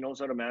game. He knows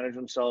how to manage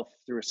himself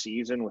through a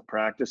season with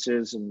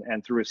practices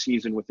and through a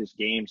season with his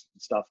games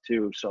and stuff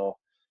too. So,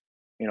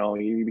 you know,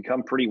 you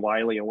become pretty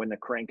wily on when to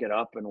crank it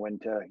up and when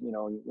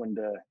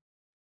to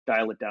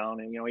dial it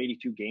down. And,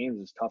 82 games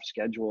is a tough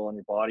schedule on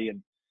your body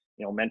and,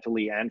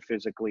 mentally and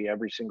physically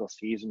every single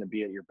season to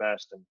be at your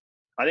best. And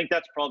I think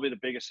that's probably the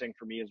biggest thing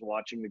for me is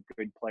watching the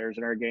good players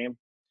in our game,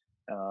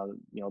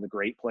 the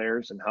great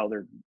players and how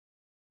they're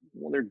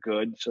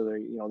good. So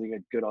they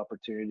get good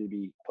opportunity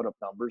to put up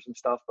numbers and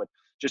stuff, but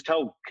just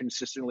how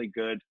consistently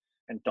good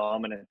and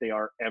dominant they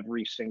are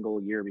every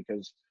single year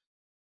because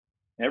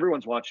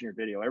everyone's watching your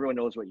video. Everyone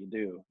knows what you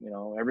do.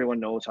 Everyone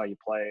knows how you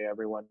play.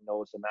 Everyone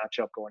knows the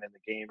matchup going in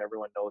the game.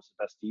 Everyone knows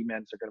the best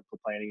D-mens are going to be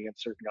playing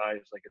against certain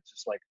guys. Like, it's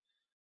just like,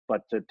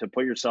 but to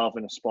put yourself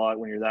in a spot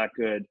when you're that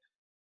good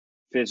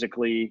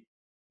physically,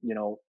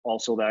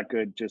 also that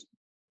good just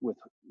with,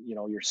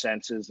 your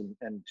senses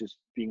and just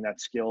being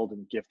that skilled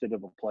and gifted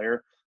of a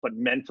player, but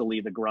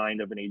mentally the grind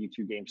of an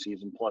 82 game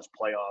season plus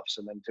playoffs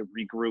and then to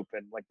regroup.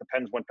 And like the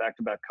Pens went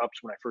back-to-back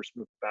cups when I first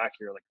moved back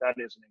here. Like,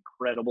 that is an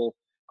incredible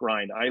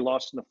grind. I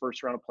lost in the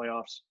first round of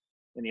playoffs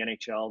in the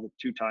NHL the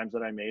 2 times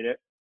that I made it.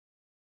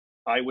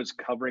 I was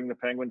covering the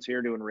Penguins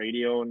here doing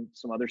radio and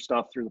some other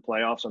stuff through the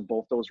playoffs on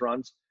both those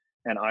runs.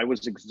 And I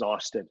was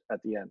exhausted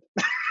at the end.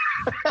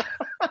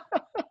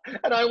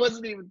 And I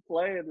wasn't even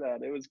playing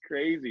that. It was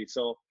crazy.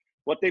 So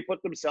what they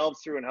put themselves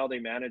through and how they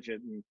manage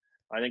it. And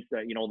I think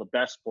that, the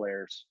best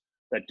players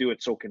that do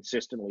it so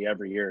consistently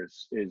every year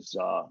is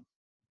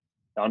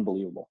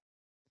unbelievable.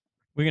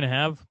 We're going to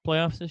have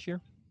playoffs this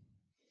year?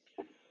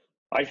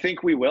 I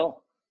think we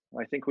will. A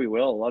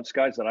lot of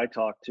guys that I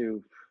talk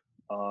to,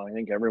 I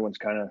think everyone's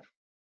kind of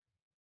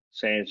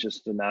saying it's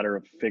just a matter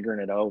of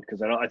figuring it out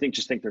because I think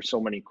there's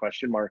so many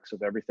question marks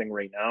of everything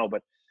right now.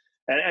 But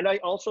and I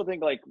also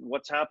think like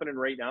what's happening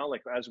right now,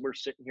 like as we're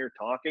sitting here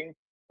talking,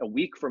 a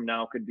week from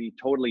now could be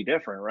totally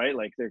different, right?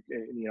 Like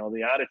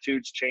the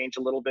attitudes change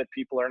a little bit.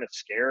 People aren't as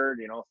scared.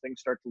 Things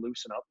start to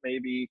loosen up.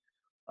 Maybe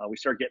we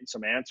start getting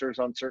some answers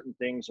on certain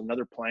things.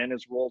 Another plan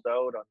is rolled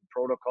out on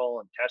protocol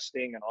and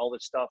testing and all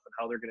this stuff and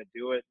how they're going to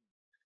do it.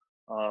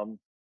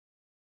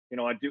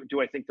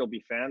 I think there'll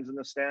be fans in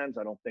the stands?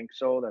 I don't think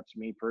so. That's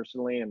me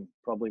personally, and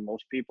probably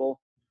most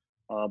people.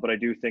 But I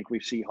do think we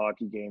see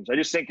hockey games. I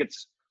just think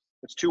it's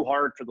too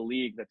hard for the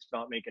league that's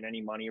not making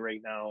any money right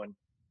now, and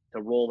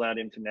to roll that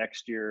into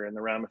next year and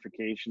the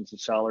ramifications, the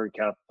salary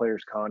cap,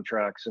 players'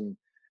 contracts, and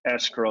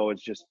escrow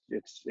is just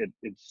it's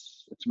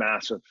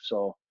massive.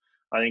 So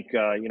I think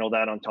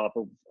that on top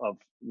of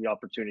the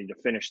opportunity to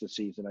finish the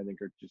season, I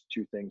think are just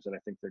two things that I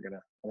think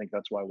I think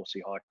that's why we'll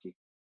see hockey.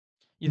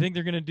 You think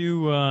they're gonna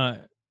do a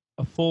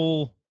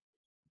full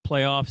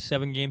playoff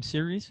 7-game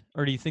series,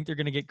 or do you think they're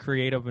gonna get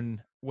creative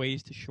in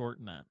ways to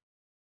shorten that?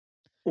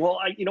 Well,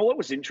 what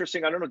was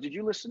interesting? I don't know. Did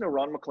you listen to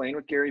Ron MacLean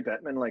with Gary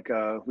Bettman like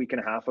a week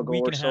and a half ago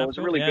or so? It was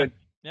a really good.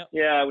 Yep.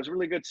 Yeah, it was a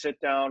really good sit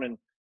down. And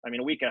I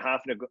mean, a week and a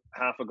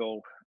half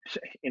ago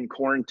in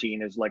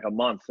quarantine is like a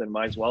month and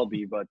might as well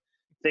be, but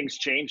things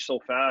change so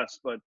fast.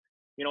 But,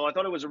 I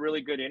thought it was a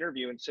really good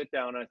interview and sit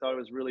down. And I thought it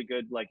was really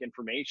good, like,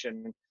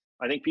 information.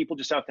 I think people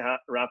just have to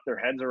wrap their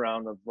heads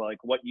around of like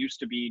what used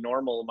to be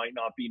normal might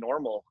not be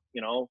normal,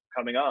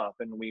 coming up.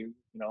 And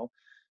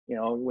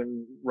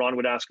when Ron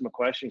would ask him a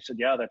question, he said,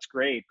 yeah, that's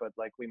great, but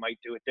like we might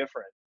do it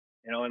different,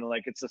 and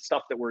like it's the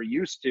stuff that we're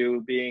used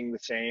to being the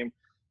same.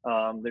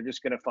 They're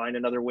just going to find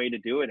another way to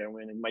do it,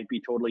 and it might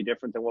be totally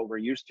different than what we're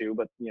used to,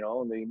 but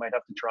they might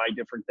have to try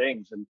different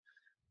things. And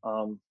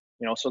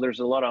so there's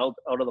a lot of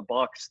out of the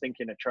box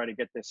thinking to try to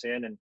get this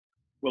in. And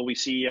will we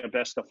see a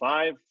best of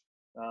 5?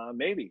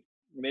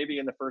 Maybe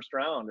in the first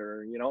round,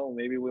 or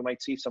maybe we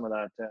might see some of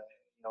that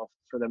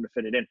for them to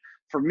fit it in.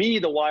 For me,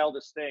 the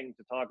wildest thing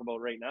to talk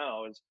about right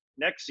now is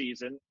next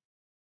season,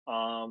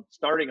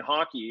 starting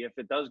hockey, if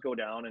it does go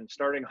down, and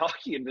starting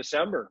hockey in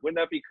December. Wouldn't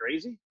that be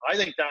crazy? I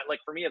think that, like,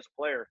 for me as a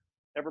player,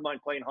 never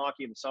mind playing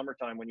hockey in the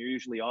summertime when you're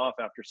usually off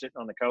after sitting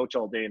on the couch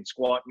all day and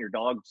squatting your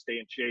dog to stay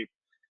in shape.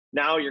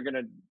 Now you're going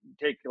to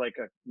take like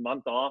a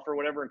month off or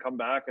whatever and come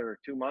back, or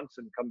 2 months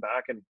and come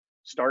back and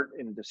start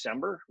in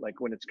December, like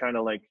when it's kind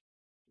of like,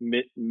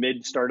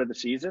 mid start of the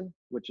season,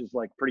 which is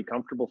like pretty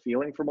comfortable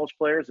feeling for most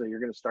players that you're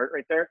going to start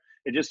right there.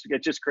 It's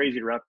just crazy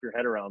to wrap your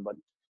head around, but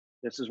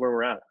this is where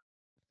we're at.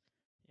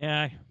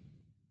 Yeah,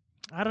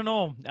 I don't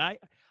know. I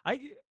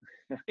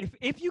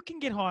if you can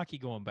get hockey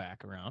going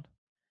back around,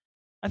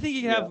 I think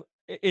you Yeah.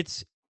 have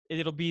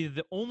it'll be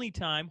the only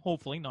time,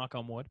 hopefully, knock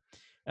on wood,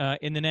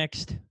 in the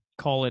next,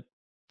 call it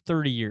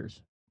 30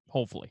 years,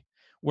 hopefully,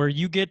 where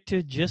you get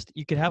to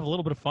you could have a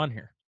little bit of fun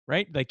here,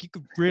 right? Like you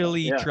could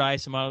really Yeah. try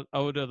some out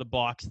of the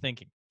box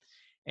thinking.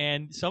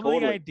 And some of the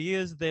Totally.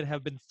 ideas that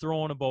have been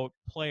thrown about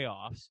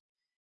playoffs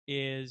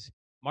is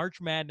March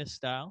Madness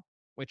style,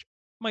 which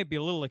might be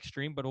a little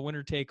extreme, but a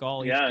winner take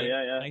all each Yeah. game,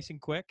 Yeah. Yeah. nice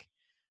and quick.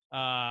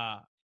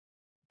 Uh,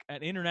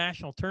 an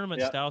international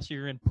tournament Yeah. style, so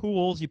you're in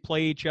pools, you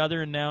play each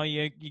other, and now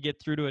you get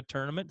through to a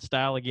tournament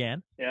style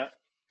again. Yeah.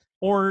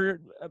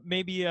 Or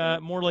maybe Yeah.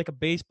 more like a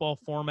baseball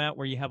format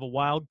where you have a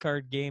wild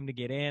card game to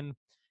get in,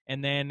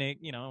 and then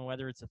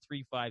whether it's a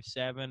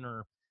 3-5-7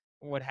 or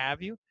what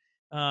have you.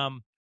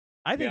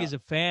 I think Yeah. as a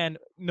fan,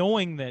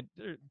 knowing that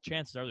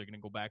chances are they're going to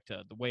go back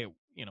to the way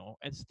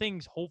as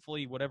things,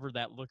 hopefully whatever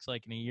that looks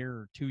like in a year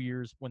or 2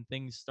 years, when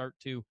things start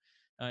to,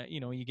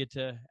 you get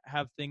to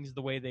have things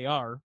the way they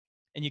are,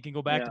 and you can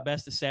go back to Yeah.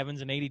 best of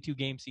sevens and 82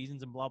 game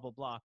seasons and blah blah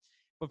blah.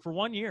 But for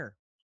 1 year,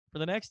 for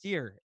the next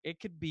year,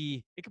 it could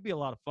be a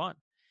lot of fun.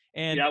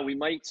 And Yeah. We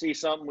might see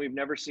something we've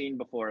never seen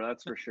before.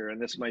 That's for sure. And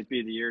this might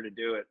be the year to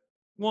do it.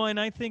 well, and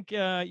I think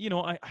I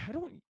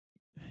don't.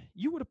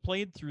 You would have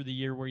played through the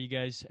year where you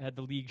guys had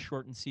the league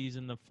shortened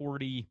season, the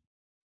 40.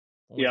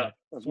 What was Yeah. that?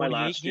 That was my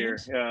 48 last year.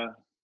 games. Yeah.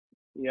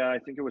 Yeah. I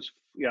think it was,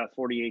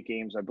 48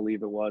 games, I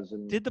believe it was.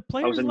 And Did the I was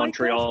players in like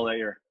that? Montreal that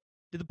year.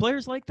 Did the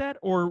players like that,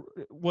 or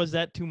was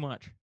that too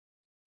much?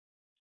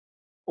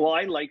 Well,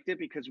 I liked it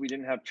because we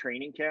didn't have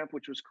training camp,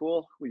 which was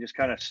cool. We just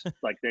kind of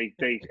like they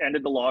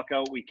ended the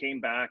lockout. We came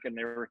back and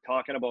they were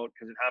talking about,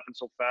 because it happened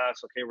so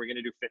fast. Okay, we're going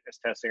to do fitness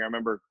testing. I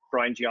remember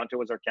Brian Gianto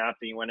was our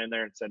captain. He went in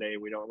there and said, "Hey,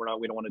 we don't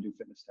want to do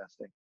fitness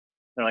testing."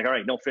 They're like, "All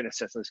right, no fitness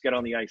testing. Let's get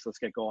on the ice. Let's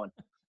get going."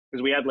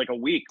 Because we had like a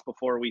week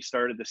before we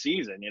started the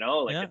season.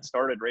 Like Yeah. it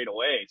started right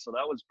away. So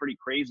that was pretty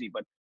crazy.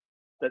 But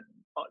that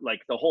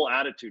like the whole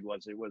attitude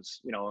was,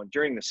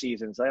 during the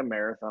season, it's like a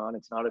marathon.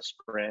 It's not a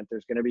sprint.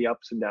 There's going to be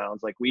ups and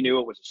downs. Like we knew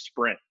it was a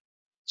sprint.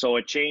 So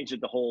it changed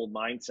the whole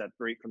mindset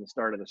right from the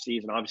start of the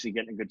season. Obviously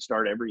getting a good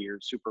start every year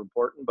is super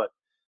important, but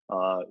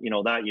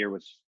that year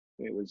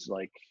it was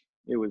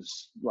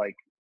like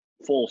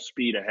full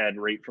speed ahead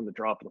right from the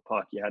drop of the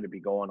puck. You had to be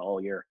going all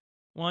year.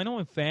 Well, I know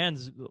in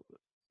fans,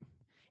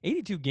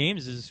 82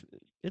 games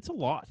it's a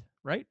lot,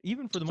 right?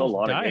 Even for the It's a most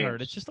lot of diehard,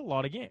 games. it's just a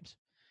lot of games.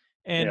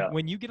 And Yeah.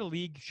 when you get a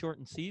league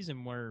shortened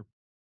season where,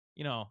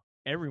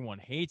 everyone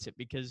hates it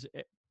because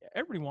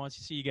everybody wants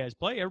to see you guys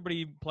play.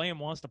 Everybody playing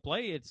wants to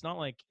play. It's not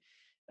like,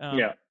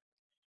 Yeah.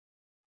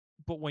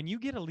 but when you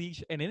get a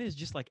league, and it is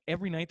just like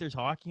every night there's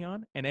hockey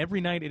on, and every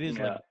night it is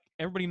like Yeah.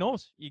 everybody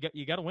knows you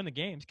got to win the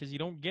games because you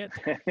don't get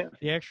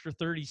the extra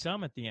 30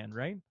 some at the end,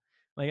 right?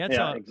 Like Yeah,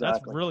 that's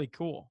exactly. really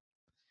cool.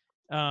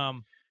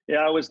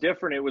 Yeah, it was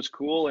different. It was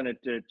cool, and it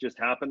just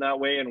happened that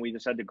way, and we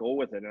just had to go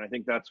with it. And I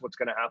think that's what's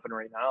going to happen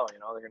right now.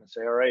 They're going to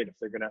say, all right, if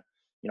they're going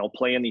to,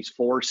 play in these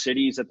 4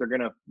 cities that they're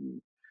going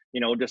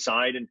to,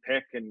 decide and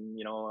pick,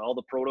 and all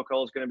the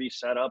protocol is going to be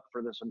set up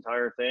for this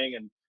entire thing,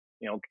 and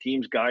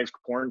teams, guys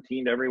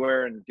quarantined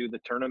everywhere, and do the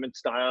tournament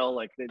style.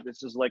 Like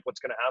this is like what's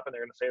going to happen.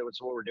 They're going to say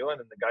it's what we're doing,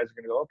 and the guys are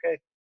going to go, okay,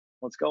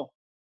 let's go.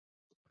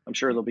 I'm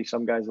sure there'll be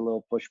some guys a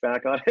little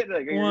pushback on it.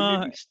 Like you're going to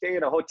maybe stay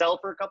in a hotel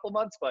for a couple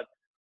months, but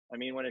I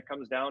mean, when it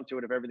comes down to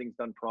it, if everything's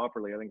done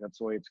properly, I think that's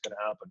the way it's going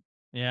to happen.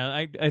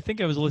 Yeah, I think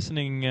I was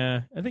listening.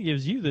 I think it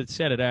was you that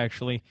said it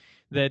actually.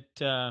 That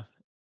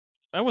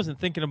I wasn't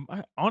thinking of.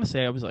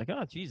 Honestly, I was like,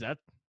 oh, geez,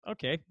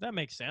 that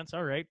makes sense.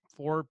 All right,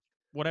 4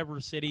 whatever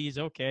cities,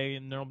 okay,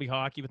 and there'll be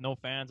hockey with no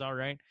fans. All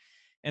right,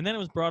 and then it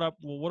was brought up.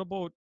 Well, what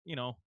about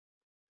an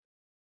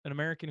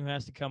American who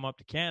has to come up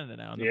to Canada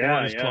now and the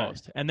border's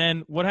closed? And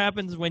then what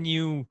happens when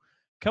you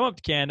come up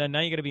to Canada?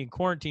 Now you got to be in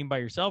quarantine by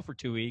yourself for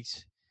 2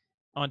 weeks,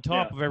 on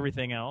top of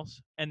everything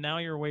else, and now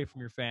you're away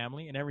from your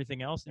family and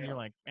everything else, and you're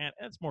like, man,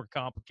 that's more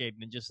complicated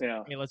than just,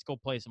 hey, let's go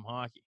play some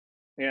hockey.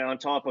 Yeah, on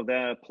top of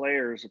that,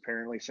 players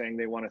apparently saying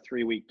they want a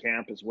 3-week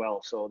camp as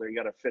well. So they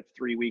got to fit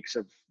 3 weeks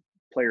of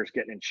players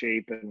getting in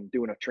shape and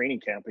doing a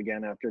training camp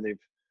again after they've,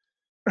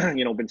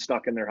 been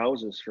stuck in their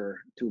houses for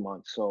 2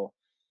 months. So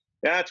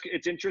yeah,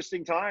 it's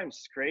interesting times.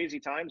 It's crazy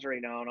times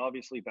right now, and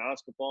obviously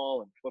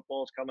basketball and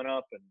football is coming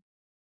up, and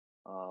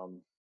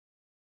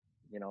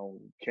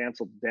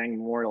canceled the dang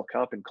Memorial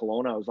Cup in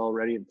Kelowna. I was all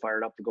ready and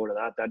fired up to go to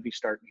that. That'd be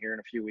starting here in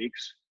a few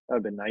weeks. That would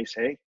have been nice,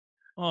 hey?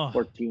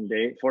 14,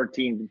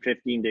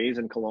 15 days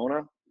in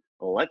Kelowna.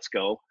 Well, let's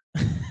go.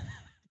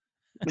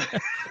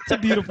 It's a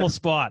beautiful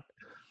spot.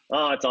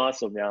 Oh, it's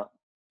awesome, yeah.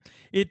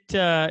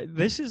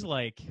 This is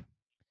like,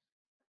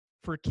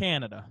 for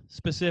Canada,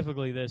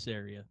 specifically this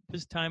area,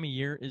 this time of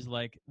year is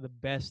like the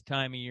best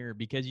time of year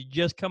because you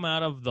just come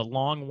out of the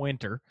long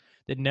winter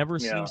that never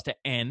seems to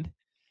end.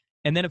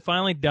 And then it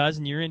finally does,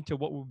 and you're into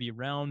what would be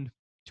round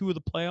 2 of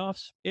the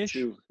playoffs-ish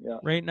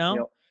right now.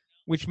 Yep.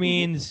 which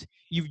means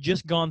you've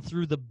just gone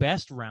through the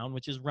best round,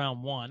 which is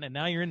round 1, and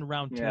now you're in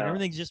round 2, and Yeah.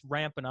 everything's just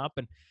ramping up.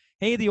 And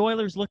hey, the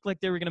Oilers looked like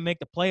they were going to make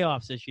the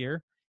playoffs this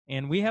year,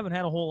 and we haven't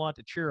had a whole lot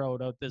to cheer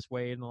out this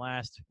way in the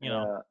last,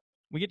 Yeah.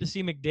 we get to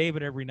see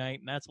McDavid every night,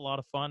 and that's a lot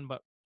of fun,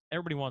 but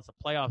everybody wants the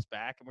playoffs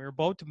back, and we were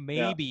about to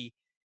Yeah.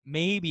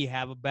 maybe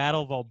have a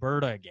Battle of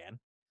Alberta again.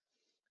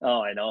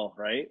 Oh, I know,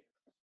 right?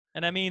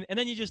 And I mean, and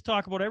then you just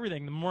talk about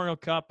everything. The Memorial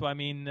Cup, I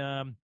mean,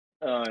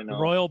 Oh, I the know.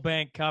 Royal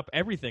Bank Cup,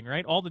 everything,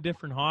 right? All the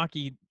different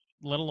hockey,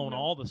 let alone Yeah.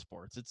 all the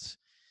sports.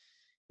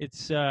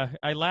 It's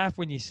I laugh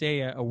when you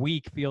say a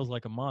week feels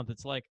like a month.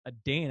 It's like a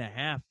day and a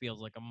half feels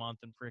like a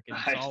month in freaking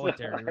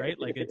solitary, right?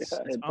 Like it's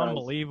Yeah, it does.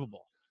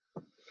 unbelievable.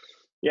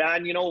 Yeah,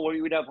 and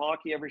we would have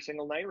hockey every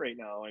single night right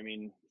now. I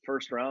mean,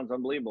 first round's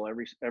unbelievable.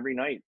 Every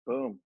night,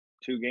 boom,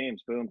 2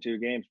 games, boom, 2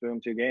 games, boom,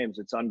 2 games.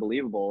 It's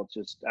unbelievable. It's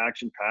just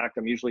action packed.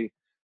 I'm usually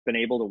been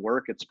able to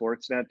work at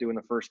Sportsnet doing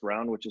the first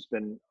round, which has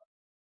been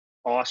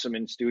awesome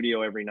in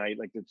studio every night.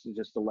 Like it's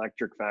just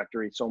electric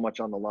factory. So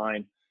much on the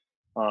line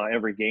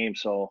every game.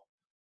 So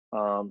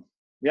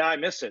yeah, I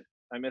miss it.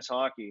 I miss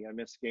hockey. I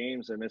miss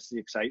games. I miss the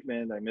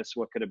excitement. I miss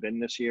what could have been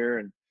this year.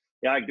 And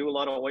yeah, I do a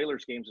lot of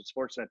Oilers games at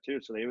Sportsnet too.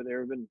 So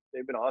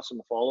they've been awesome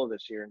to follow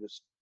this year and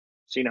just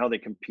seeing how they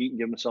compete and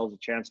give themselves a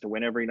chance to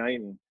win every night.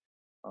 And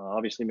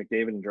obviously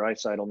McDavid and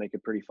Dryside will make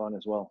it pretty fun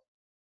as well.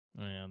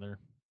 Oh, yeah,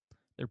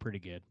 they're pretty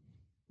good.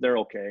 They're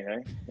okay,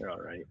 hey? They're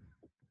all right.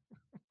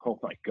 Oh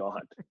my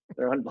God,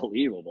 they're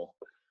unbelievable.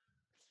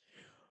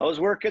 I was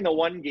working the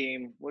one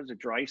game. What was it?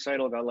 Dryside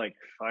got like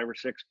 5 or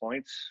 6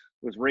 points.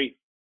 It was right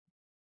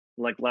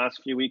like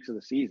last few weeks of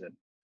the season.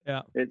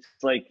 Yeah. It's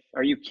like,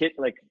 are you kidding?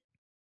 Like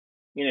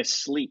in his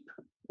sleep,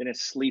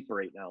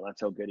 right now.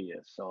 That's how good he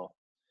is. So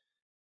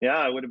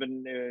yeah, it would have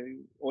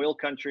been oil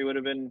country would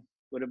have been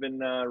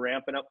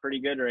ramping up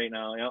pretty good right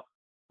now. Yeah.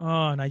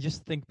 Oh, and I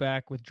just think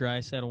back with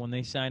Draisaitl when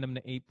they signed him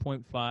to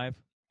 8.5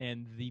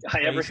 and the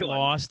place Everyone,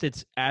 lost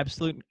its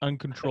absolute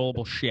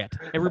uncontrollable shit.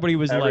 Everybody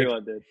was like,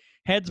 everyone did.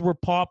 heads were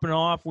popping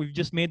off. We've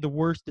just made the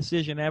worst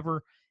decision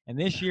ever. And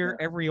this year,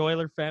 every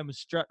Oiler fan was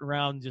strutting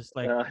around just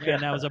like, man,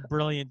 that was a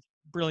brilliant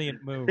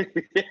move.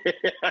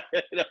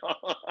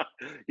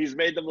 He's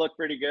made them look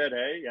pretty good,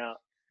 hey? Yeah.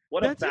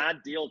 What a That's it.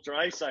 bad deal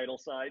Draisaitl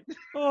signed.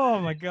 Oh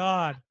my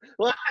God.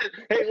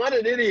 Hey, what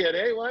an idiot,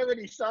 hey? Why would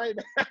he sign?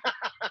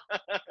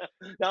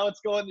 Now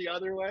it's going the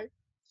other way.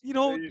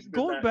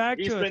 Going back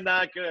He's to been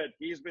that good.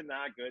 He's been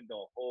that good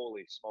though.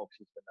 Holy smokes,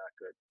 he's been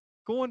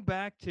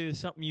that good.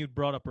 something you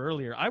brought up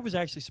earlier, I was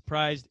actually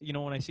surprised.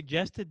 When I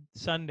suggested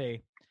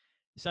Sunday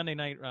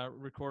night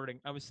recording,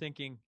 I was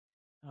thinking,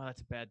 oh, that's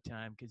a bad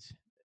time because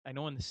I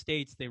know in the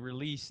States they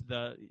release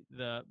the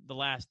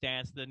Last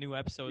Dance, the new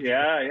episodes of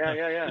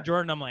Yeah. the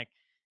Jordan. I'm like,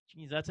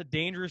 geez, that's a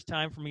dangerous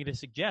time for me to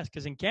suggest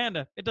because in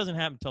Canada it doesn't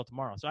happen until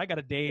tomorrow, so I got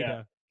a day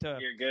Yeah. to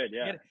You're good,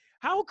 yeah. get it.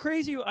 How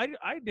crazy!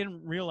 I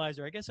didn't realize,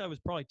 or I guess I was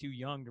probably too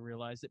young to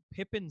realize that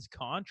Pippen's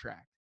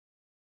contract.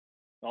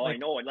 Oh, I Like,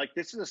 know. And like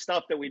this is the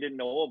stuff that we didn't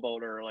know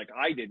about, or like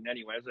I didn't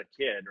anyway as a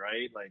kid,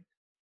 right?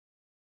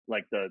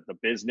 Like the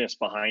business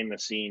behind the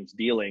scenes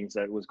dealings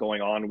that was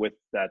going on with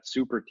that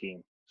super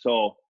team.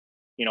 So,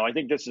 I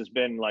think this has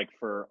been like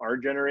for our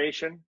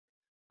generation.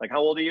 Like,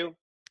 how old are you?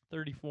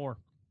 34.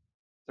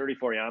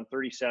 34. Yeah, I'm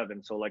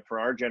 37. So, like for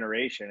our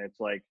generation, it's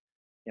like,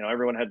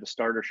 everyone had the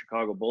starter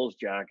Chicago Bulls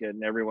jacket,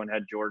 and everyone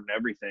had Jordan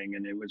everything,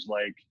 and it was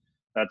like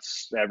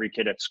that's every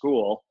kid at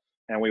school.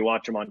 And we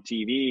watch them on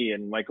TV,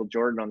 and Michael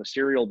Jordan on the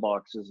cereal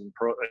boxes, and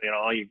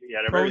you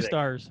had Pro everything.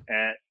 Stars.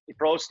 And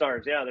Pro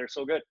Stars, yeah, they're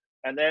so good.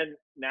 And then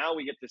now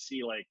we get to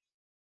see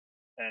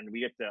and we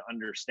get to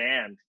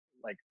understand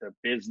like the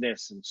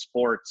business and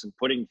sports and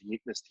putting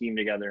this team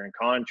together and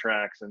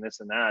contracts and this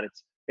and that.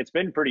 It's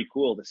been pretty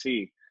cool to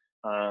see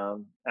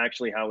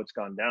actually how it's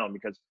gone down,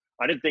 because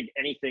I didn't think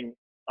anything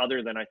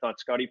other than I thought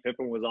Scottie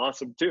Pippen was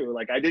awesome too.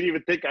 Like I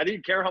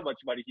didn't care how much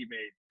money he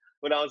made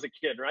when I was a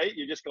kid, right?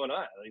 You're just going,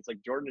 it's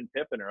like Jordan and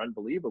Pippen are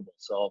unbelievable.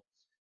 So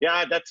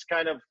yeah, that's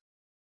kind of,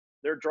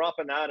 they're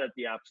dropping that at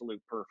the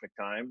absolute perfect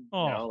time.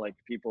 Oh, Like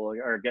people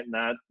are getting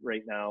that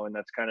right now, and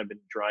that's kind of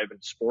been driving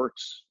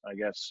sports, I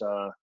guess,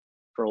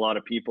 for a lot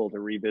of people to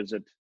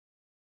revisit.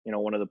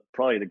 One of the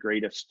probably the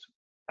greatest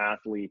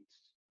athletes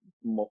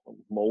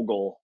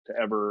mogul to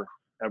ever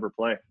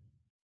play.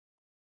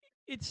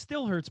 it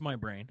still hurts my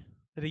brain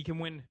that he can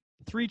win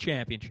 3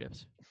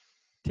 championships,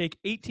 take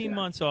 18 Yeah,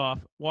 months off,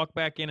 walk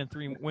back in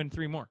and win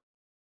 3 more.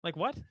 Like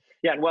what?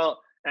 yeah,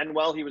 and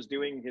while he was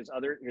doing his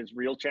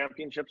real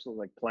championships,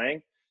 like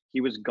playing,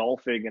 he was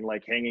golfing and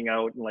like hanging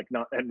out and like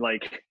not and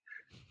like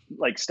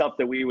stuff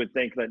that we would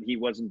think that he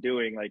wasn't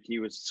doing. Like he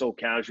was so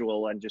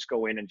casual and just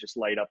go in and just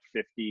light up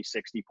 50,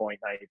 60 point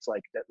nights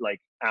like that,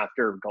 like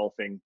after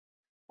golfing,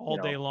 All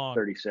day long.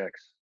 36.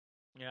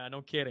 Yeah,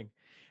 no kidding.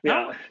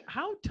 Yeah.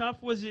 How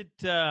tough was it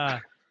as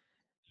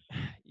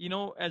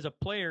a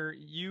player,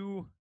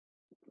 you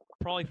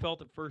probably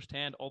felt it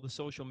firsthand all the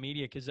social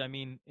media because I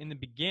mean, in the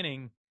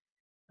beginning,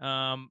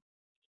 well,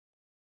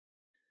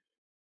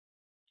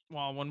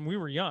 when we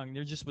were young,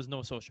 there just was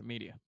no social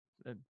media.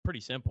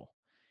 Pretty simple.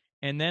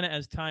 And then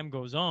as time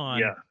goes on,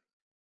 Yeah.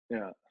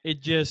 Yeah. it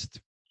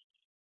just,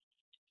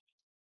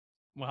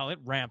 well, it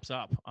ramps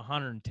up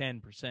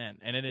 110%,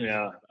 and it is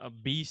Yeah. a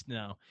beast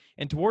now.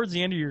 And towards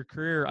the end of your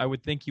career, I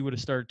would think you would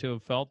have started to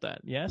have felt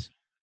that. Yes?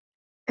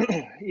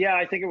 Yeah,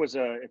 I think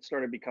it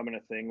started becoming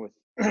a thing with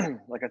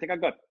like I think I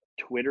got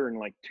Twitter in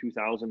like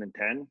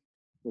 2010,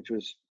 which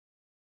was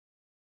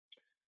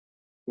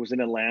it was in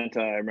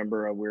Atlanta. I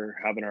remember we were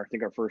having our I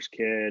think our first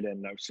kid,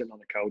 and I was sitting on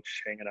the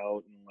couch hanging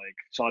out and like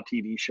saw a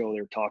TV show.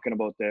 They were talking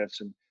about this,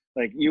 and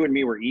like you and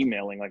me were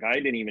emailing. Like I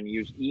didn't even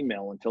use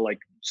email until like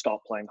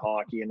stopped playing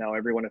hockey, and now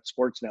everyone at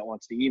Sportsnet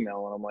wants to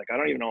email, and I'm like I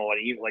don't even know what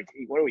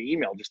do we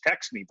email? Just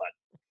text me,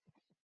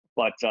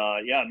 but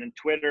yeah, and then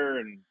Twitter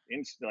and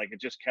like it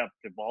just kept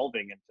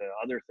evolving into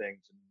other things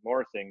and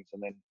more things,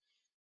 and then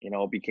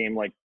it became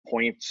like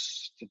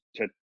points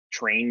to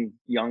train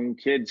young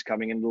kids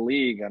coming into the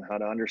league on how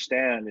to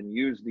understand and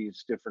use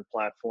these different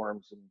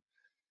platforms. And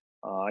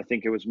I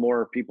think it was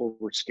more people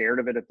were scared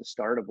of it at the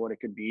start of what it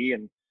could be,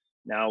 and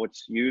now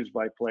it's used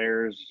by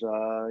players,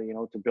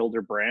 to build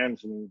their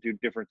brands and do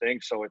different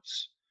things. So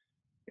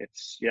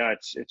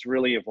it's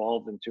really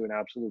evolved into an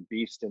absolute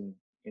beast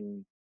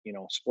in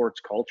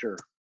sports culture,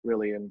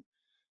 really. And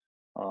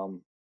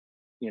um,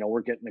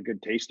 we're getting a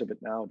good taste of it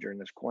now during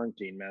this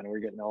quarantine, man. We're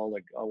getting all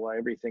like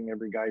everything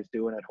every guy's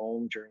doing at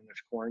home during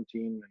this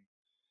quarantine,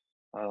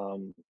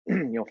 and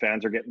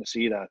fans are getting to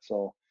see that.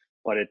 So,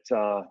 but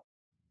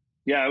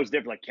yeah, it was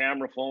different, like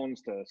camera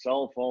phones to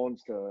cell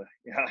phones to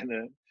yeah,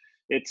 and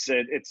it's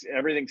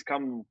everything's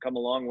come a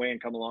long way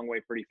and come a long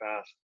way pretty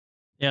fast.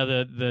 Yeah,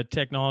 the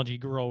technology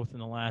growth in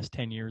the last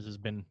 10 years has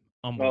been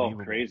Oh,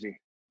 unbelievable. crazy.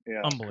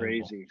 Yeah,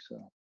 Unbelievable. crazy.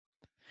 So,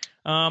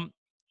 Um,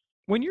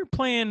 when you're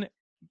playing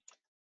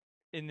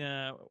in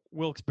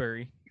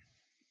Wilkes-Barre,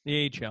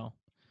 the AHL,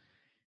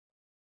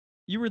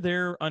 you were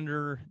there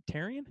under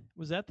Tarian?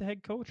 Was that the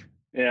head coach?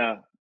 yeah.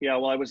 Yeah,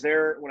 well, I was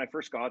there when I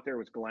first got there. It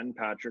was Glenn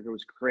Patrick. It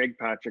was Craig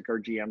Patrick, our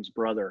GM's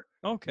brother,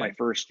 my Okay.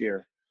 first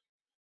year.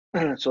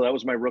 So that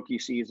was my rookie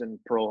season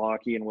pro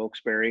hockey in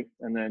Wilkes-Barre,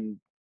 and then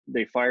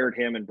they fired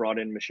him and brought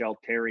in Michel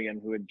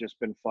Therrien, who had just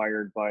been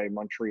fired by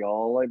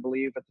Montreal, I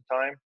believe, at the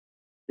time,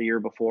 the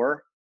year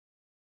before.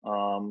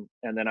 And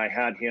then I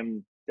had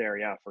him there,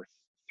 yeah, for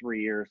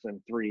 3 years,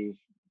 and three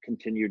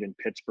continued in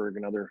Pittsburgh,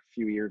 another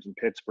few years in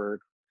Pittsburgh.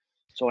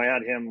 So I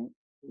had him,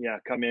 yeah,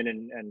 come in,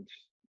 and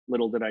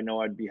little did I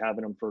know I'd be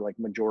having him for like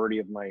majority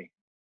of my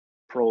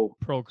pro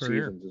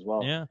Career. seasons as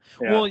well. Yeah.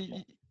 Yeah.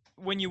 Well,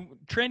 when you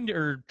trend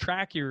or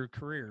track your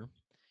career,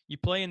 you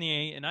play in the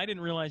A, and I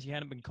didn't realize you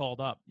hadn't been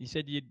called up. You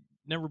said you'd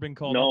never been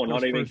called up No, those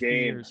not even first few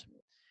game. years.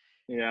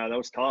 Yeah, that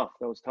was tough.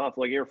 That was tough.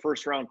 Like, you're a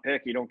first round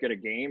pick, you don't get a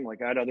game.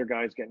 Like, I had other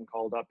guys getting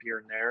called up here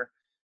and there,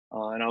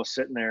 and I was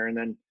sitting there. And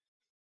then,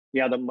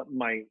 yeah,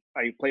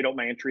 I played out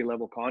my entry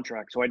level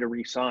contract, so I had to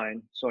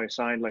re-sign. So I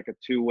signed like a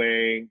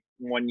 2-way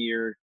 1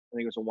 year. I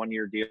think it was a 1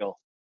 year deal.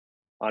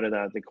 Out of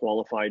that, they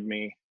qualified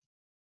me.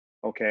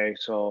 Okay,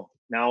 so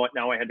now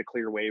I had to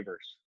clear waivers.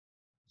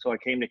 So I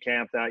came to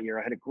camp that year.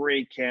 I had a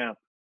great camp,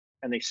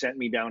 and they sent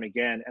me down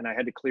again, and I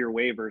had to clear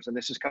waivers. And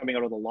this is coming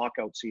out of the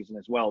lockout season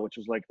as well, which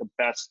was like the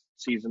best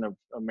season of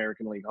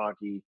American League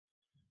hockey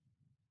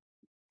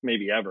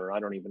maybe ever. I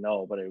don't even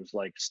know, but it was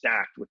like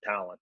stacked with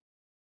talent,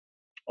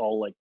 all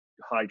like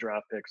high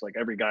draft picks. Like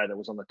every guy that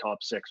was on the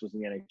top six was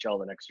in the NHL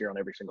the next year on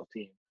every single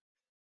team.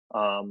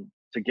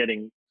 To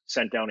getting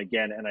sent down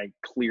again, and I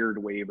cleared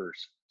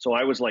waivers. So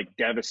I was like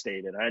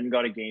devastated. I hadn't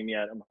got a game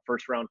yet. I'm a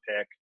first round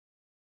pick.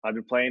 I've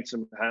been playing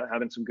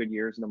having some good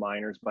years in the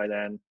minors by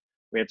then.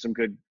 We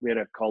had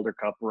a Calder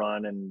Cup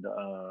run, and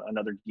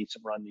another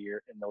decent run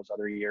in those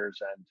other years,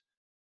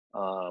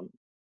 and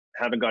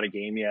haven't got a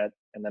game yet.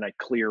 And then I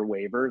clear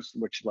waivers,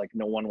 which like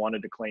no one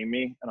wanted to claim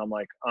me. And I'm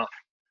like,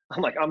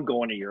 I'm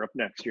going to Europe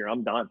next year.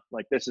 I'm done.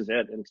 Like, this is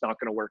it. And it's not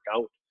going to work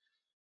out.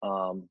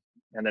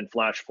 And then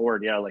flash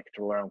forward, yeah, like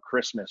to around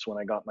Christmas when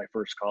I got my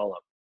first call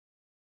up.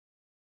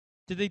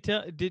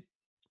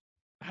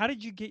 How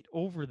did you get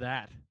over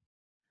that?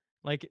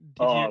 Like,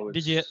 Oh,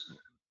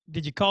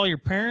 did you call your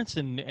parents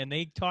and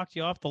they talked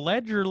you off the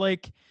ledge, or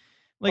like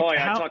oh yeah, I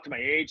how? talked to my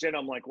agent.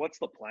 I'm like, what's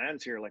the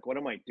plans here? Like, what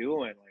am I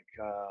doing?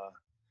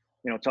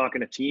 Like,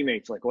 talking to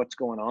teammates, like, what's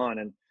going on?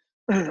 And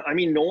I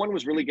mean, no one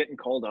was really getting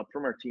called up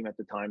from our team at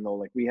the time, though.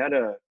 Like, we had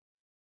a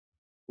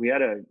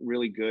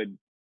really good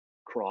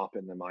crop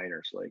in the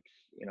minors. Like,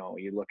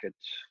 you look at,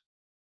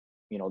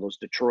 those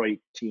Detroit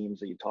teams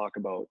that you talk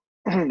about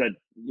that,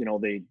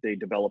 they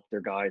develop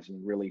their guys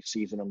and really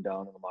season them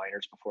down in the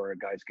minors before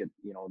guys get,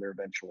 their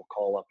eventual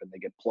call up, and they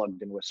get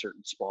plugged into a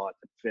certain spot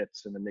that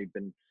fits. And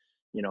then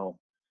you know,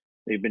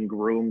 they've been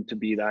groomed to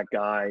be that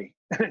guy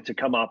to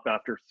come up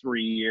after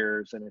 3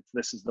 years, and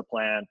this is the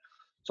plan.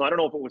 So I don't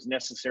know if it was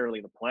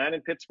necessarily the plan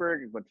in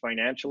Pittsburgh, but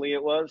financially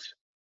it was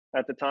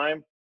at the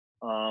time.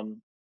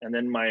 And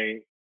then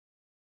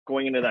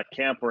going into that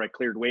camp where I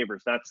cleared waivers,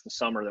 that's the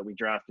summer that we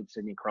drafted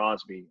Sidney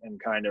Crosby, and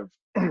kind of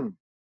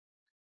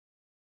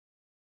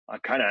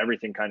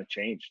everything kind of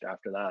changed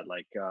after that.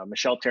 Like,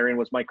 Michel Therrien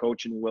was my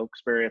coach in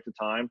Wilkes-Barre at the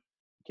time.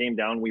 Came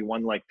down, we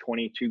won like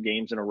 22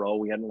 games in a row.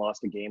 We hadn't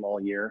lost a game all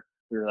year.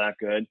 We were that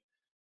good.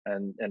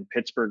 and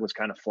Pittsburgh was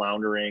kind of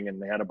floundering,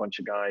 and they had a bunch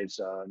of guys.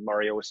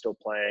 Mario was still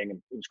playing,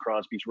 and it was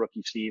Crosby's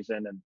rookie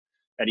season, and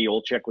Eddie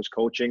Olczyk was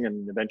coaching,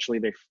 and eventually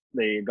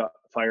they got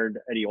fired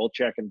Eddie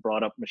Olczyk and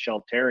brought up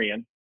Michel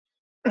Therrien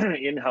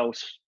in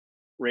house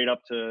right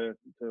up to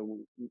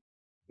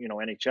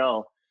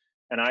NHL,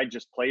 and I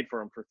just played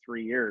for him for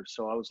 3 years.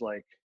 So I was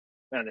like,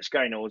 man, this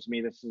guy knows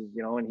me. This is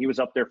and he was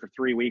up there for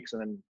 3 weeks,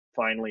 and then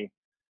finally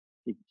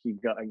he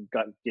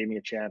gave me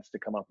a chance to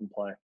come up and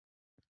play.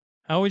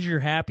 How was your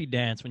happy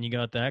dance when you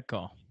got that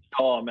call?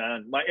 Oh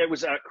man, it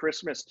was at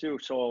Christmas too.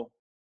 So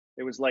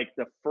it was like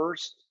the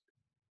first.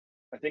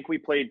 I think we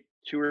played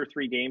 2 or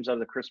 3 games out of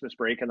the Christmas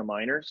break in the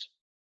minors,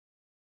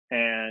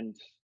 and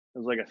it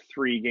was like a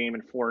 3-game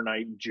and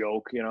 4-night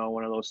joke,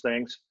 one of those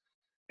things.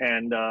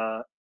 And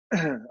I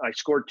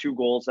scored 2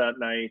 goals that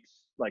night,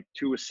 like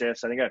 2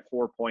 assists. I think I had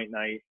 4-point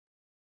night,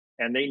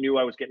 and they knew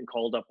I was getting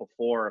called up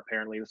before.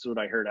 Apparently, this is what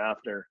I heard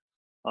after.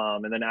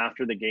 And then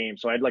after the game,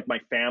 so I had my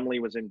family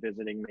was in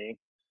visiting me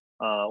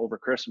over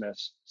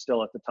Christmas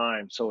still at the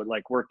time, so it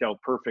worked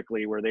out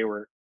perfectly where they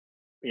were,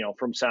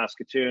 from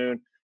Saskatoon.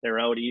 They were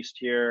out east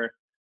here.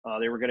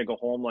 They were going to go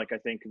home I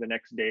think the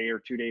next day or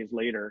 2 days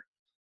later,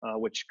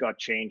 which got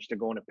changed to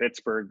going to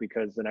Pittsburgh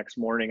because the next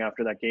morning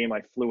after that game,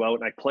 I flew out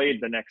and I played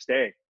the next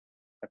day.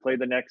 I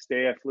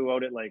flew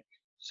out at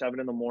 7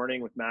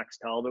 a.m. with Max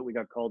Talbot. We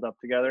got called up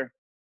together.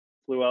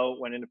 Flew out,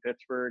 went into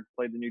Pittsburgh,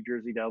 played the New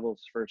Jersey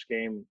Devils first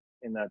game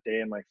in that day,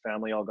 and my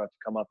family all got to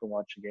come up and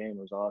watch the game.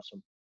 It was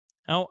awesome.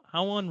 How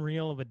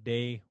unreal of a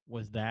day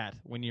was that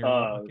when you're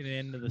walking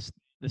into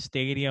the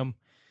stadium,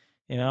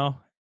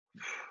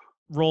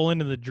 roll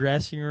into the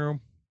dressing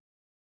room?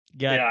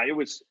 Yeah, it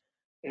was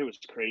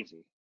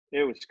crazy.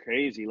 It was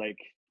crazy.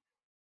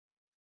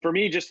 For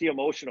me, just the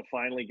emotion of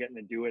finally getting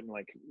to do it, and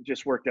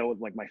just worked out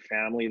with my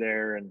family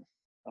there, and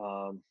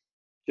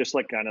just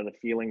kind of the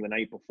feeling the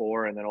night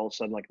before, and then all of a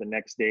sudden the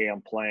next day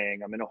I'm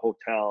playing. I'm in a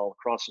hotel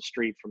across the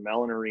street from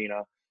Mellon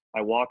Arena.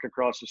 I walk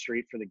across the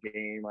street for the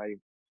game. I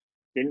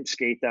didn't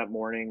skate that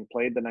morning,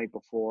 played the night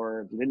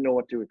before, didn't know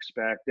what to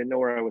expect, didn't know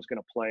where I was going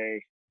to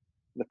play.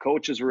 The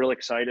coaches were really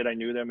excited. I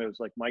knew them. It was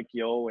Mike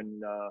Yeo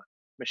and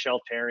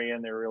Michel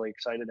Therrien. They were really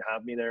excited to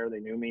have me there. They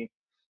knew me.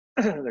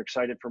 They're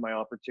excited for my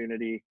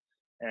opportunity.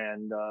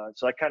 And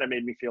so that kind of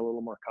made me feel a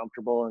little more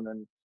comfortable. And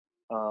then,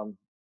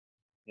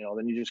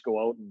 then you just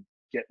go out and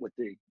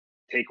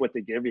take what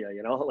they give you, I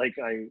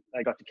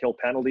got to kill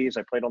penalties.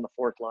 I played on the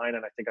fourth line,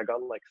 and I think I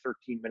got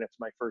 13 minutes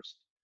my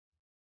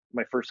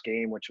first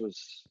game, which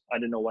was, I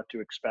didn't know what to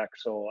expect.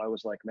 So I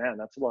was like, man,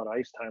 that's a lot of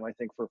ice time, I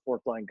think, for a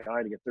fourth line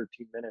guy to get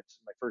 13 minutes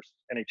in my first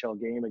NHL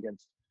game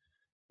against,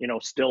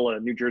 still a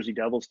New Jersey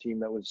Devils team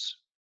that was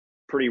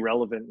pretty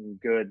relevant and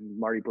good.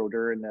 Marty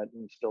Brodeur and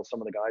still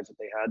some of the guys that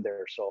they had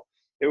there. So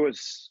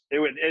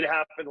it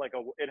happened like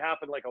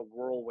a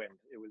whirlwind.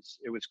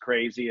 It was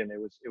crazy, and it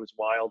was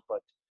wild.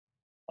 But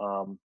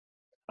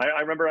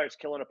I remember I was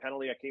killing a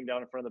penalty. I came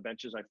down in front of the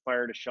benches. I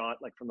fired a shot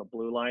from the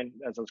blue line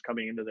as I was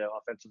coming into the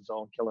offensive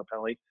zone, killing a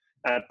penalty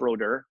at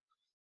Brodeur.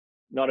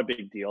 Not a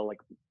big deal.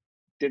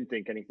 Didn't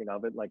think anything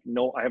of it.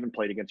 No, I haven't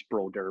played against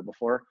Brodeur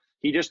before.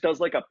 He just does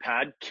a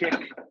pad kick.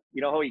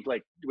 You know how he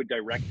would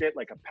direct it?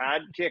 A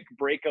pad kick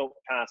breakout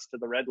pass to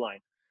the red line.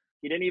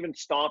 He didn't even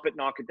stop it,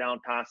 knock it down,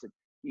 pass it.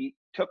 He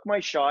took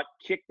my shot,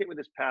 kicked it with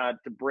his pad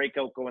to break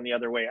out going the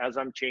other way as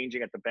I'm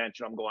changing at the bench,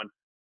 and I'm going,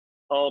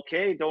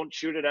 okay, don't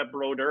shoot it at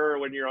Brodeur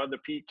when you're on the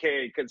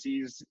PK because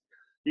he's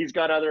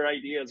got other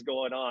ideas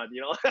going on.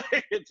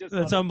 It's just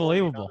that's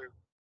unbelievable.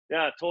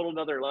 Total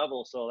another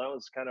level. So that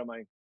was kind of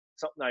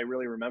something I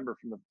really remember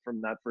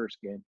from that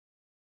first game.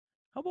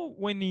 How about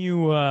when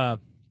you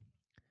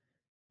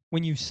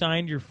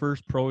signed your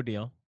first pro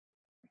deal?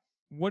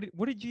 What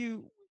did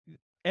you?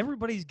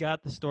 Everybody's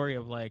got the story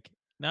of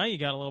now you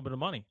got a little bit of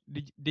money.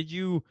 Did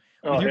you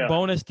with your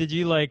bonus? Did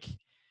you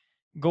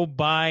go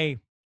buy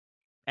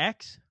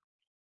X?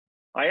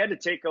 I had to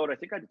take out. I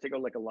think I had to take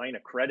out a line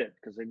of credit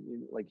because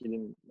you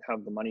didn't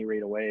have the money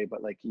right away,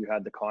 but you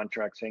had the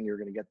contract saying you were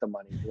going to get the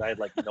money. I had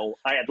no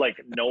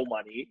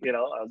money. I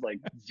was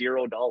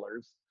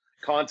 $0.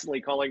 Constantly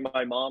calling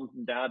my mom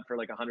and dad for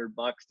 $100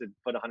 to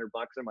put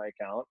 $100 in my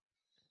account.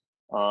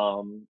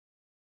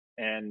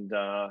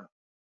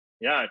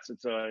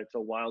 It's a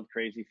wild,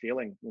 crazy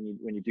feeling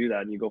when you do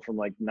that. You go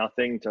from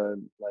nothing to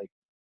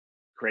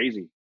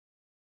crazy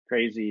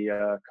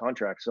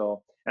contract.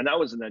 So, and that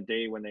was in the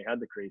day when they had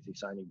the crazy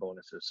signing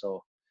bonuses.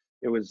 So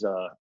it was,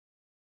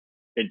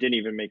 it didn't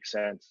even make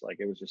sense.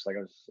 It was just I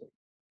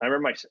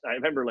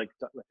remember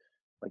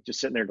just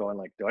sitting there going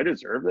do I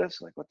deserve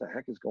this? What the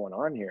heck is going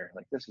on here?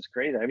 This is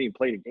crazy. I haven't even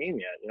played a game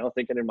yet,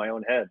 thinking in my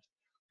own head,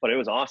 but it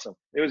was awesome.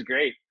 It was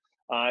great.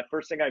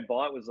 First thing I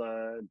bought was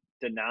a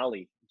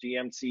Denali,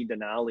 GMC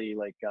Denali,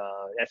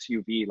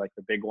 SUV,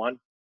 the big one.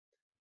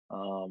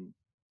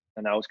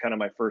 And that was kind of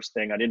my first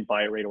thing. I didn't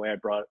buy it right away. I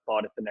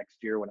bought it the next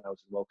year when I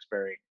was in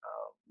Wilkes-Barre, a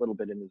little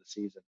bit into the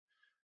season.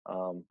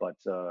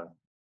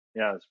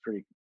 It's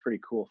pretty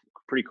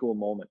cool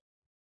moment.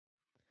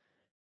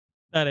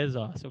 That is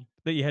awesome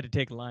that you had to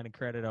take a line of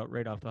credit out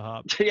right off the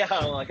hop.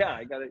 I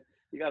got it.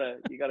 you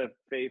gotta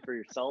pay for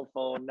your cell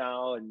phone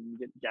now and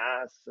get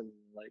gas and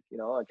like,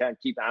 I can't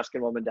keep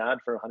asking mom and dad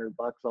for $100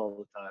 all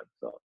the time.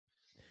 So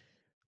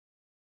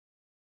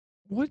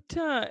What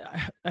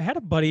I had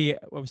a buddy. I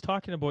was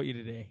talking about you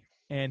today,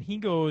 and he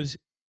goes,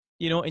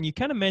 and you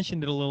kind of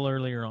mentioned it a little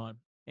earlier on,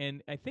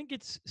 and I think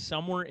it's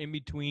somewhere in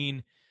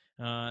between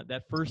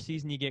that first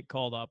season you get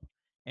called up,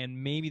 and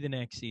maybe the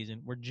next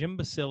season where Jim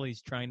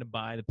Basili's trying to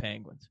buy the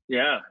Penguins,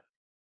 yeah,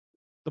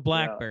 the yeah,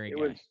 BlackBerry it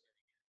was. guy.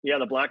 Yeah,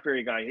 the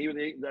BlackBerry guy.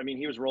 I mean,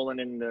 he was rolling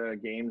in the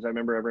games. I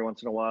remember every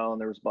once in a while, and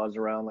there was buzz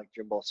around like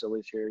Jim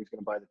Balsilli's here. He's going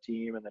to buy the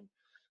team, and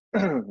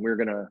then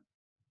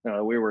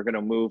we were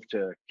gonna move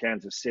to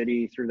Kansas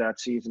City through that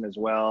season as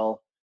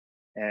well.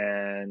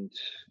 And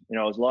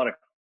there was a lot of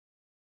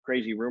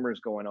crazy rumors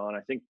going on.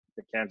 I think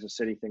the Kansas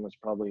City thing was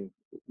probably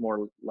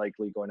more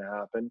likely going to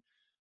happen.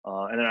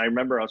 And then I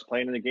remember I was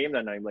playing in the game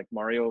that night. Like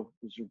Mario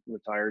was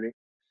retired,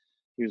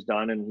 he was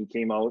done, and he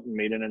came out and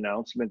made an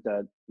announcement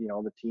that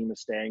the team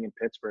is staying in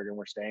Pittsburgh and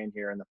we're staying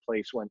here. And the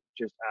place went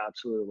just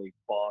absolutely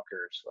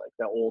bonkers. Like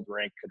that old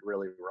rink could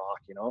really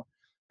rock.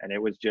 And it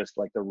was just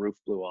like the roof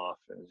blew off.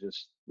 It was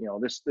just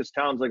this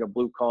town's like a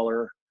blue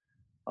collar,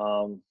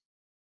 um,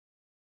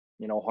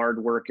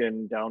 hard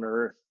working, down to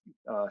earth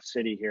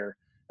city here,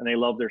 and they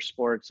love their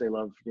sports. They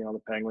love the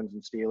Penguins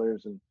and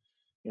Steelers and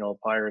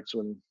Pirates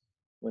when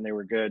they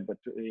were good. But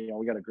we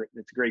got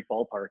it's a great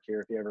ballpark here.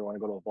 If you ever want to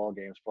go to a ball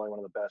game, it's probably one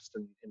of the best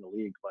in the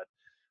league. But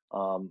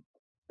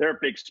they're a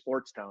big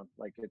sports town.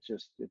 Like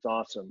it's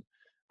awesome.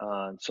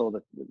 And so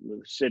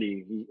the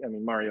city,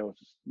 Mario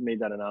made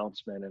that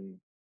announcement, and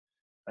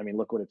I mean,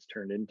 look what it's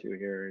turned into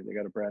here. They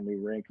got a brand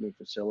new rink, new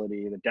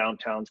facility. The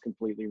downtown's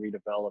completely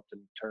redeveloped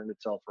and turned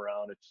itself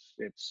around.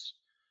 It's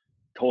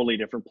totally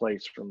different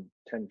place from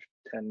 10,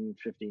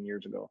 15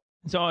 years ago.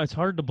 So it's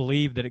hard to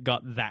believe that it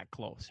got that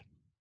close.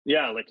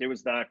 Yeah, like it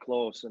was that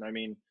close. And I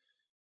mean,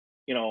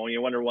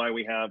 you wonder why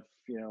we have,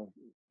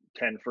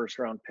 10 first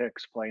round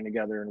picks playing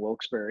together in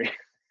Wilkes-Barre.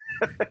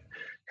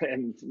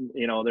 And,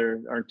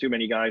 there aren't too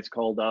many guys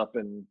called up,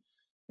 and,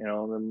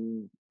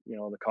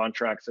 the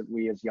contracts that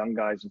we as young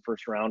guys and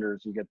first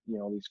rounders, you get,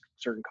 these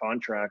certain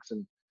contracts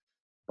and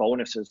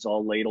bonuses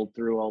all ladled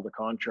through all the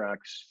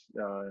contracts,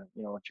 a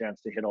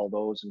chance to hit all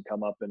those and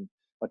come up, and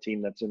a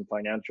team that's in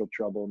financial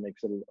trouble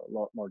makes it a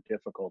lot more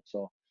difficult.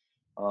 So,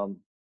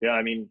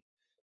 yeah,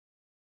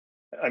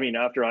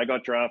 after I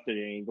got drafted,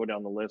 and you go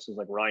down the list, it was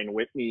like Ryan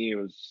Whitney, it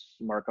was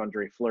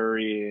Marc-Andre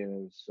Fleury, it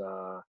was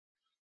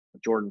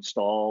Jordan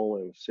Staal,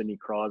 it was Sidney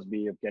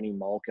Crosby, Evgeny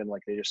Malkin.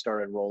 Like they just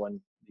started rolling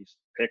these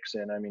picks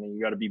in. I mean,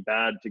 you got to be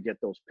bad to get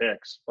those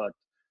picks, but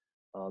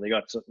they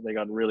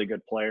got really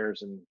good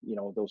players, and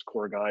those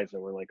core guys that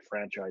were like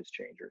franchise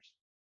changers.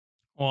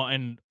 Well,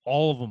 and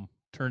all of them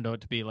turned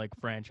out to be like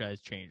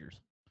franchise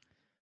changers,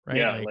 right?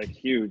 Yeah, like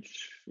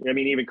huge. I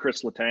mean, even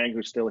Chris Letang,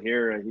 who's still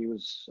here, he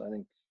was, I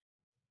think,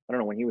 I don't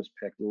know when he was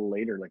picked, a little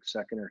later, like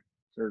second or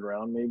third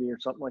round maybe, or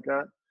something like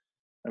that.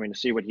 I mean, to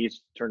see what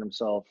he's turned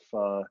himself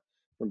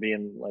from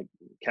being like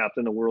captain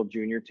of the world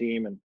junior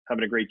team and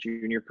having a great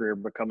junior career,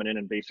 but coming in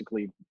and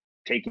basically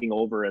taking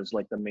over as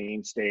like the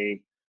mainstay,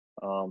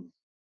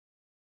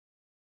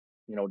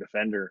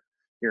 defender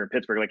here in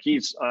Pittsburgh. Like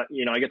he's, I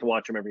get to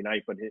watch him every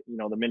night, but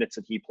the minutes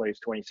that he plays,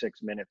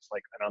 26 minutes,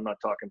 like, and I'm not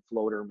talking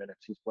floater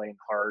minutes. He's playing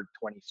hard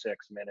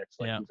 26 minutes.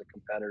 Like he's a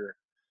competitor,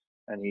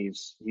 and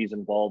he's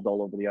involved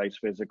all over the ice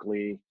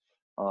physically,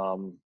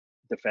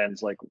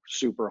 defends like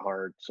super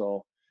hard.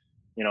 So,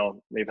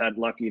 they've had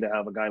lucky to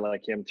have a guy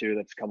like him too,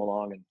 that's come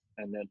along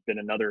and then been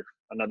another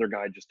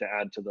guy just to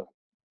add to the,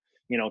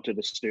 to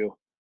the stew.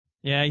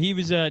 Yeah, he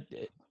was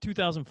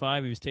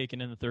 2005. He was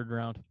taken in the third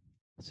round,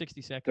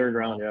 62nd. Third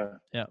round,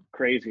 yeah.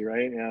 Crazy,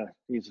 right? Yeah,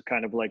 he's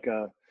kind of like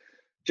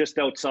just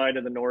outside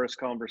of the Norris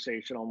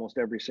conversation almost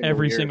every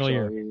single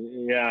year.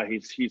 Yeah,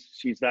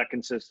 he's that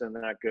consistent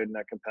and that good and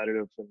that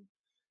competitive. And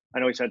I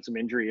know he's had some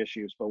injury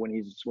issues, but when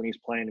he's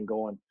playing and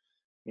going,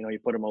 you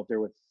put him out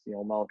there with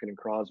Malkin and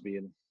Crosby,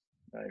 and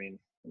I mean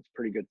it's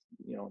pretty good,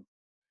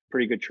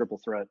 pretty good triple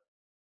threat.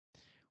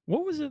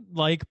 What was it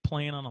like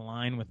playing on a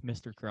line with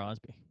Mr.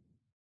 Crosby?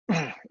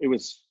 It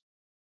was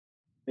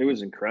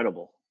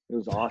incredible. It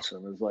was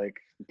awesome. It was like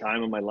the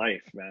time of my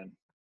life, man.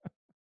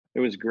 It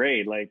was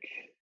great. Like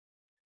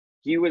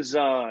he was,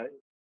 I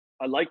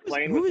like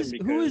playing with him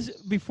because who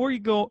is before you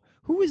go?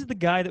 Who was the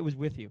guy that was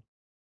with you?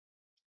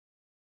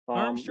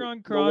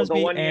 Armstrong, Crosby,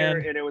 the 1 year,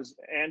 and it was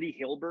Andy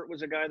Hilbert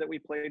was a guy that we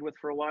played with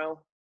for a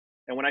while.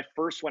 And when I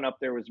first went up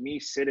there, it was me,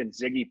 Sid, and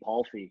Ziggy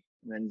Palffy.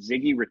 And then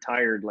Ziggy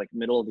retired like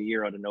middle of the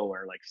year out of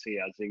nowhere. Like, see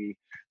ya, Ziggy.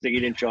 Ziggy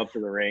didn't show up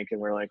to the rink,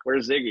 and we're like,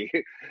 "Where's Ziggy?"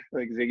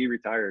 Like Ziggy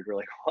retired. We're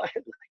like, "What?"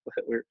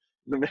 Like, we're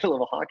in the middle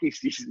of a hockey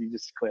season. He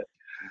just quit.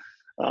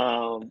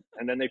 And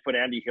then they put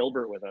Andy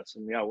Hilbert with us,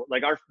 and yeah,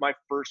 like my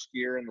first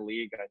year in the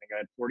league, I think I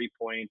had 40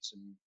 points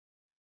and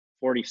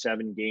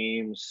 47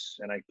 games,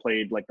 and I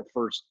played like the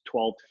first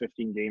 12 to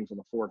 15 games on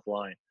the fourth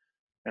line,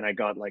 and I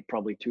got like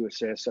probably 2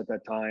 assists at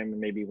that time and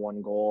maybe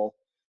 1 goal.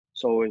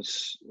 So it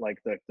was like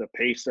the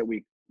pace that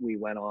we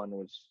went on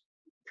was,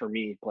 for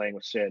me, playing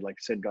with Sid.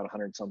 Like Sid got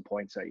 100 some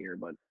points that year,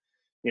 but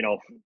you know,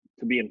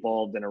 to be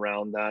involved and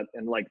around that,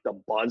 and like the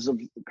buzz of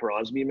the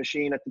Crosby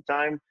machine at the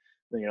time,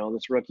 you know,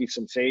 this rookie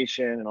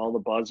sensation and all the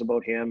buzz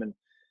about him, and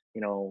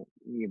you know,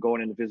 you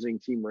going into visiting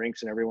team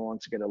rinks and everyone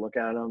wants to get a look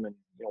at him and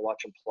you know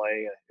watch him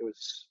play. It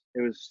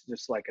was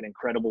just like an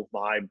incredible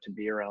vibe to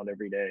be around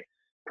every day.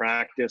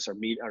 Practice,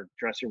 our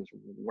dressing room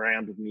was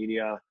rammed with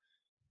media.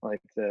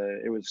 Like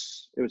it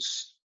was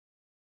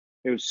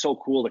so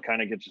cool to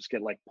kind of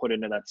get like put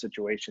into that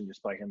situation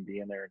just by him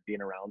being there and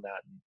being around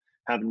that and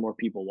having more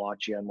people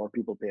watch you and more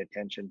people pay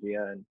attention to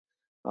you.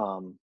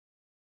 And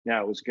yeah,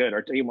 it was good.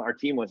 Our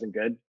team wasn't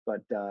good,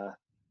 but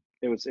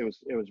it was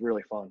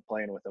really fun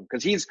playing with him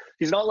because he's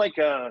not like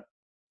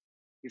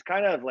he's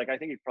kind of like, I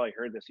think you've probably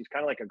heard this. He's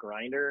kind of like a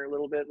grinder a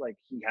little bit. Like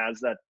he has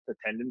the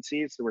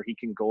tendencies where he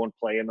can go and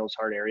play in those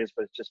hard areas,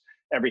 but it's just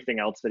everything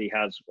else that he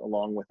has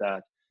along with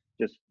that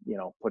just, you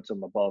know, puts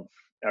him above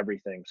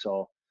everything.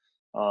 So,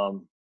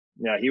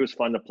 yeah, he was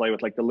fun to play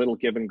with, like the little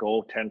give and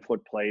go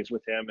 10-foot plays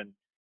with him and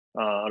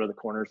out of the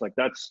corners. Like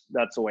that's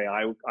the way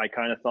I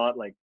kind of thought,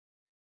 like,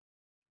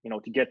 you know,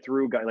 to get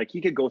through guys, like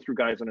he could go through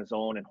guys on his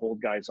own and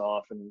hold guys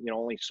off. And, you know,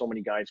 only so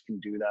many guys can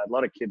do that. A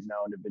lot of kids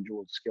now,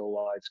 individual skill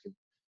wise, can,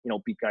 you know,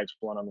 beat guys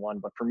one-on-one.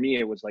 But for me,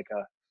 it was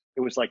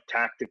like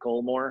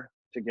tactical more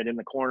to get in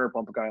the corner,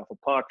 bump a guy off a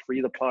puck, free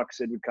the puck.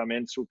 Sid would come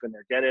in, swoop in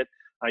there, get it.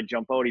 I'd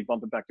jump out, he'd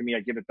bump it back to me.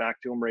 I'd give it back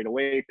to him right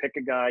away, pick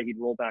a guy, he'd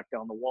roll back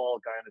down the wall,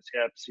 guy on his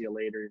hip, see you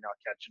later, you're not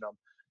catching him.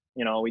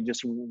 You know, we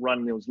just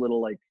run those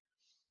little, like,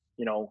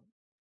 you know,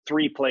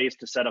 3 plays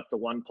to set up the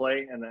one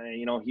play. And then,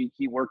 you know,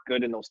 he worked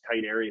good in those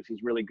tight areas.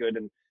 He's really good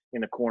in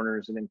the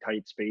corners and in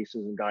tight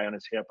spaces, and guy on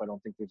his hip. I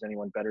don't think there's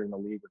anyone better in the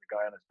league with a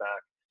guy on his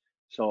back.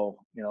 So,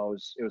 you know,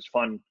 it was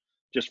fun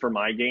just for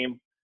my game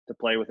to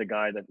play with a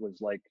guy that was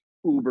like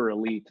uber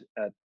elite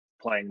at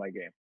playing my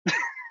game.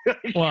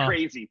 Wow.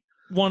 Crazy.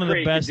 One of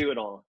Great the best, to do it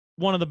all.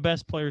 one of the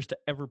best players to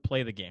ever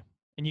play the game,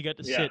 and you got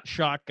to sit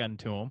shotgun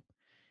to him,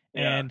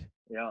 and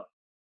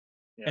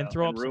and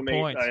throw up some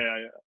points.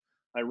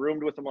 I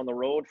roomed with him on the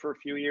road for a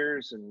few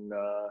years, and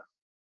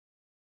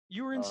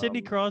you were in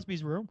Sidney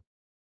Crosby's room.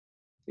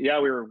 Yeah,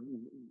 we were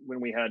when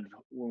we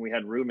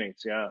had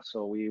roommates. Yeah,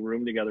 so we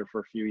roomed together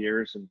for a few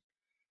years, and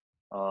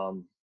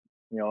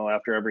you know,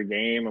 after every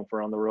game, if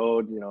we're on the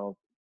road, you know,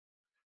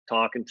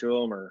 talking to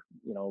him or,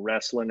 you know,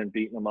 wrestling and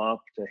beating him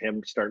up, to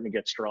him starting to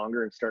get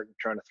stronger and starting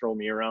trying to throw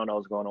me around, I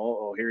was going,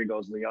 oh, here he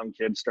goes, the young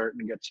kid starting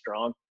to get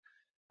strong.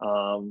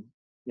 You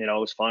know, it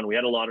was fun. We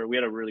had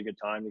a really good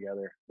time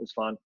together. It was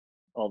fun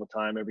all the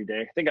time, every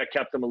day. I think I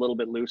kept him a little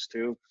bit loose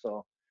too.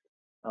 So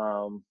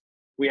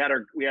we had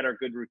our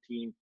good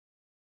routine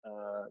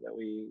that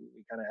we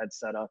kind of had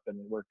set up and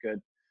worked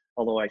good.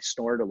 Although I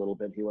snored a little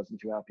bit, he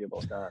wasn't too happy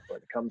about that. But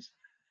it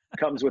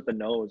comes with the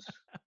nose.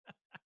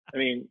 I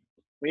mean,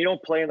 when you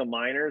don't play in the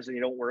minors and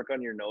you don't work on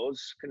your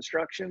nose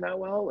construction that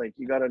well, like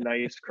you got a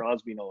nice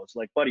Crosby nose.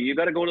 Like, buddy, you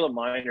got to go to the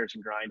minors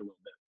and grind a little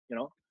bit, you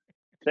know?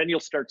 Then you'll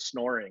start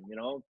snoring, you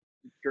know?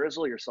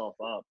 Drizzle yourself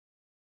up.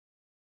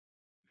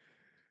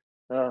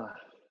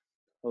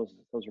 Those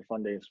were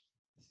fun days.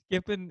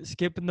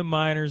 Skipping the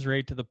minors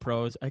right to the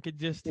pros. I could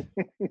just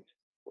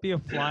be a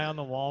fly on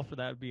the wall for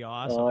that. Would be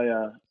awesome.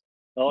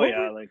 Oh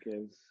yeah. Like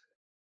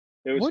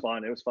it was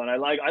fun. It was fun. I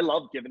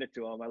love giving it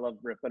to him. I love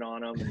ripping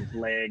on him and his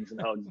legs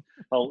and how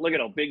look at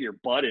how big your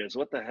butt is.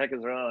 What the heck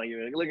is wrong with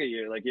you? Look at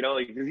you. Like, you know,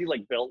 because he's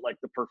like built like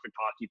the perfect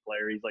hockey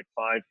player. He's like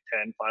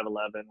 5'10",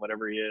 5'11",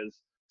 whatever he is,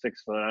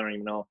 6 foot. I don't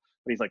even know.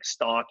 But he's like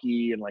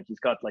stocky and like he's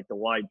got like the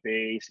wide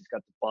base. He's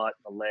got the butt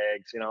and the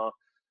legs. You know,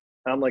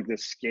 I'm like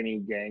this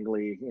skinny,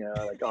 gangly, you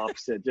know, like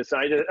opposite.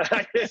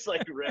 I just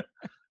like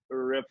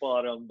rip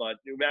on him. But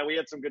man, we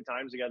had some good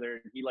times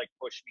together. He like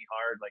pushed me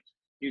hard. Like,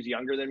 he was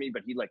younger than me,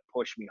 but he'd like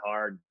push me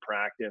hard,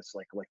 practice,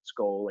 like let's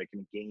go, like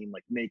in a game,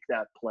 like make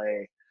that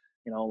play,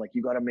 you know, like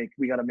we got to make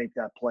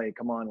that play.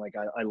 Come on. Like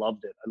I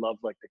loved it. I loved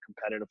like the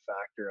competitive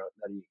factor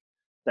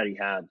that he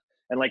had.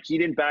 And like, he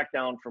didn't back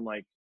down from,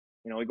 like,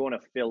 you know, we going to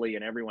Philly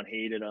and everyone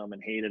hated him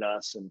and hated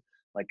us. And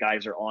like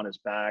guys are on his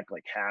back,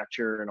 like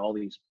Hatcher and all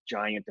these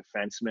giant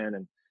defensemen.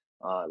 And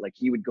like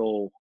he would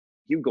go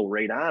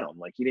right at him.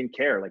 Like he didn't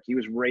care. Like he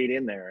was right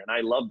in there, and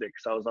I loved it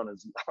because I was on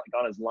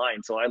his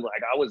line. So I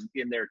was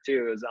in there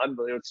too. It was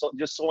unbelievable. It was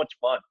just so much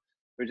fun.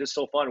 It was just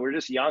so fun. We were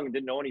just young and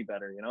didn't know any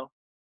better, you know.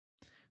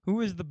 Who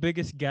was the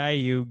biggest guy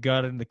you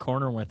got in the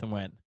corner with and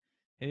went,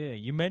 hey,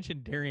 you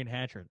mentioned Derian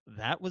Hatcher.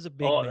 That was a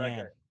big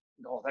man.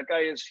 That guy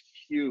is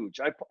huge.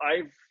 I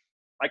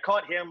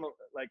caught him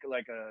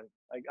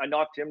I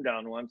knocked him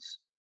down once.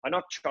 I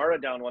knocked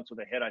Chara down once with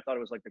a hit. I thought it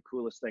was like the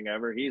coolest thing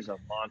ever. He's a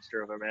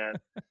monster of a man.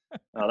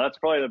 That's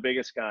probably the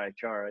biggest guy,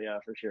 Chara, yeah,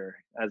 for sure.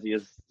 As he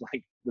is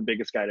like the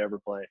biggest guy to ever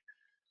play.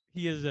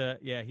 He's a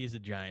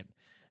giant.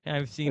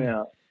 And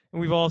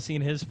we've all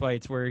seen his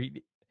fights where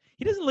he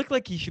doesn't look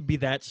like he should be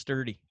that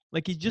sturdy.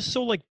 Like he's just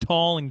so like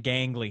tall and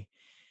gangly.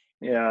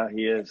 Yeah,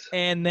 he is.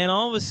 And then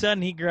all of a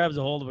sudden he grabs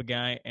a hold of a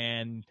guy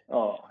and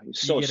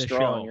he's so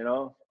strong, you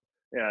know?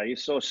 Yeah,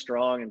 he's so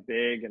strong and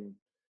big, and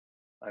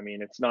I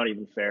mean, it's not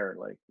even fair.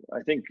 Like,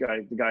 I think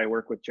the guy I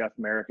work with, Jeff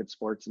Merrick at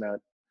Sportsnet,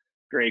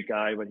 great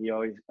guy, but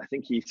I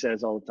think he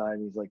says all the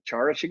time, he's like,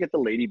 Chara should get the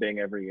lady bang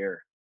every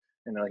year.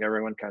 And like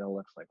everyone kind of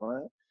looks like,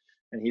 what?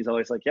 And he's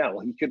always like, yeah,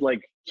 well, he could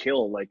like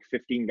kill like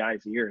 15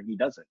 guys a year, and he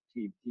doesn't.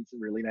 He's a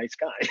really nice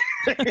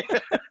guy.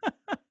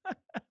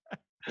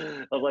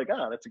 I was like,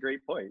 that's a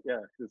great point. Yeah,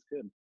 it's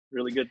good.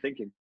 Really good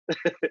thinking.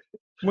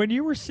 When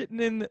you were sitting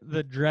in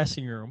the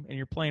dressing room and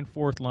you're playing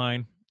fourth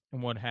line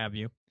and what have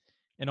you,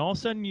 and all of a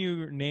sudden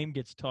your name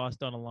gets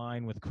tossed on a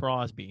line with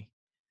Crosby,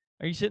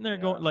 are you sitting there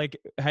Yeah. going like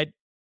had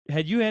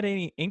you had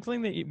any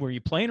inkling that were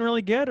you playing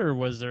really good, or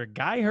was there a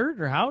guy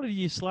hurt, or how did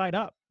you slide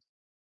up?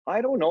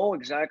 I don't know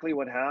exactly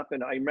what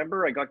happened. I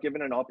remember I got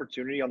given an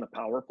opportunity on the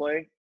power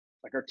play.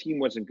 Like our team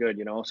wasn't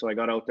good, so I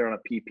got out there on a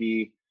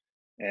PP,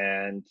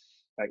 and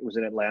it was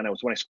in Atlanta. It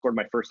was when I scored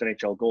my first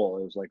NHL goal.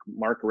 It was like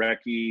Mark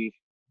Recchi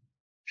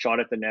shot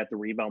at the net, the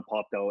rebound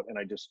popped out, and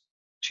I just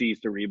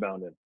cheesed the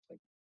rebound in, like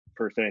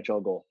first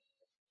NHL goal.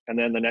 And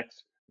then the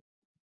next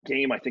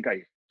game, I think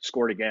I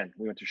scored again.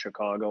 We went to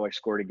Chicago. I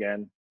scored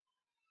again,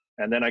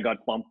 and then I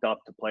got bumped up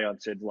to play on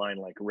Sid's line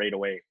like right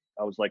away.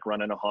 I was like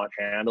running a hot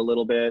hand a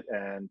little bit,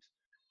 and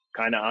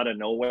kind of out of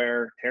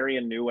nowhere,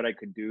 Therrien knew what I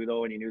could do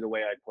though, and he knew the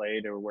way I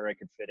played or where I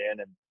could fit in.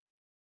 And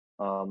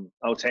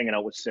I was hanging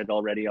out with Sid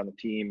already on the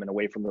team and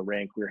away from the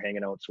rink. We were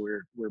hanging out, so we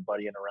were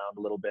buddying around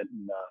a little bit,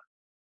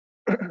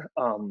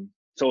 and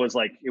so it was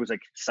like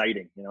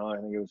exciting. I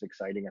think it was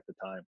exciting at the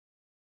time.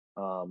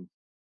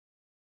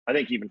 I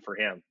think even for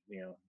him, he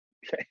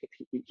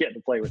had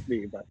to play with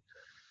me, but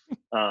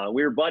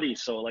we were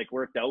buddies, so like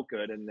worked out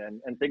good,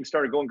 and things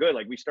started going good.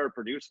 Like we started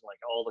producing like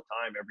all the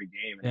time, every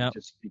game, and It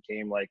just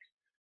became like,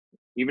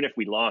 even if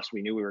we lost,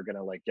 we knew we were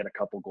gonna like get a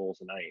couple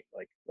goals a night.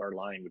 Like our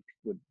line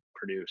would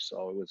produce,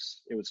 so it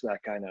was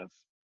that kind of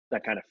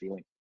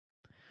feeling.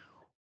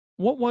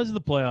 What was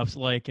the playoffs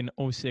like in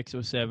 06,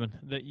 07?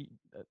 The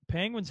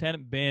Penguins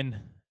hadn't been,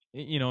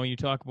 you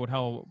talk about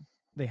how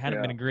they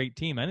hadn't been a great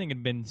team. I think it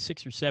had been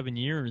 6 or 7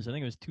 years. I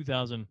think it was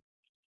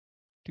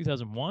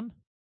 2001,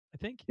 I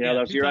think. Yeah,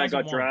 that was the year I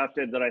got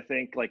drafted, that I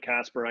think like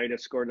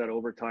Kasparaitis scored that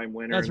overtime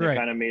winner. That's right. They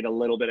kind of made a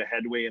little bit of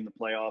headway in the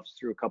playoffs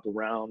through a couple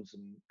rounds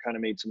and kind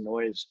of made some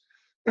noise.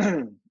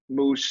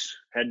 Moose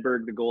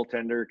Hedberg, the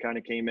goaltender, kind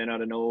of came in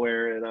out of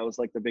nowhere. That was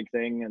like the big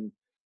thing. And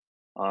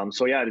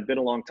so, yeah, it had been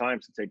a long time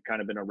since they'd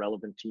kind of been a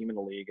relevant team in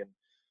the league. And,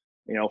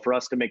 for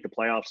us to make the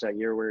playoffs that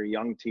year, we're a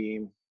young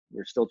team.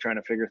 We're still trying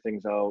to figure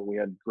things out. We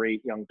had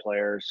great young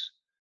players.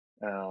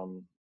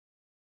 And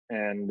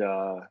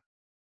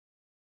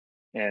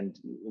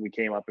we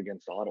came up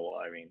against Ottawa.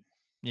 I mean,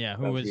 yeah,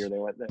 who was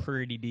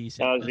pretty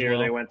decent. That was the year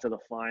they went to the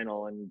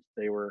final, and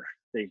they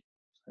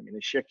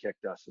shit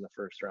kicked us in the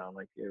first round.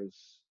 Like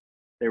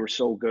they were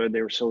so good.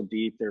 They were so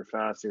deep. They were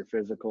fast. They were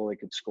physical. They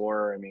could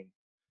score. I mean,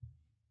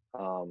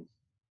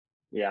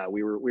 yeah,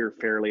 we were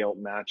fairly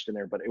outmatched in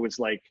there, but it was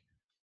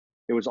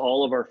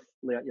all of our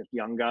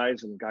young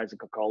guys and guys that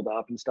got called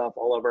up and stuff,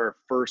 all of our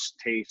first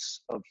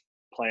tastes of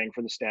playing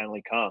for the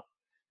Stanley Cup.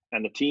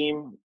 And the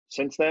team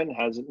since then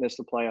hasn't missed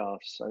the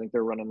playoffs. I think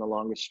they're running the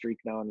longest streak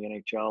now in the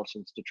NHL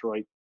since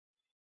Detroit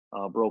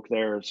broke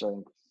theirs. I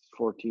think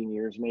 14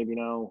 years maybe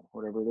now,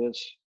 whatever it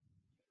is.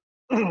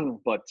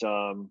 But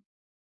that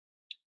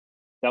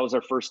was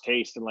our first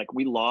taste, and like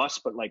we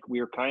lost, but like we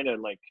were kind of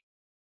like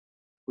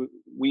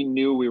we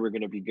knew we were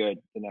going to be good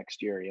the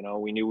next year.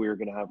 We knew we were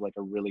going to have like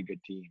a really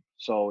good team.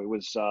 So it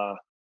was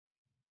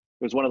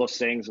one of those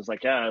things. It's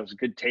like, yeah, it was a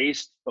good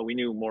taste, but we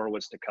knew more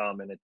was to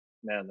come, and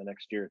the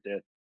next year it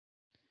did.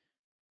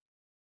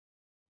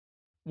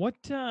 What?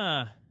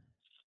 How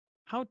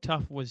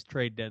tough was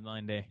trade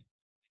deadline day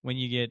when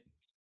you get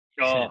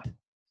set?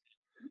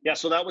 Yeah,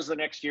 so that was the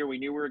next year. We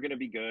knew we were going to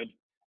be good,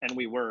 and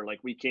we were.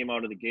 Like we came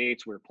out of the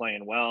gates, we were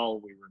playing well.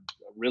 We were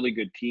a really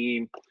good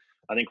team.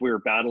 I think we were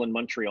battling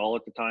Montreal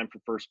at the time for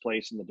first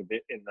place in the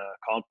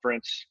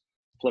conference,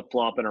 flip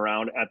flopping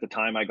around. At the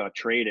time, I got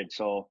traded,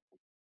 so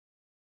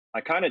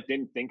I kind of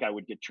didn't think I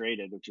would get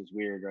traded, which is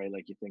weird, right?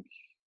 Like you think,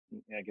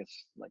 I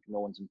guess, like no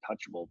one's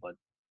untouchable, but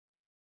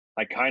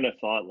I kind of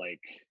thought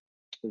like,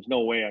 there's no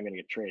way I'm going to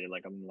get traded.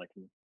 Like I'm like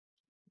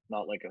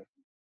not like a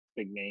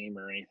big name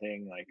or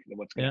anything. Like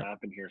what's going to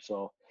happen here?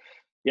 So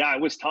yeah,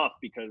 it was tough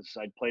because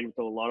I'd played with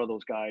a lot of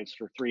those guys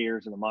for 3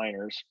 years in the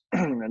minors,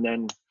 and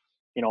then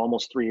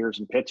almost 3 years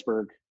in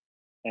Pittsburgh,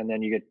 and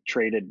then you get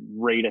traded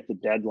right at the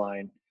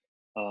deadline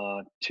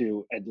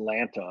to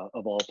Atlanta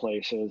of all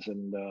places,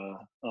 and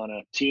on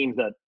a team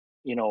that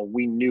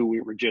we knew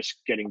we were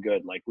just getting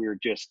good. Like we were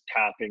just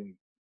tapping.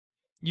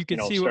 You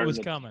could see what was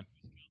coming.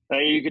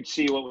 You could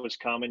see what was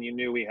coming. You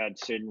knew we had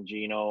Sid and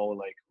Gino.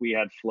 Like we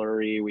had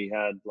Fleury. We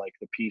had like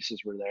the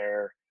pieces were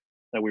there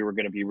that we were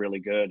going to be really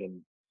good.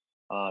 And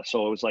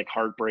so it was like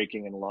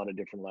heartbreaking in a lot of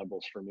different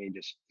levels for me.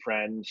 Just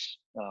friends,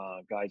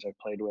 guys I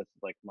played with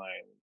like my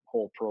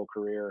whole pro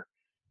career,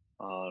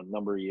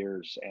 number of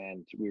years,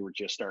 and we were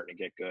just starting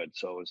to get good.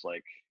 So it was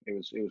like it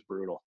was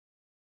brutal.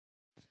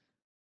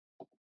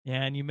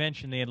 Yeah, and you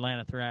mentioned the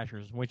Atlanta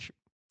Thrashers, which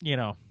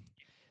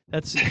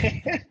that's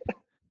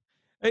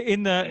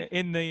in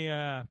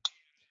the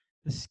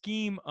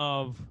scheme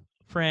of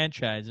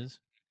franchises.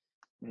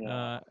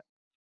 Yeah.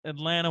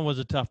 Atlanta was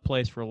a tough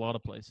place for a lot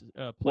of places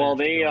Well, players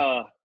to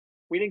go.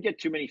 we didn't get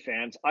too many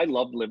fans. I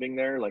loved living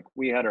there. Like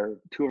we had our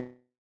two.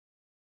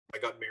 I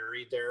got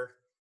married there.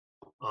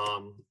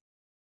 Um,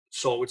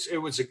 so it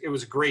was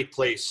a great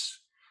place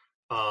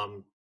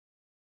um,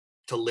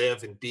 to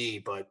live and be,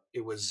 but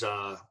it was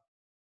a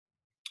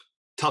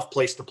tough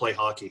place to play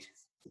hockey.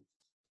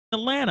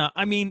 Atlanta,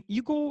 I mean,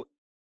 you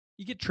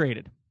get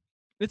traded.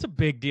 It's a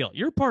big deal.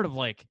 You're part of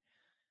like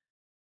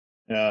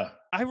Yeah.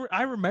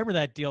 I remember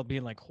that deal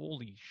being like,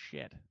 holy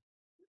shit.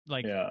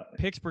 Like Yeah.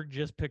 Pittsburgh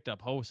just picked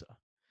up Hossa.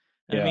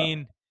 I Yeah.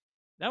 mean,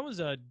 that was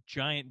a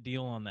giant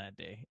deal on that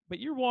day. But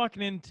you're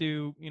walking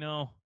into,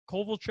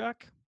 Kovalchuk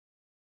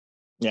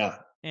Yeah.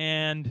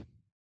 and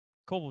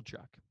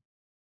Kovalchuk.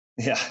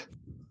 Yeah.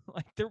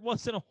 Like there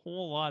wasn't a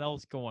whole lot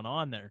else going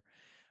on there.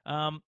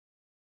 Um,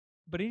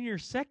 but in your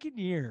second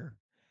year,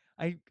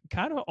 I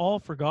kind of all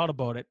forgot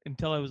about it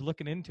until I was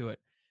looking into it.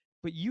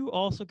 But you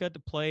also got to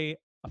play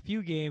a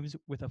few games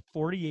with a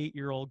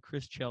 48-year-old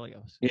Chris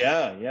Chelios.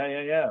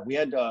 Yeah. We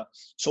had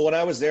so when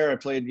I was there, I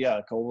played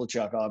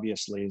Kovalchuk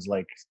obviously is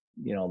like,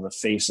 the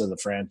face of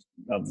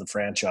the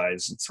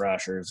franchise,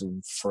 Thrashers,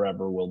 and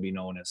forever will be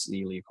known as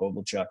Ilya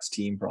Kovalchuk's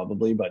team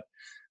probably. But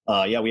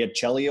we had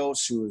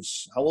Chelios, who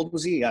was, how old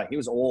was he? Yeah, he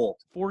was old.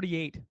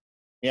 48.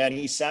 Yeah, and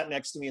he sat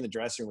next to me in the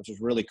dressing room, which was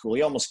really cool.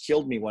 He almost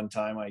killed me one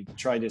time. I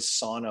tried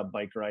this sauna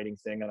bike riding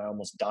thing, and I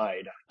almost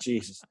died.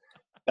 Jesus,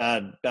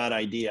 bad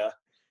idea.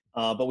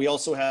 But we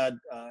also had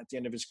at the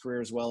end of his career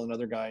as well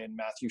another guy in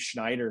Matthew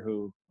Schneider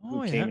who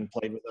came and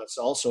played with us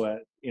also at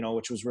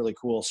which was really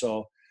cool.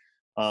 So,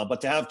 but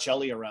to have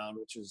Chelly around,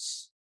 which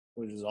is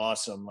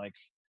awesome. Like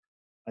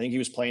I think he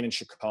was playing in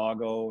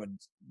Chicago, and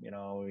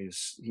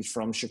he's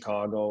from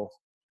Chicago,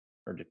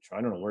 or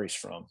I don't know where he's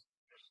from.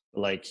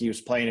 Like he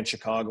was playing in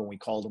Chicago and we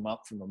called him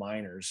up from the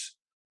minors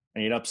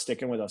and he ended up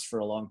sticking with us for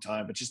a long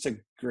time, but just a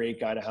great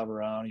guy to have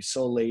around. He's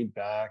so laid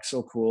back,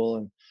 so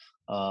cool.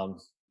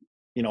 And,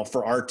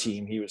 for our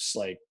team, he was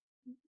like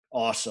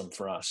awesome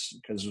for us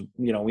because,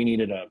 we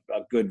needed a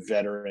good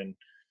veteran,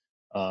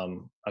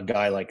 a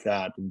guy like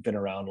that who'd been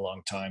around a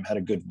long time, had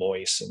a good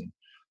voice. And,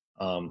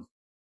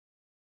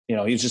 he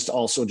was just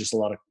also just a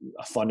lot of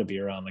fun to be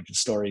around, like the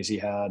stories he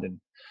had and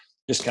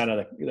just kind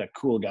of that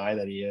cool guy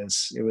that he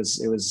is. It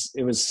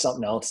was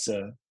something else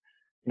to,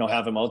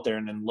 have him out there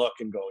and then look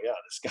and go, yeah,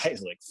 this guy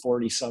is like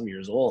 40 some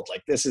years old.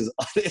 Like this is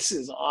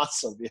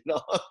awesome,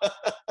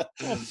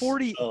 Oh,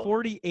 40, so,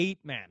 48,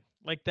 man.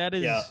 Like that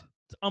is yeah.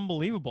 it's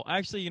unbelievable.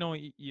 Actually,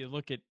 you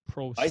look at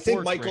pro sports. I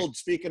think Michael,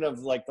 speaking of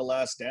like The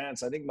Last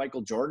Dance, I think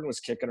Michael Jordan was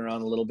kicking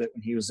around a little bit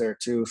when he was there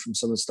too, from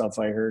some of the stuff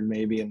I heard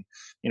maybe, and,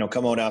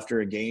 come out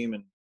after a game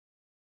and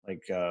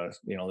like,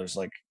 there's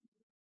like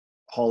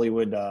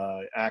Hollywood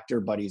actor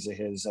buddies of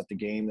his at the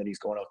game that he's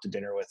going out to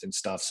dinner with and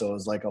stuff. So it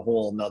was like a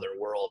whole nother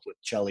world with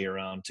Chelly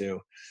around too.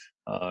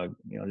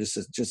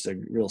 Just a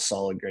real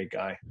solid, great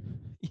guy.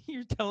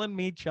 You're telling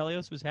me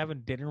Chelios was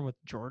having dinner with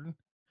Jordan?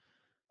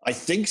 I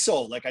think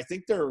so. Like, I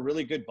think they're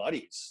really good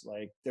buddies.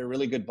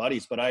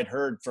 But I'd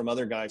heard from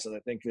other guys that I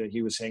think that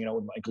he was hanging out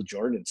with Michael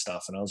Jordan and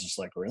stuff. And I was just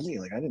like, really?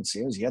 Like, I didn't see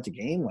him. Was he at the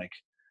game? Like,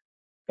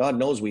 God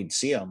knows we'd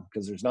see him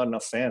because there's not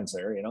enough fans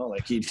there,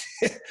 like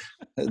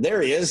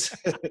there he is.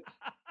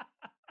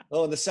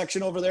 Oh, in the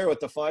section over there with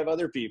the 5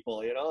 other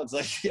people, it's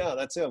like, yeah,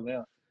 that's him.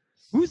 Yeah.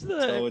 Who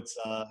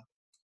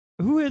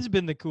has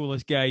been the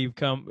coolest guy you've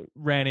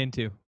ran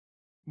into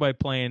by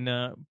playing?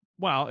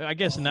 I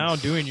guess now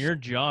doing your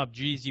job,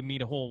 geez, you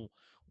meet a whole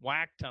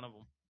whack ton of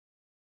them.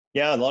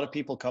 Yeah. A lot of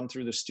people come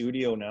through the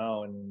studio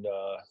now and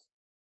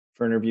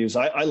for interviews.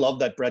 I love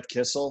that Brett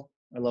Kissel.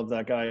 I love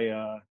that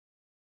guy.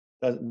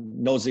 That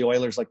knows the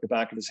Oilers like the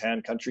back of his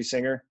hand, country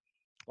singer.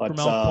 But, from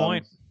Elk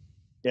Point.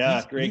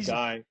 Yeah, great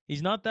guy.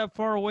 He's not that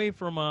far away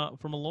from a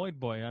Lloyd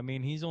boy. I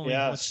mean, he's only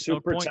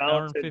super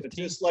talented, but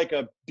just like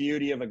a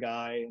beauty of a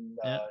guy and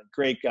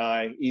great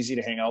guy, easy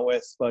to hang out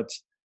with. But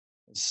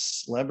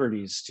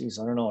celebrities, geez,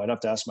 I don't know. I'd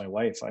have to ask my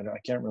wife. I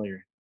can't really.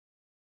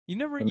 You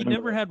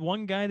never had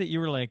one guy that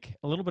you were like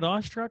a little bit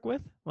awestruck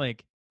with,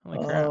 like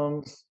holy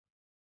crap.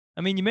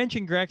 I mean, you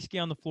mentioned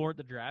Gretzky on the floor at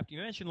the draft.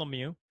 You mentioned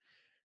Lemieux.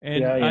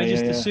 And I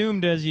just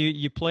assumed as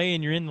you play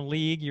and you're in the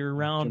league, you're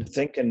around. I'm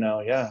thinking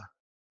now, yeah.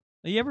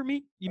 You ever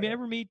meet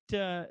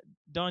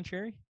Don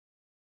Cherry?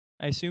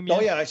 I assume.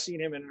 Oh yeah, I've seen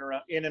him in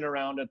and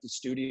around at the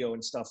studio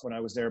and stuff when I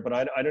was there. But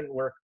I didn't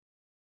work.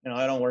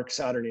 I don't work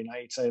Saturday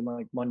nights. I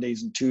like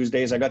Mondays and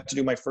Tuesdays. I got to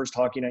do my first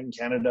hockey night in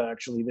Canada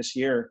actually this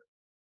year,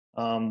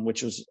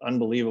 which was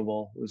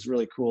unbelievable. It was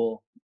really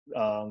cool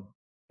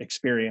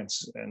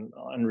experience and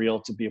unreal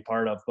to be a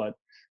part of. But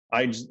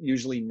I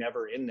usually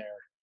never in there.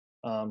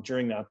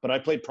 During that. But I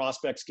played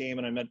prospects game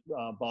and I met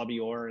Bobby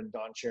Orr and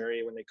Don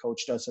Cherry when they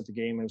coached us at the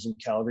game. I was in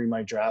Calgary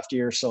my draft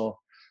year. So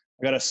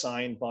I got a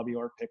signed Bobby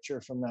Orr picture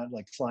from that,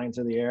 like flying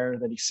through the air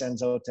that he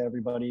sends out to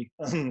everybody,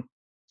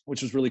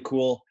 which was really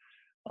cool.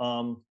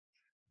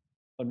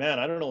 But man,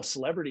 I don't know,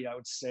 celebrity, I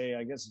would say,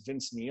 I guess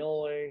Vince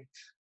Neil,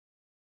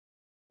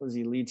 was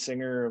he lead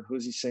singer of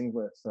who's he sing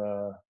with?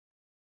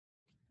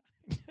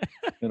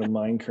 In a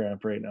mind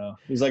cramp right now.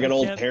 He's like an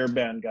old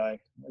hairband guy.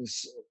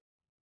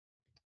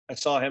 I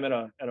saw him at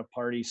a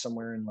party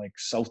somewhere in like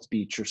South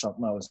Beach or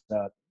something. I was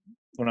at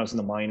when I was in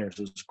the minors.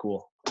 It was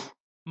cool.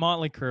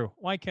 Motley Crue.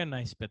 Why can't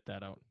I spit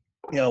that out?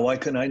 Yeah, why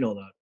couldn't I know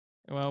that?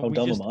 Well, How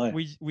dumb am I?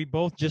 we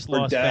both just We're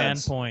lost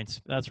dads. fan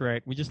points. That's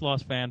right. We just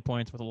lost fan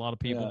points with a lot of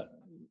people. Yeah,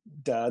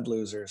 dad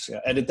losers. Yeah,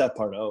 edit that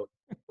part out.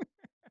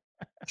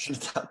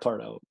 Edit that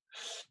part out.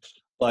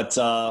 But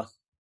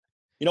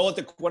you know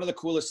what? One of the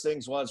coolest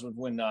things was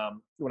when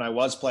I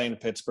was playing in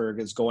Pittsburgh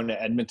is going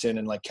to Edmonton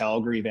and like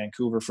Calgary,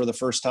 Vancouver for the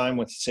first time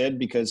with Sid,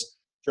 because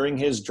during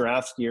his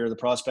draft year, the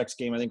prospects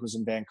game I think was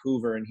in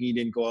Vancouver, and he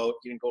didn't go out.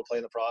 He didn't go play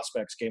in the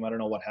prospects game. I don't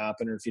know what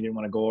happened, or if he didn't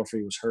want to go, or if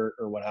he was hurt,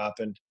 or what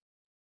happened.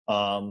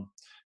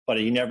 But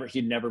he'd never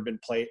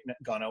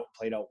gone out and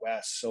played out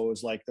west. So it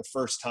was like the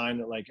first time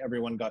that like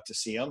everyone got to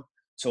see him.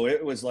 So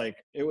it was like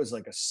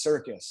a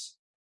circus.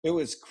 It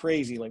was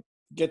crazy. Like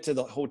get to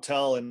the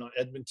hotel in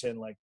Edmonton,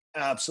 like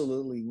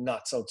absolutely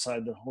nuts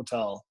outside the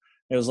hotel.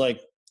 It was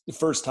like the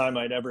first time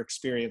I'd ever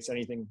experienced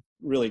anything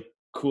really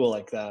cool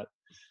like that.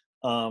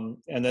 And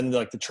then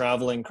like the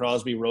traveling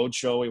Crosby Road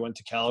Show, we went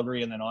to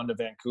Calgary and then on to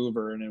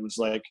Vancouver, and it was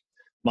like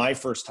my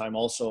first time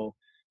also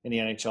in the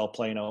NHL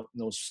playing out in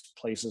those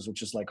places,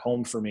 which is like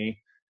home for me.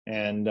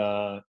 And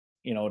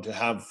you know, to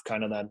have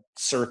kind of that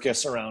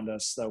circus around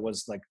us that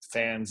was like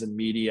fans and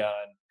media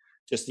and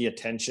just the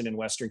attention in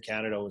Western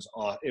Canada was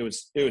it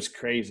was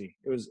crazy.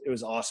 It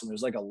was awesome. It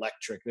was like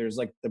electric. There's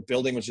like the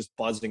building was just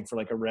buzzing for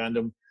like a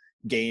random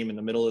game in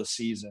the middle of the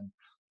season,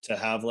 to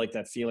have like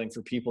that feeling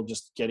for people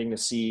just getting to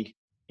see,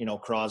 you know,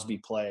 Crosby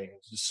play.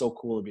 It's just so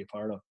cool to be a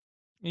part of.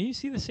 And you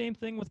see the same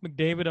thing with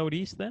McDavid out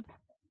east then?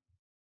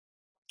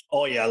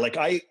 Oh yeah,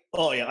 I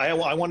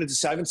wanted to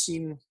say I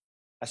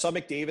saw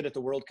McDavid at the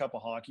World Cup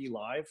of Hockey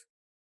live.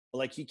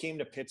 Like he came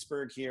to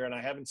Pittsburgh here, and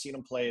I haven't seen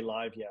him play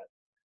live yet,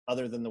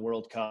 other than the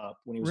World Cup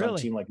when he was on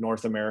Team like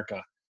North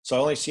America. So I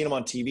only seen him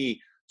on TV.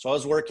 So I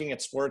was working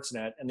at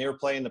Sportsnet, and they were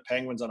playing the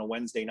Penguins on a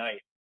Wednesday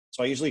night.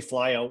 So I usually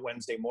fly out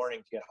Wednesday morning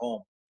to get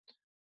home,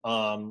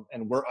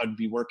 and I'd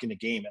be working the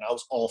game, and I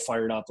was all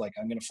fired up. Like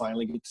I'm gonna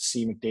finally get to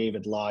see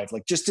McDavid live,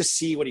 like just to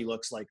see what he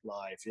looks like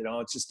live. You know,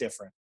 it's just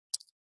different.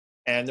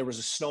 And there was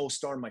a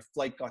snowstorm. My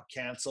flight got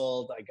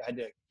canceled. I had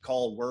to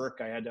call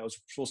work. I was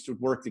supposed to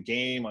work the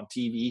game on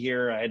TV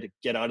here. I had to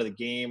get out of the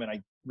game, and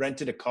I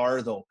rented a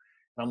car though.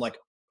 And I'm like,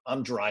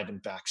 I'm driving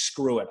back.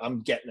 Screw it.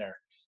 I'm getting there.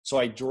 So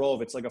I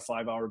drove. It's like a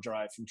 5-hour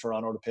drive from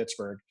Toronto to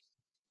Pittsburgh.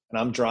 And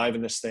I'm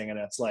driving this thing, and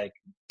it's like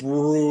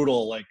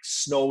brutal, like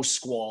snow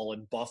squall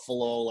in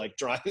Buffalo, like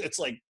driving. It's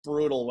like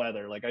brutal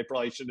weather. Like I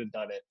probably shouldn't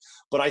have done it,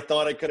 but I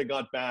thought I could have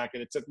got back,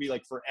 and it took me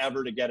like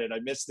forever to get it. I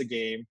missed the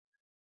game.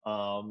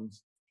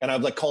 And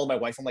I'm like calling my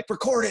wife. I'm like,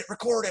 record it. I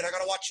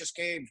got to watch this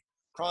game.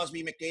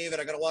 Crosby, McDavid.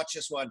 I got to watch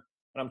this one.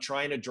 And I'm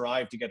trying to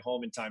drive to get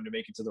home in time to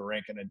make it to the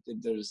rink. And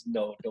there's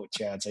no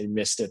chance. I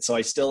missed it. So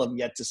I still have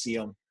yet to see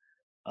him,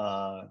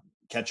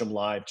 catch him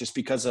live, just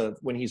because of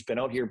when he's been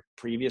out here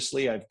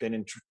previously. I've been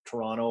in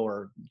Toronto,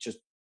 or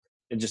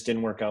it just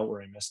didn't work out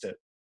where I missed it.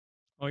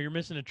 Oh, you're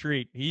missing a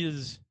treat. He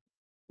is.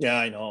 Yeah,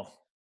 I know.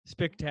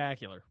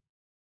 Spectacular.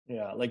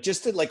 Yeah, like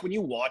just to, like when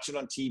you watch it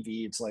on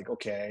TV, it's like,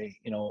 okay,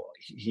 you know,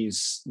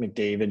 he's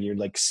McDavid, you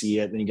like see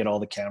it and you get all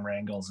the camera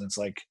angles, and it's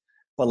like,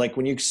 but like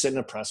when you sit in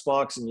a press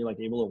box and you're like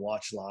able to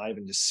watch live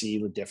and just see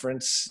the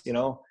difference, you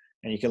know,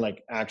 and you can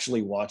like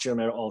actually watch him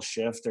at all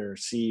shift or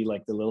see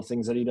like the little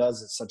things that he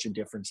does, it's such a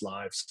difference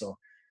live. So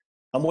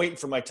I'm waiting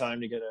for my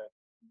time to get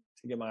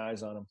my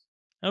eyes on him.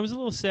 I was a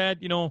little sad,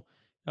 you know,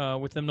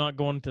 with them not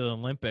going to the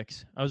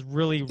Olympics. I was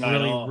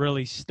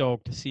really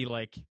stoked to see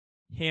like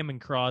him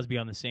and Crosby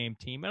on the same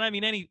team. And I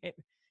mean, it's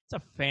a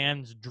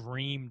fan's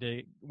dream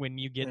to when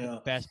you get the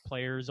best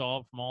players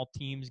all from all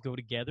teams go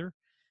together.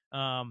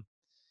 Well,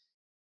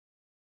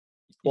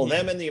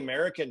 them and the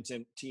American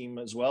team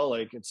as well.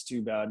 Like it's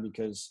too bad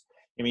because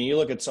I mean, you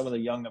look at some of the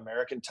young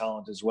American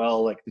talent as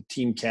well, like the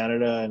Team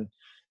Canada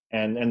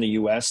and the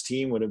U.S.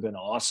 team would have been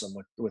awesome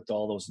with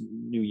all those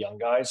new young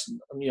guys,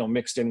 you know,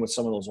 mixed in with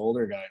some of those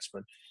older guys.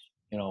 But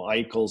you know,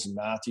 Eichels and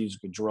Matthews,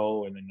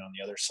 Gaudreau, and then on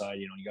the other side,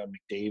 you know, you got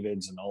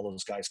McDavid's and all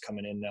those guys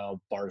coming in now,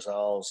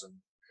 Barzals, and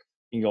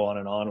you can go on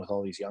and on with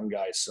all these young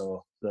guys.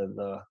 So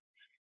the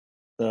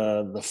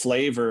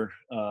flavor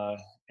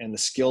and the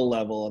skill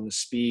level and the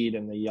speed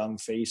and the young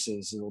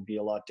faces, it will be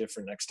a lot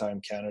different next time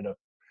Canada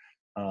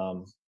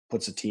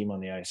puts a team on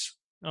the ice.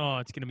 Oh,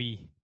 it's gonna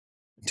be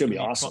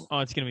awesome. Oh,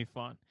 it's gonna be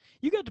fun.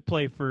 You got to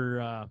play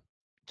for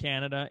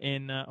Canada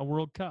in a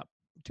World Cup,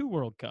 2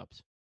 World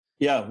Cups.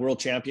 Yeah, World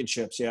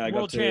Championships. Yeah, I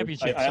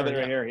have it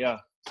right here. Yeah.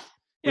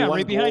 Yeah,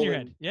 right behind your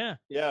head. Yeah.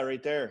 Yeah,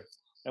 right there.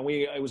 And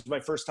it was my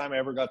first time I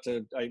ever got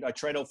to. I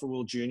tried out for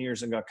World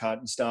Juniors and got cut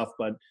and stuff,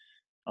 but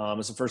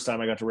it's the first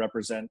time I got to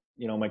represent,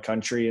 you know, my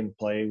country and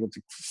play with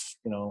the,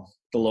 you know,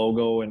 the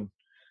logo and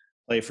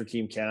play for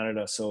Team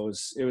Canada. So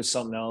it was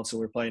something else.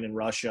 And we're playing in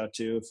Russia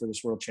too for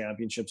this World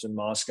Championships in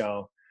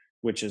Moscow,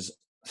 which is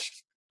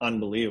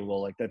unbelievable.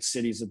 Like that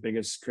city's the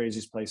biggest,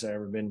 craziest place I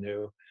ever been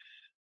to.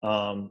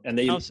 And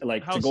they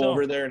to go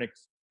over there and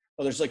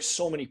Oh, there's like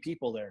so many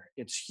people there.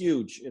 It's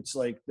huge. It's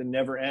like the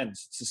never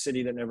ends. It's a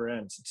city that never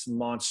ends. It's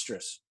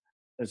monstrous.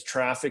 The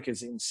traffic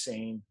is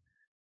insane.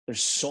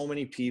 There's so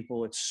many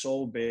people. It's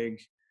so big.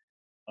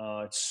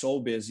 It's so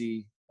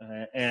busy.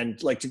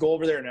 And like to go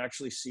over there and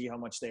actually see how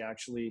much they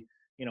actually,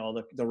 you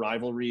know, the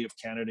rivalry of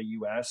Canada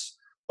US,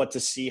 but to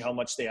see how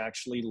much they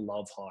actually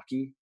love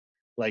hockey.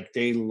 Like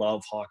they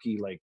love hockey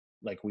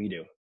like we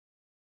do.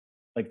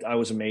 Like I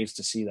was amazed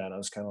to see that. I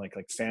was kind of like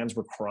fans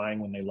were crying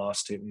when they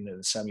lost it in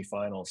the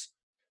semifinals.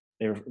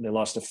 They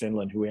lost to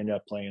Finland, who ended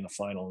up playing in the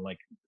final. And like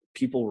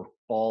people were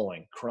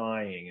bawling,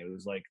 crying. It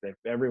was like that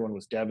everyone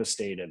was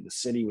devastated. The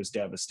city was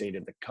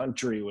devastated. The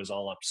country was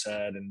all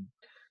upset and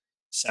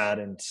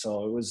saddened.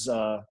 So it was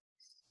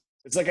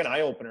it's like an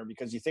eye opener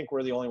because you think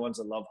we're the only ones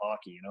that love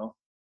hockey, you know,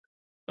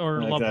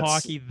 or like love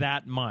hockey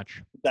that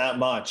much. That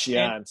much,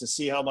 yeah. And to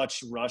see how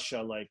much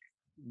Russia like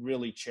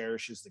really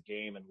cherishes the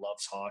game and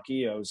loves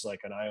hockey, it was like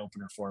an eye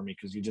opener for me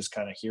because you just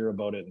kind of hear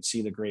about it and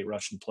see the great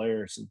Russian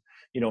players, and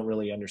you don't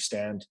really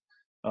understand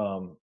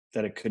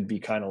that it could be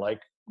kind of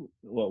like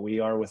what we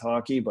are with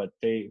hockey, but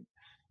they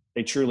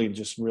truly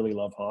just really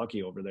love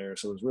hockey over there.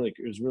 So it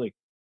was really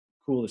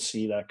cool to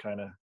see that kind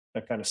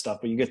of stuff.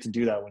 But you get to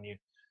do that when you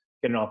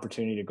get an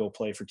opportunity to go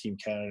play for Team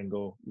Canada and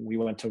go. We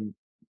went to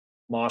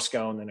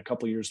Moscow, and then a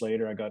couple of years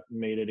later, I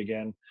made it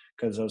again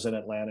because I was in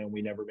Atlanta and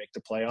we never make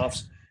the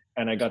playoffs.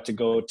 And I got to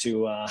go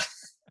to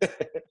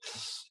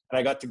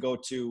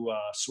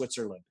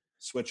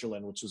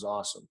Switzerland, which was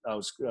awesome. That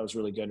was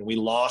really good. And we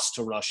lost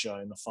to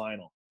Russia in the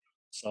final.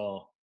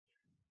 So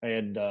I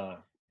had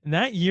and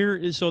that year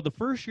is so the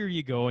first year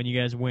you go and you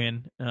guys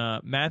win.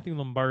 Matthew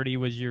Lombardi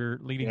was your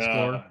leading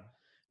scorer.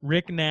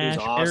 Rick Nash,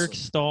 awesome. Eric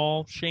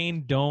Stahl,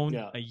 Shane Doan,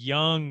 a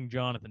young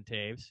Jonathan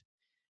Toews.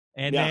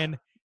 And then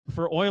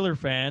for Oiler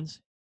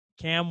fans,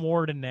 Cam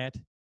Wardenet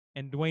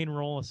and Dwayne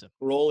Rollison.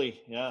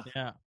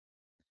 Yeah.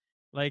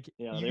 Like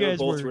they guys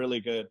were both really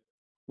good.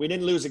 We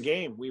didn't lose a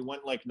game. We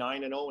went like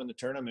 9-0 in the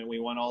tournament. We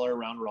won all our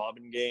round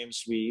robin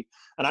games.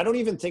 And I don't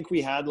even think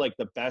we had like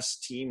the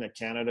best team that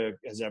Canada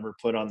has ever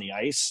put on the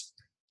ice,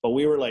 but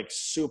we were like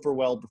super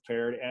well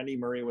prepared. Andy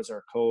Murray was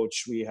our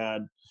coach. We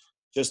had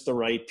just the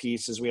right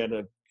pieces. We had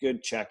a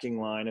good checking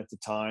line at the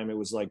time. It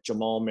was like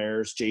Jamal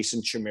Mayers,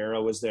 Jason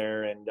Chimera was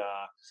there, and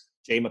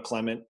Jay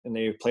McClement, and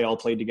they all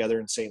played together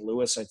in St.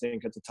 Louis, I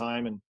think, at the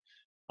time. And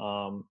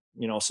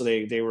you know, so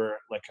they were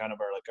like kind of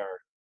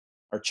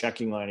our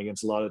checking line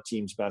against a lot of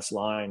teams' best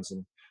lines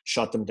and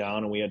shut them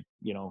down. And we had,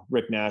 you know,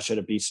 Rick Nash had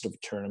a beast of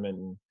a tournament,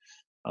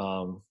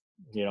 and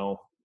you know,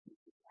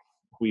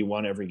 we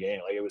won every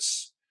game. Like it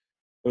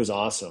was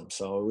awesome.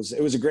 So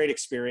it was a great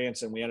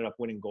experience, and we ended up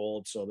winning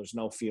gold. So there's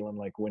no feeling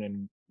like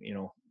winning, you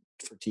know,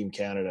 for Team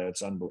Canada.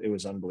 It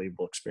was an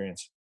unbelievable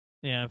experience.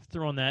 Yeah,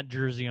 throwing that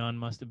jersey on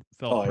must have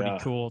felt pretty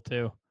cool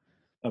too.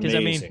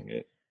 Amazing. I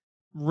mean,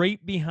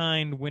 right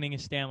behind winning a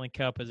Stanley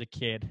Cup as a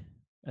kid,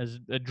 as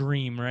a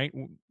dream, right?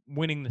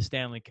 Winning the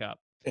Stanley Cup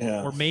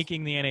or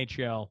making the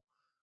NHL,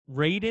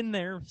 right in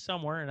there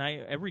somewhere. And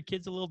every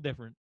kid's a little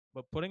different,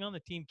 but putting on the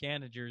Team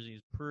Canada jersey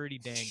is pretty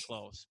dang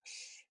close.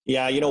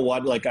 Yeah, you know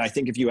what? Like, I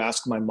think if you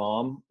ask my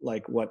mom,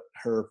 like, what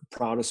her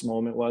proudest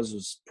moment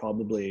was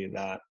probably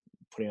that,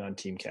 putting on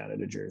Team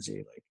Canada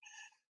jersey.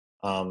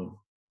 Like,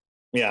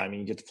 yeah, I mean,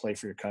 you get to play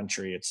for your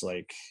country. It's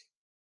like,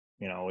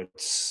 you know,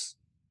 it's,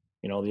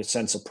 you know, the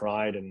sense of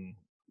pride and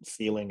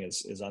feeling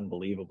is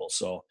unbelievable.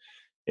 So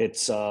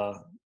it's,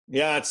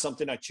 it's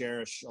something I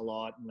cherish a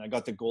lot. And I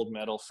got the gold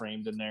medal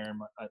framed in there.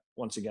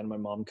 Once again, my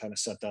mom kind of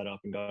set that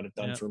up and got it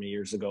done for me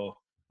years ago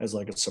as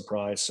like a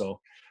surprise. So,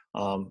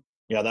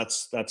 yeah,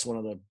 that's one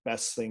of the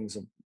best things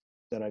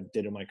that I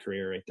did in my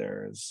career right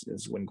there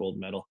is win gold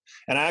medal.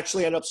 And I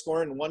actually ended up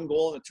scoring 1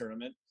 goal in the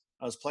tournament.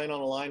 I was playing on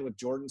a line with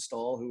Jordan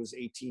Stahl, who was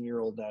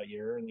 18-year-old that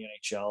year in the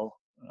NHL.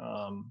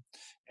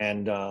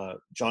 And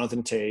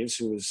Jonathan Toews,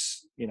 who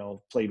was, you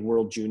know, played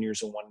World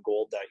Juniors and won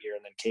gold that year,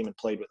 and then came and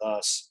played with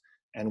us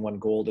and won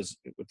gold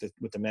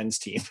with the men's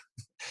team.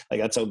 Like,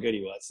 that's how good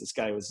he was. This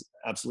guy was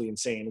absolutely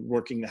insane,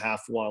 working the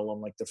half wall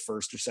on like the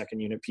first or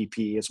second unit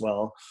PP as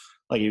well.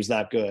 Like, he was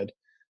that good.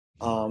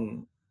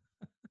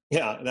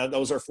 Yeah, that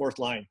was our fourth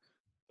line,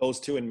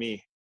 those two and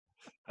me,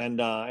 and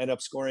ended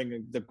up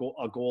scoring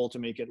a goal to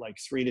make it like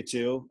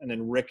 3-2. And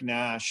then Rick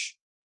Nash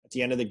at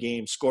the end of the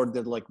game scored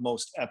the like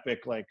most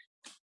epic, like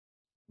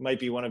might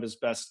be one of his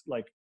best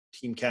like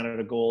Team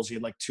Canada goals. He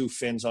had like 2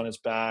 fins on his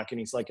back, and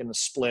he's like in the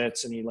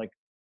splits, and he like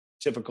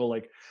typical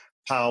like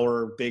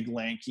power, big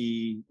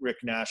lanky Rick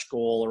Nash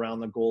goal around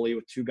the goalie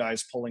with 2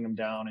 guys pulling him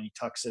down, and he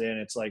tucks it in.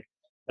 It's like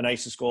the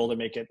nicest goal to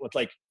make it with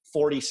like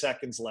 40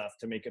 seconds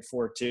left to make it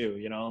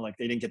 4-2, you know, like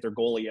they didn't get their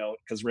goalie out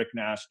because Rick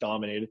Nash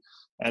dominated.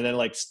 And then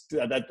like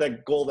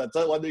that goal, that's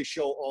the one they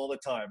show all the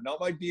time. Not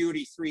my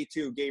beauty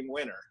 3-2 game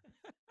winner.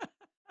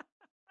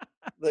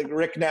 Like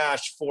Rick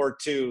Nash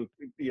 4-2, you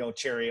know,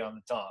 cherry on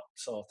the top.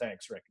 So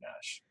thanks, Rick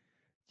Nash.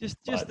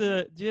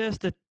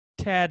 Just a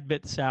tad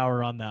bit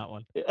sour on that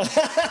one.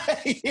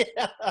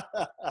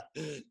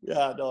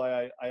 Yeah, no,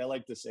 I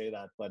like to say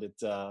that, but it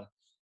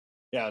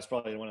Yeah, it's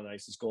probably one of the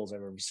nicest goals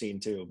I've ever seen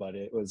too. But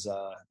it was,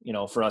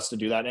 for us to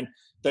do that, and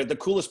the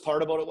coolest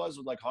part about it was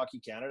with like Hockey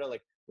Canada,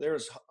 like there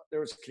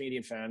was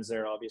Canadian fans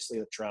there, obviously,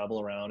 that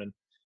travel around, and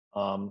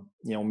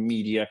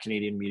media,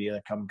 Canadian media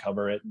that come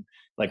cover it. And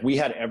like we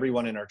had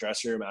everyone in our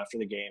dressing room after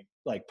the game,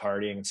 like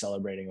partying and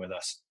celebrating with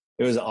us.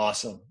 It was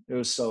awesome. It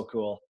was so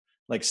cool.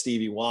 Like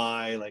Stevie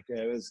Y, like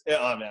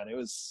oh man, it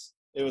was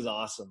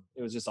awesome.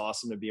 It was just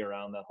awesome to be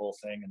around that whole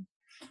thing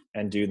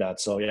and do that.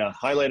 So yeah,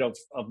 highlight of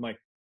my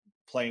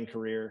playing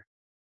career,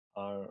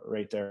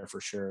 right there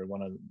for sure.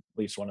 At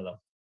least one of them.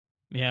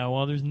 Yeah,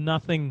 well, there's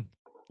nothing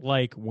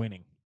like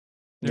winning.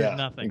 There's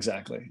nothing.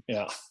 Exactly.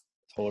 Yeah,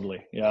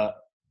 totally. Yeah.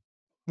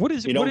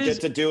 You don't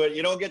get to do it.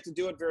 You don't get to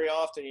do it very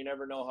often. You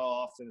never know how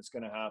often it's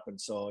going to happen.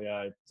 So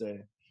yeah,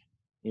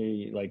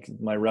 like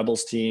my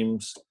Rebels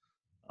teams,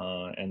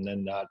 and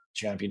then that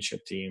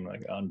championship team,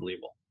 like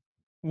unbelievable.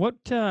 What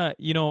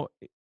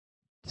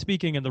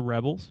speaking of the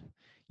Rebels,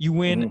 you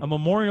win a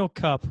Memorial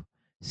Cup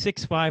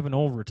 6-5 in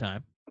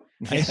overtime.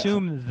 I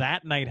assume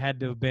that night had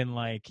to have been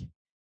like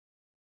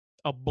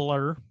a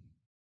blur.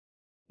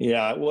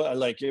 Yeah, well,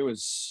 like it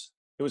was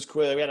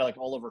cool. We had like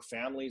all of our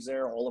families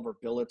there, all of our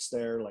billets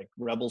there, like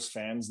Rebels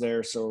fans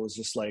there. So it was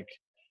just like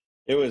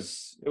it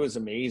was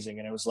amazing,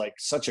 and it was like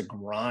such a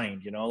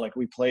grind, like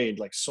we played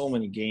like so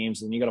many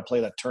games, and you got to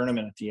play that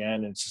tournament at the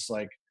end, and it's just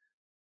like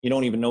you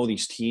don't even know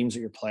these teams that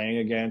you're playing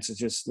against. It's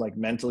just like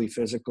mentally,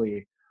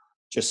 physically,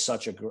 just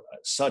such a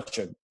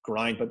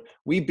grind. But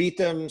we beat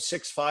them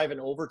 6-5 in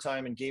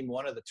overtime in game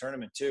 1 of the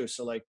tournament too.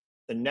 So like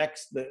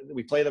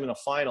we play them in the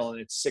final,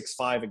 and it's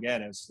 6-5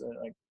 again. It's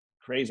like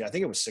crazy. I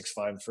think it was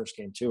 6-5 the first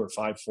game too, or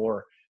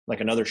 5-4, like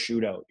another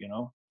shootout.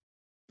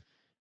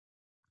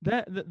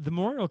 That the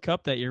Memorial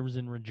Cup that year was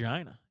in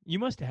Regina. You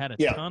must have had a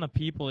ton of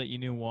people that you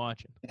knew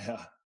watching.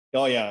 Yeah.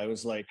 Oh yeah, it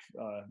was like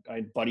I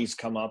had buddies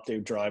come up. They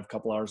would drive a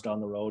couple hours down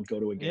the road, go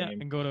to a game,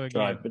 and go to a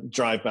game,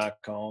 drive back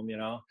home.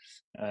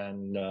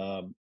 And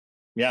so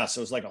it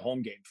was like a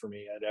home game for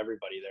me. I had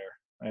everybody there.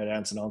 I had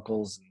aunts and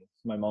uncles, and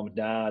my mom and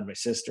dad, my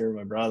sister,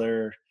 my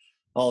brother,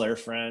 all their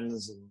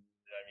friends, and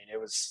I mean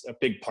it was a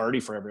big party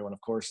for everyone.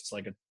 Of course, it's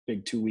like a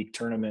big 2-week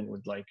tournament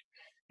with like,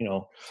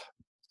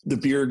 the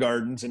beer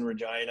gardens in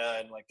Regina,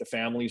 and like the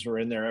families were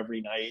in there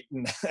every night,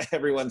 and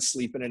everyone's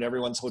sleeping in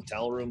everyone's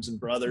hotel rooms, and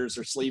brothers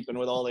are sleeping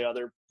with all the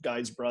other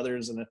guys'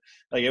 brothers. And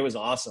like, it was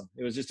awesome.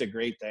 It was just a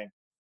great thing.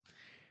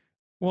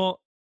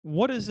 Well,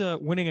 what is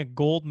winning a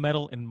gold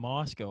medal in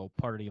Moscow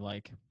party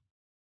like?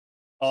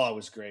 Oh, it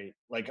was great.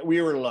 Like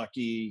we were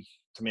lucky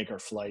to make our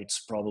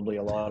flights, probably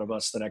a lot of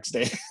us the next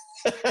day.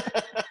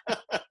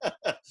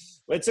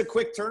 It's a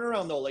quick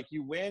turnaround though. Like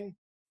you win,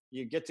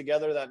 you get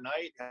together that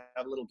night,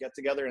 have a little get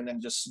together, and then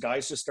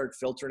guys just start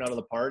filtering out of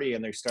the party,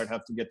 and they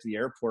have to get to the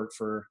airport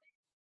for,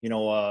 a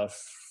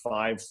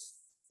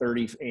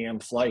 5:30 a.m.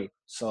 flight.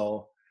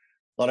 So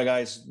a lot of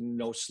guys,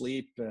 no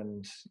sleep,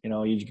 and,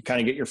 you kind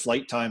of get your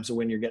flight times of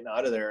when you're getting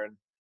out of there, and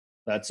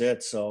that's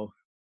it. So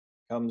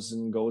comes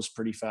and goes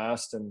pretty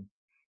fast. And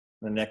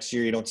the next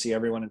year you don't see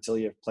everyone until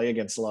you play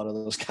against a lot of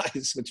those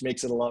guys, which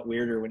makes it a lot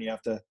weirder when you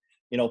have to,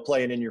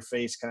 play it in your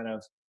face, kind of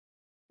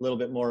a little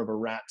bit more of a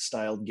rat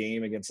styled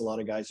game against a lot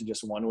of guys you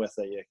just won with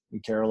that you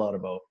care a lot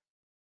about.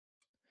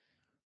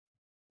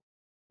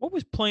 What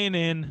was playing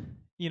in,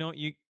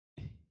 you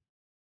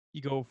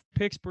go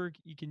Pittsburgh,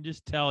 you can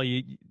just tell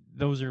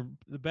those are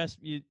the best.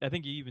 I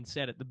think you even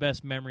said it, the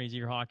best memories of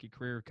your hockey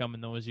career come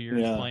in those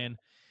years,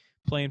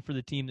 playing for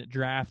the team that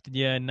drafted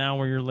you, and now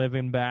where you're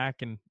living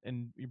back and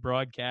you're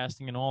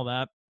broadcasting and all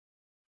that.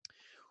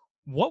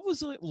 What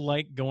was it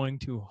like going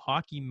to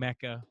hockey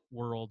mecca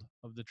world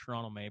of the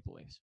Toronto Maple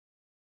Leafs?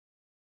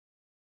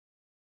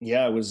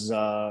 Yeah, it was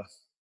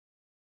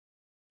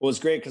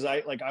great because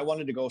I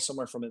wanted to go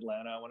somewhere from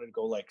Atlanta. I wanted to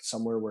go like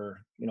somewhere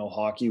where,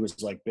 hockey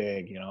was like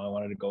big, I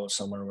wanted to go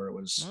somewhere where it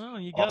was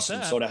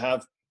awesome. So to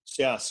have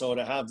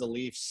the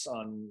Leafs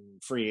on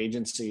free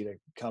agency to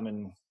come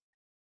and,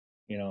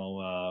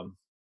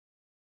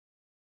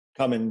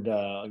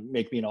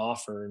 make me an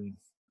offer, and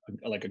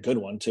like a good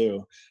one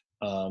too,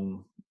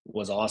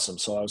 was awesome.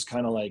 So I was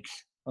kind of like,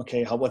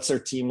 okay, what's their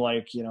team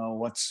like?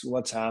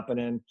 What's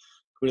happening?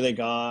 Who do they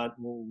got?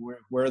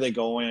 Where are they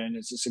going?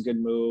 Is this a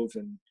good move?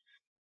 And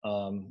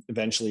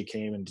eventually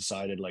came and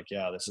decided like,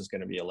 yeah, this is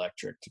going to be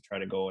electric to try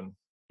to go and,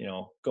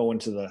 go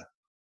into the,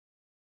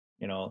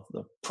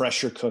 the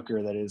pressure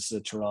cooker that is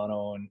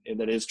Toronto,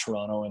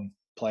 and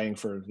playing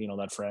for,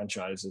 that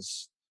franchise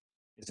is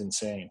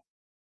insane.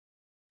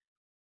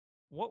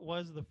 What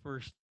was the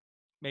first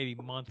maybe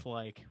month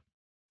like?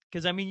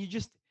 Because I mean, you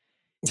just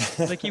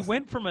like you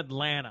went from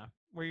Atlanta,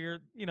 where you're,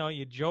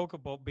 you joke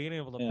about being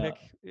able to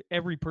pick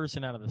every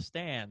person out of the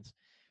stands,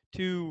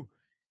 to,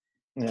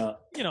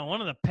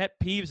 one of the pet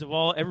peeves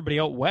of everybody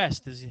out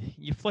west is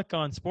you flick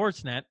on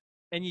Sportsnet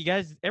and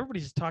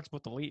everybody just talks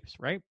about the Leafs,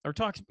 right? Or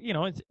talks,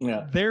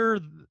 they're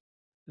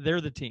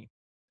the team.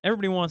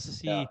 Everybody wants to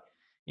see,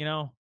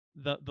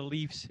 the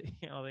Leafs.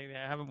 They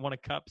haven't won a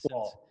cup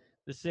since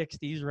the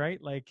 '60s,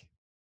 right? Like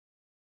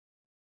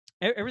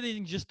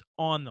everything's just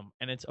on them,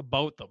 and it's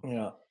about them.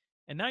 Yeah.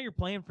 And now you're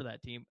playing for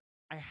that team.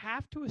 I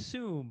have to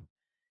assume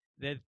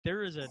that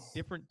there is a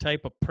different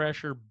type of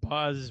pressure,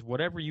 buzz,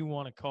 whatever you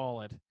want to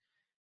call it.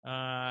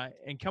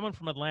 And coming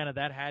from Atlanta,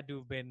 that had to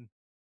have been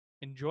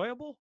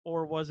enjoyable,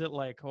 or was it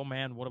like, oh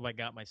man, what have I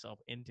got myself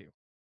into?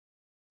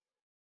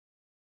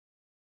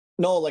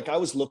 No, like I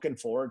was looking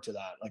forward to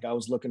that. Like I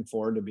was looking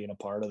forward to being a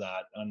part of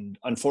that. And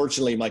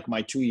unfortunately, like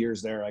my 2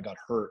 years there, I got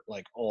hurt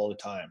like all the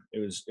time.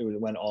 It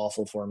went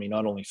awful for me,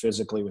 not only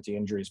physically with the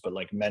injuries, but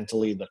like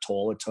mentally, the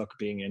toll it took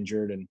being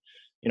injured and,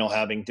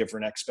 having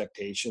different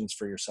expectations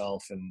for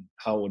yourself and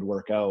how it would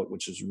work out,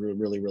 which is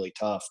really, really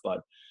tough. But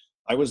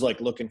I was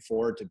like looking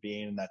forward to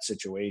being in that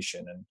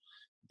situation and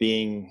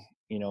being,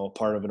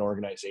 part of an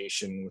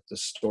organization with the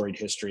storied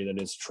history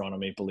that is Toronto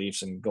Maple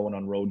Leafs and going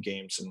on road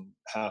games and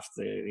half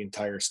the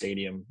entire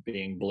stadium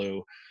being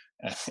blue.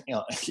 It's,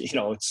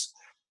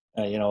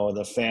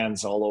 the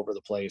fans all over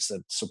the place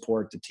that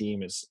support the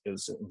team is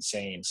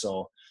insane.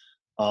 So,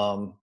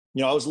 I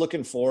was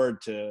looking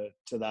forward to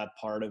that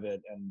part of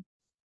it and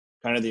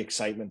kind of the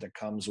excitement that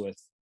comes with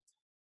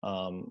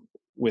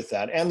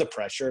that and the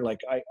pressure. Like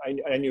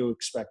I knew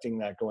expecting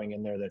that going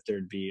in there, that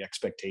there'd be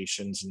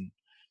expectations and,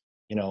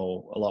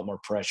 a lot more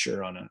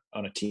pressure on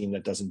a team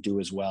that doesn't do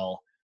as well,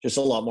 just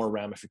a lot more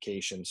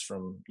ramifications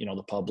from,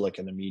 the public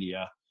and the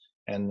media,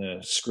 and the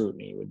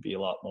scrutiny would be a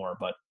lot more.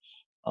 But,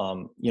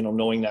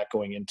 knowing that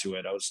going into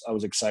it, I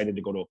was excited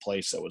to go to a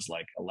place that was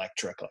like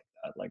electric like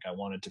that. Like I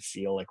wanted to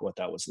feel like what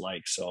that was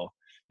like. So,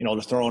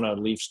 to throw on a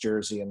Leafs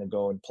jersey and to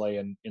go and play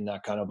in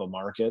that kind of a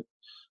market,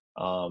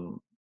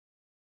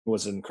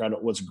 was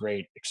incredible. Was a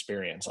great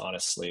experience.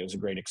 Honestly, it was a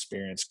great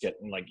experience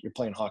getting, like, you're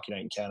playing Hockey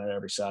Night in Canada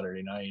every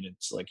Saturday night.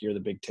 It's like you're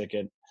the big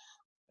ticket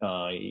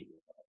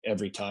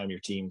every time your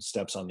team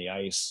steps on the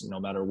ice, no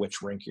matter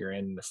which rink you're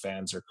in. The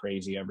fans are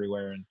crazy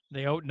everywhere, and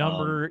they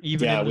outnumber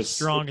even in the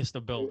strongest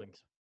of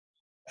buildings.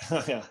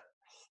 Yeah.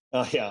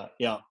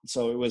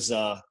 So it was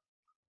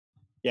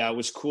it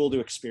was cool to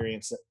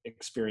experience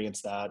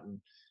that. And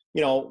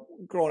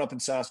growing up in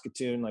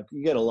Saskatoon, like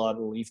you get a lot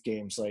of Leaf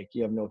games, like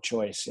you have no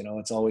choice.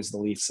 It's always the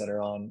Leafs that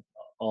are on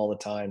all the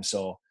time.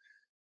 So,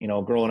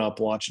 growing up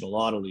watching a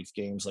lot of Leaf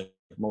games, like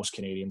most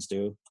Canadians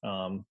do,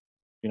 it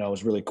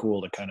was really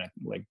cool to kind of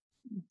like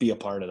be a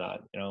part of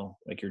that.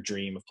 Like your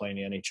dream of playing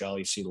the NHL,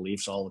 you see the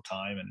Leafs all the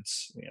time, and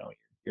it's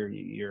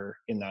you're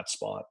in that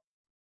spot.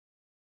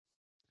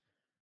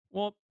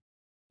 Well,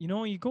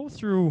 you go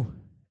through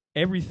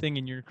everything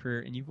in your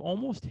career, and you've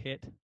almost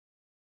hit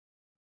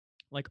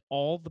like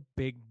all the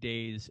big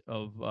days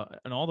of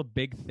and all the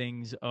big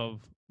things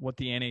of what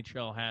the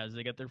NHL has.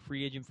 They got their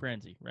free agent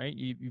frenzy, right?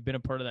 You've been a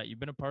part of that. You've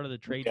been a part of the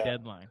trade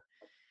deadline,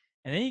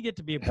 and then you get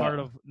to be a part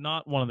of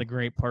not one of the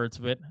great parts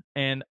of it.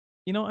 And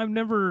I've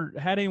never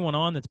had anyone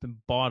on that's been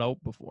bought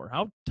out before.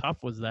 How tough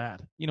was that?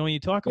 When you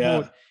talk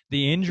about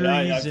the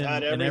injuries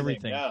and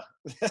everything. Yeah.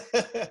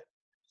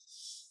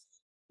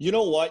 You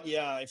know what?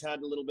 Yeah, I've had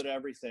a little bit of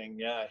everything.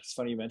 Yeah, it's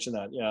funny you mentioned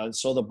that. Yeah,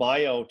 so the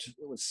buyout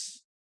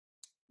was,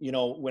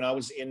 when I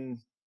was in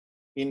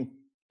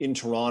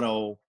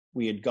Toronto,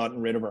 we had gotten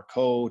rid of our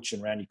coach,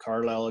 and Randy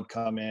Carlyle had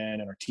come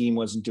in, and our team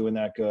wasn't doing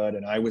that good.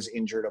 And I was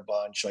injured a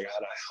bunch. Like I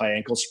had a high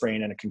ankle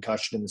sprain and a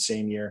concussion in the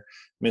same year,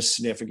 missed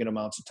significant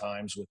amounts of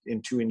times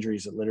in two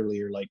injuries that literally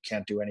you're like,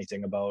 can't do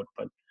anything about.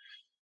 But,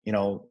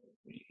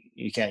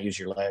 you can't use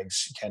your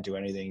legs. You can't do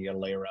anything. You got to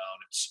lay around.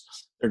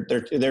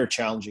 They're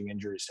challenging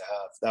injuries to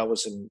have. That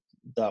was in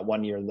that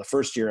 1 year. The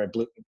first year I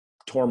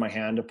tore my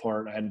hand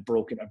apart. I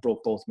broke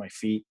both my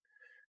feet.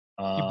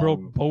 You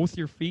broke both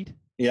your feet?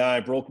 Yeah,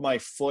 I broke my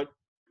foot.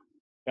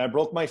 I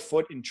broke my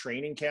foot in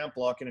training camp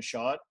blocking a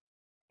shot.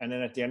 And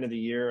then at the end of the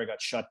year, I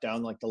got shut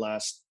down like the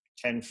last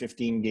 10,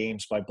 15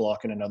 games by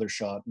blocking another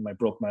shot, and I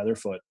broke my other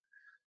foot.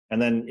 And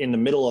then in the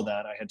middle of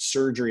that, I had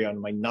surgery on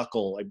my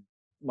knuckle.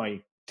 My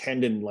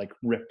tendon like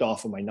ripped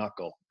off of my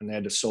knuckle, and they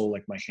had to sew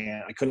like my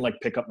hand. I couldn't like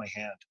pick up my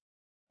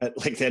hand.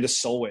 Like they had to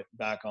sew it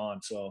back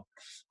on. So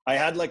I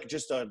had like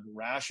just a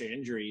rash of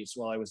injuries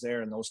while I was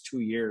there in those 2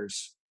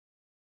 years.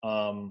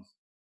 That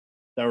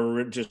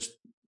were just,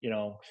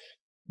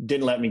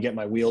 didn't let me get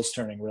my wheels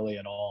turning really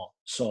at all.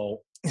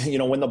 So,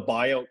 when the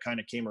buyout kind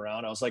of came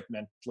around, I was like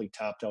mentally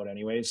tapped out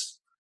anyways,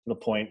 to the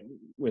point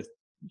with,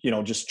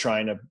 just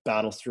trying to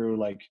battle through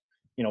like,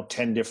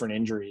 10 different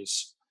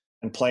injuries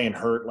and playing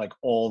hurt like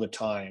all the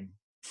time.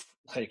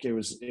 Like it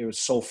was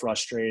so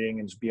frustrating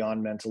and it's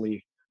beyond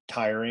mentally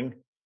tiring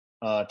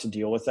to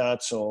deal with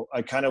that. So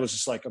I kind of was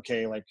just like,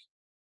 okay, like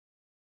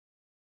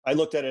I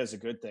looked at it as a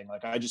good thing.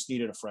 Like I just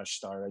needed a fresh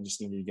start. I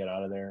just needed to get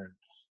out of there. And,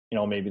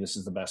 maybe this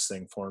is the best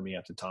thing for me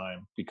at the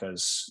time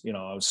because,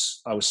 I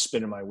was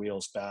spinning my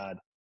wheels bad.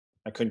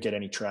 I couldn't get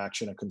any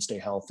traction. I couldn't stay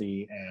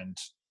healthy. And,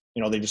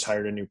 they just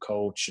hired a new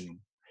coach, and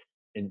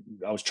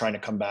I was trying to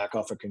come back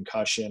off a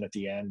concussion at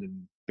the end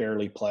and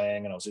barely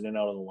playing. And I was in and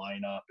out of the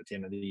lineup at the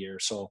end of the year.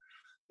 So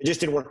it just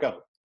didn't work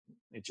out.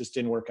 And,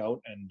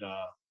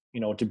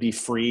 to be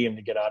free and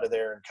to get out of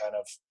there and kind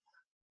of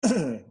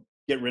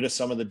get rid of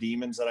some of the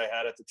demons that I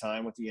had at the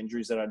time with the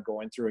injuries that I'd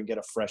going through and get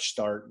a fresh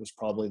start was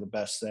probably the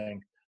best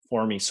thing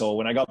for me. So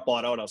when I got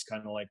bought out, I was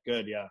kind of like,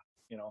 good. Yeah.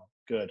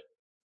 Good.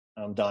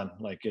 I'm done.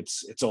 Like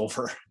it's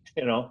over,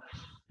 you know.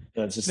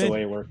 That's just Then, the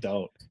way it worked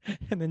out.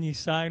 and then you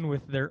sign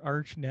with their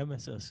arch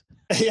nemesis.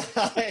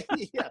 Yeah,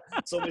 yeah.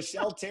 So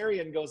Michel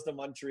Therrien goes to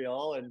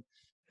Montreal, and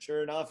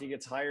sure enough, he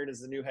gets hired as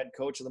the new head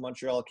coach of the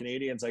Montreal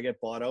Canadiens. I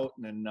get bought out,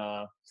 and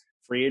then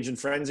free agent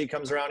frenzy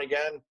comes around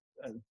again.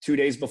 2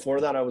 days before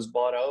that, I was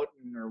bought out,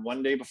 or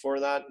 1 day before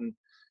that, and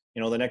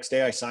the next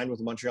day I signed with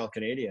the Montreal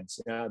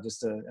Canadiens. Yeah,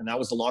 and that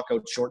was the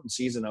lockout shortened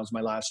season. That was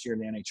my last year in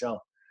the NHL.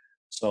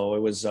 So it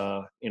was,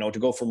 to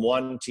go from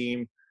one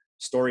team,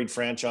 storied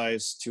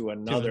franchise, to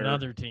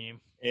another team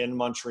in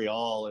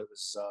Montreal. It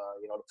was,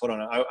 to put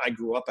on. I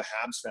grew up a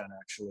Habs fan.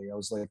 Actually, I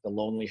was like the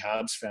lonely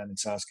Habs fan in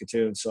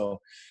Saskatoon. So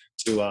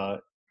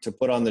to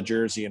put on the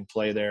jersey and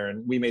play there,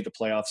 and we made the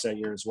playoffs that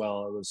year as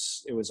well.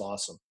 It was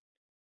awesome.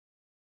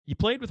 You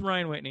played with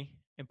Ryan Whitney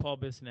and Paul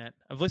Bissonnette.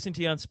 I've listened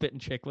to you on Spittin'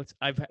 Chicklets.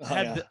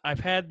 I've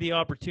had the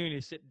opportunity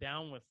to sit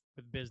down with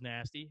Biz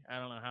Nasty. I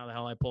don't know how the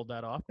hell I pulled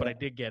that off, but I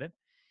did get it.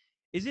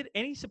 Is it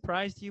any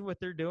surprise to you what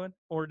they're doing?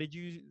 Or did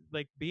you,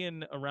 like,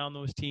 being around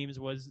those teams,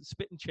 was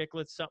Spittin'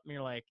 Chicklets something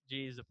you're like,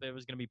 geez, if it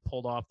was going to be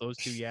pulled off, those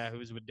two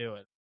yahoos would do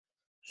it?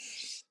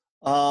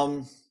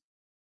 I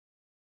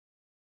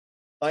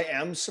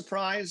am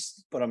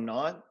surprised, but I'm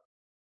not.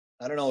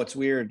 I don't know. It's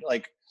weird.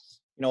 Like,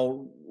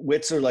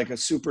 Witzer, like a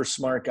super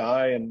smart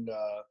guy. And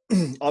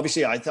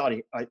obviously I thought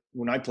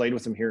when I played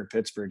with him here in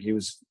Pittsburgh, he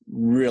was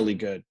really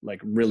good,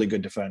 like really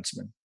good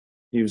defenseman.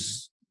 He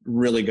was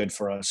really good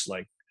for us.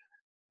 Like,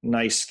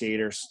 nice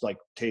skaters, like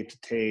tape to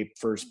tape,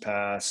 first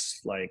pass,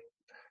 like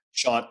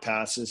shot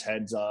passes,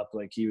 heads up.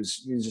 Like he was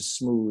just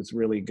smooth,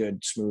 really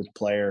good, smooth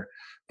player.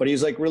 But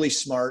he's like really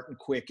smart and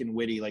quick and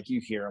witty. Like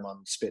you hear him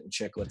on Spittin'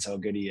 Chicklets, how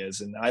good he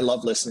is. And I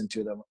love listening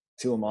to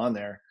him on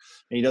there.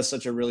 And he does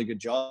such a really good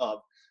job.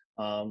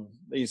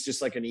 He's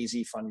just like an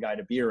easy, fun guy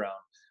to be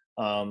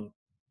around.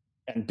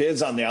 And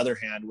Biz, on the other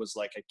hand, was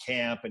like a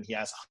camp, and he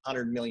has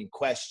 100 million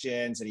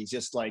questions, and he's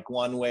just like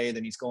one way,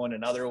 then he's going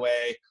another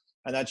way.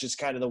 And that's just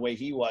kind of the way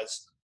he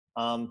was.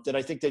 Did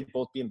I think they'd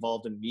both be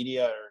involved in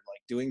media or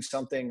like doing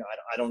something?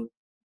 I don't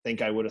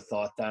think I would have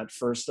thought that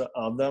first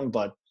of them,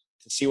 but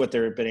to see what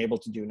they've been able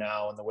to do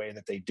now and the way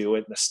that they do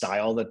it, and the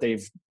style that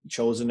they've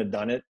chosen to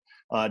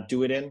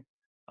do it in,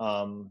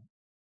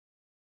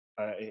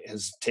 it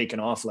has taken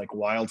off like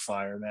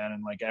wildfire, man.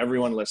 And like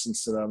everyone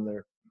listens to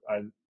them.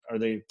 Are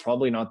they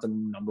probably not the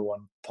number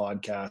one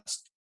podcast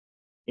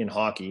in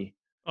hockey?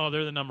 Oh,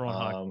 they're the number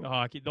one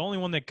hockey. The only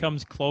one that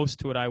comes close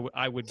to it,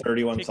 I would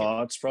 31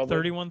 Thoughts, probably.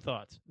 31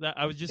 Thoughts.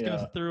 I was just going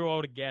to throw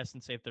out a guess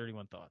and say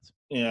 31 Thoughts.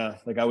 Yeah,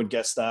 like I would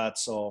guess that.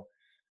 So,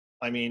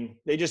 I mean,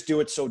 they just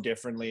do it so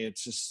differently.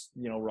 It's just,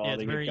 raw. Yeah,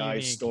 they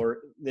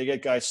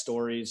get guys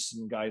stories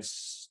and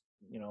guys,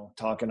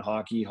 talking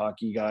hockey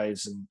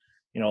guys, and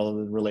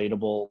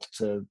relatable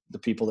to the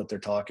people that they're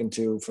talking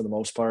to for the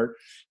most part.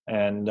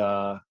 And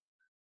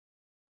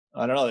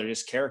I don't know, they're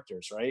just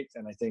characters, right?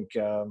 And I think,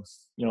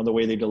 the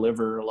way they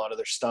deliver a lot of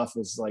their stuff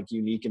is like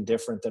unique and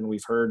different than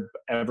we've heard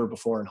ever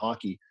before in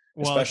hockey,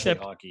 especially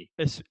hockey.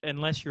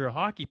 Unless you're a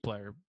hockey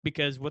player,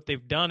 because what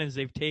they've done is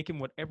they've taken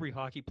what every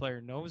hockey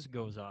player knows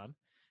goes on,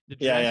 the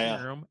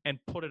dressing room, and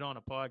put it on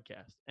a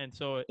podcast. And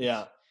so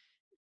it's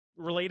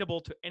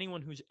relatable to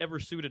anyone who's ever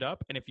suited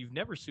up. And if you've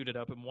never suited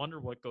up and wonder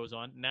what goes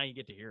on, now you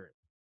get to hear it.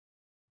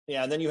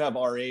 Yeah, and then you have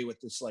RA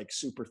with this like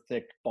super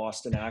thick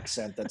Boston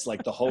accent that's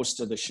like the host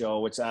of the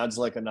show, which adds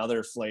like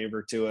another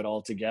flavor to it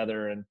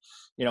altogether. And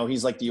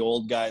he's like the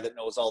old guy that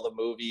knows all the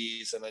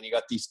movies, and then you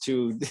got these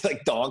two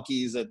like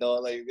donkeys that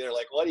don't, like, they're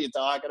like, what are you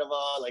talking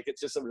about? Like,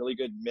 it's just a really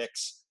good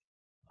mix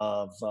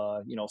of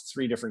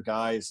three different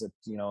guys that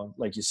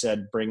like you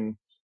said, bring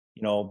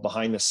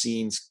behind the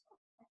scenes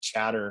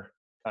chatter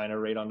kind of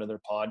right onto their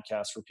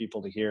podcast for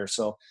people to hear.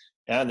 So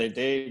and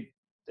they've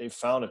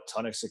found a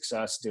ton of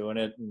success doing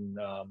it, and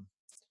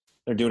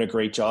they're doing a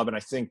great job. And I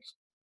think,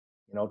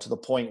 to the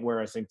point where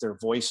I think their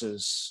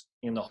voices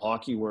in the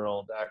hockey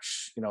world,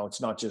 actually, it's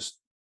not just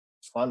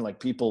fun. Like,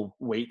 people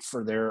wait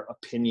for their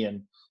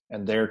opinion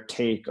and their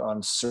take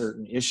on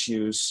certain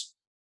issues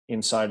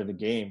inside of the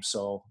game.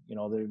 So,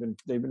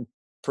 they've been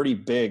pretty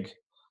big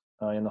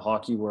in the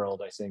hockey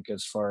world, I think,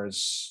 as far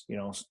as,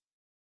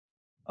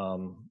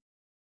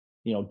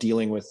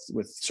 dealing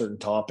with certain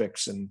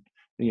topics and,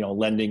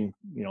 lending,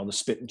 the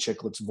Spittin'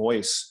 Chicklets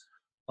voice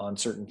on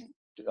certain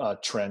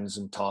trends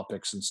and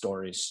topics and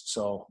stories.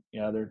 So,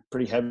 yeah, they're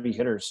pretty heavy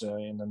hitters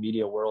in the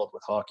media world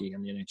with hockey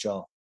and the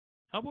NHL.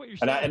 How about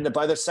yourself? And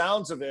by the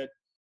sounds of it,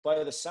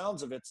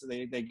 so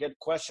they get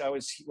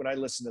questions. When I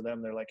listen to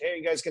them, they're like, "Hey,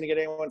 you guys going to get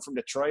anyone from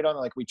Detroit on?"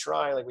 Like, we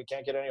try, like we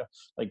can't get anyone.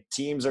 Like,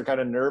 teams are kind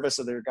of nervous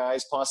of their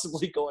guys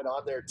possibly going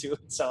on there too.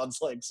 It sounds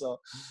like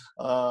so.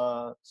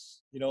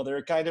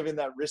 They're kind of in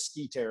that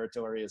risky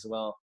territory as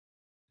well.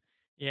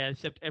 Yeah,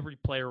 except every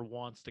player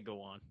wants to go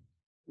on.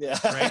 Yeah,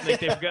 right. Like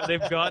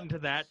they've gotten to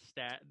that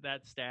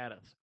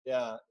status.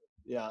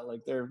 Yeah, like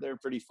they're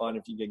pretty fun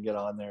if you can get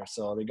on there.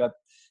 So they got,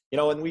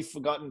 and we've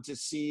gotten to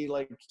see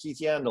like Keith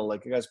Yandel,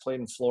 like, you guys played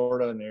in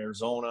Florida and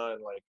Arizona,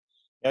 and like,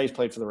 yeah, he's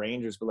played for the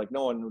Rangers, but like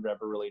no one would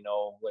ever really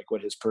know like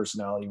what his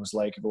personality was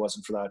like if it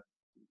wasn't for that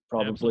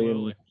probably.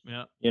 Absolutely. And,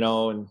 Yeah. you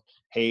know, and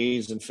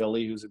Hayes and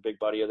Philly, who's a big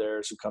buddy of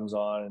theirs who comes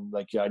on, and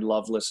like, yeah, I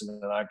love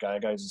listening to that guy.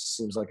 Guy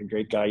seems like a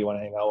great guy you want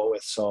to hang out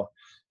with. So,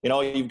 you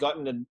know, you've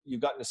gotten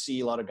to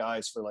see a lot of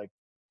guys for like,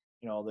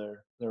 you know,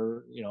 they're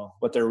you know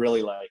what they're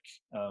really like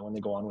when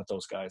they go on with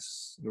those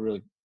guys. They're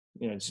really,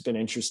 you know, it's been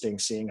interesting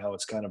seeing how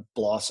it's kind of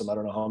blossomed. I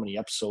don't know how many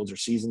episodes or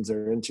seasons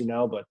they're into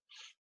now, but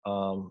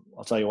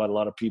I'll tell you what, a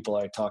lot of people,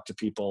 I talk to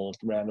people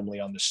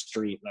randomly on the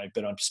street, and I've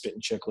been on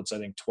Spittin' Chicklets I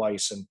think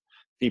twice, and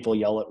people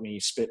yell at me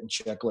Spittin'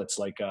 Chicklets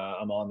like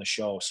I'm on the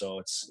show.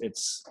 So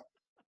it's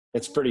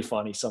pretty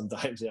funny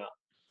sometimes. Yeah.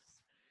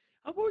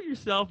 How about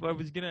yourself? I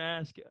was gonna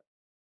ask,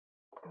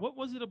 what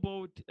was it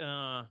about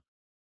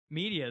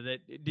media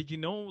that did you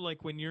know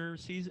like when your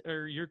season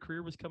or your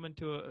career was coming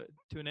to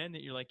an end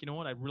that you're like, you know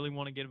what, I really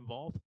want to get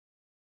involved?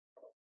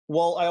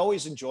 Well, I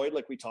always enjoyed,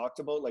 like we talked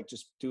about, like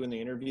just doing the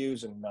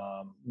interviews. And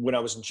when I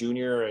was in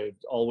junior, I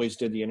always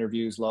did the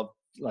interviews, loved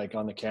like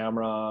on the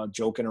camera,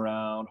 joking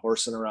around,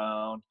 horsing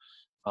around.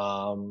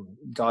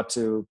 Got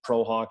to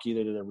pro hockey.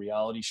 They did a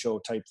reality show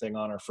type thing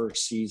on our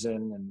first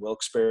season in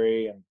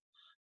Wilkes-Barre, and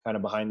kind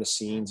of behind the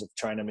scenes of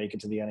trying to make it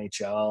to the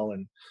NHL.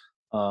 And,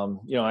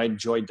 you know, I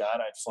enjoyed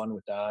that. I had fun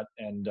with that.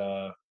 And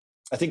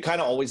I think kind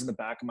of always in the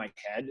back of my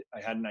head,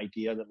 I had an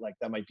idea that like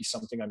that might be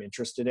something I'm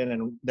interested in.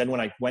 And then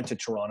when I went to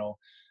Toronto,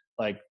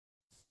 like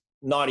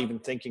not even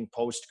thinking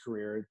post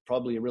career, it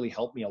probably really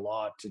helped me a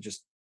lot to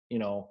just, you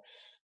know,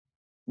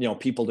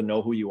 people to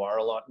know who you are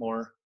a lot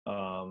more.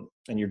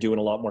 And you're doing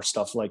a lot more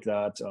stuff like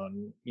that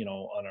on, you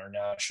know, on our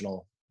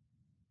national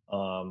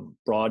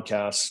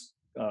broadcast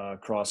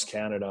across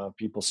Canada.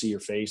 People see your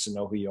face and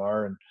know who you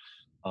are. And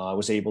I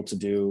was able to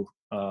do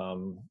a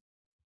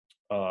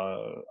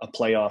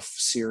playoff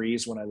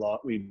series when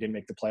we didn't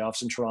make the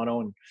playoffs in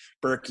Toronto, and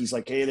Berkey's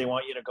like, hey, they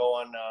want you to go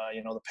on,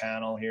 you know, the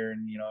panel here.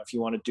 And, you know, if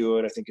you want to do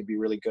it, I think it'd be a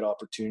really good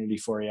opportunity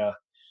for you.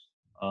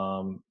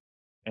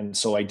 And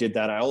so I did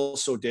that. I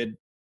also did,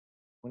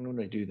 when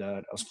did I do that?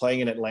 I was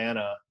playing in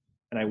Atlanta,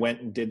 and I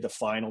went and did the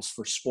finals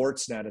for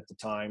Sportsnet at the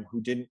time,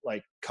 who didn't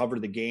like cover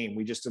the game.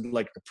 We just did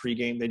like the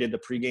pregame. They did the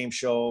pregame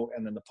show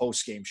and then the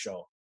postgame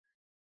show.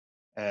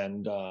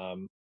 And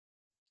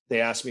they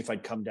asked me if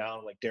I'd come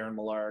down, like Darren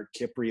Millard,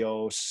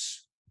 Kyprios,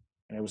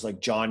 and it was like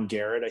John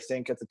Garrett, I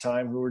think, at the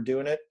time, who were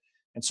doing it.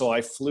 And so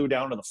I flew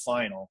down to the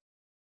final,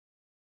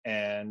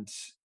 and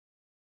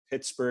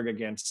Pittsburgh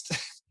against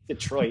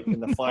Detroit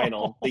in the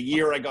final, the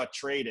year I got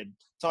traded.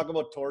 Talk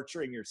about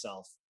torturing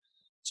yourself.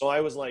 So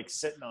I was like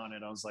sitting on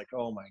it. I was like,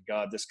 oh my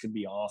God, this could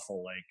be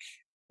awful. Like,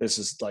 this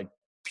is like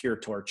pure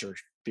torture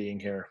being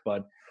here.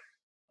 But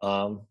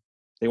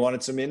they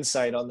wanted some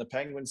insight on the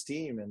Penguins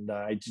team, and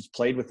I just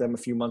played with them a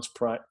few months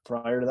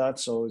prior to that.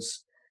 So it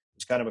was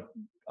kind of an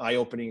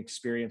eye-opening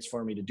experience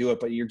for me to do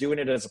it. But you're doing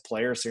it as a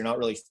player, so you're not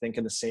really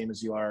thinking the same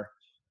as you are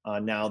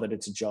now that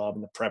it's a job,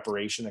 and the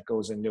preparation that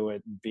goes into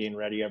it, and being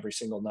ready every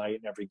single night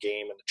and every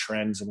game, and the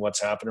trends and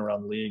what's happening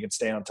around the league, and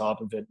staying on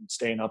top of it, and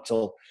staying up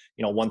till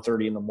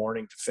 1:30 in the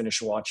morning to finish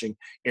watching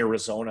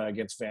Arizona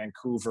against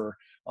Vancouver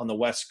on the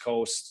West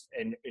Coast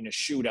and in a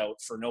shootout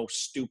for no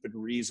stupid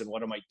reason.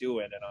 What am I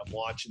doing? And I'm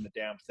watching the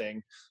damn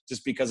thing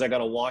just because I got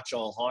to watch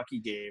all hockey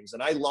games.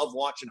 And I love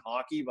watching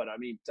hockey, but I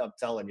mean, I'm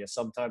telling you,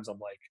 sometimes I'm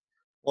like,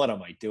 what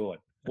am I doing?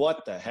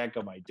 What the heck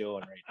am I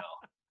doing right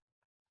now?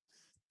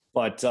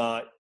 But,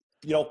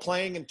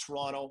 playing in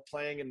Toronto,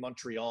 playing in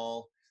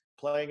Montreal,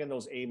 playing in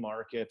those A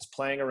markets,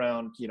 playing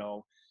around,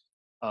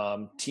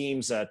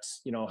 teams that,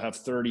 have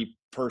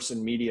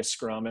 30-person media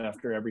scrum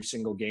after every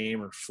single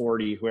game, or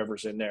 40,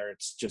 whoever's in there.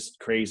 It's just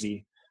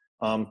crazy.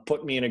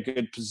 Put me in a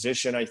good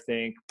position, I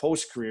think,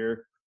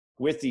 post-career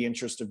with the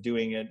interest of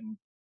doing it. And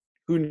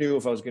who knew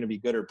if I was going to be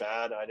good or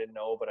bad? I didn't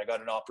know, but I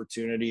got an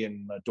opportunity,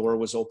 and the door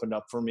was opened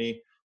up for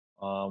me.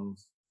 And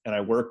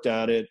I worked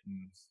at it,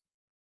 and,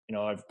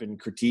 I've been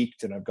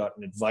critiqued, and I've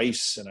gotten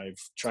advice, and I've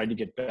tried to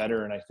get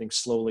better. And I think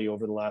slowly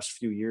over the last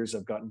few years,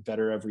 I've gotten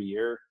better every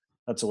year.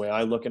 That's the way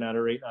I'm looking at it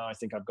right now. I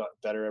think I've gotten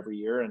better every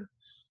year. And,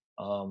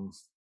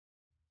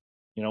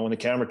 when the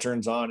camera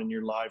turns on and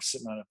you're live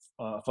sitting on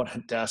a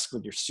desk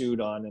with your suit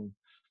on and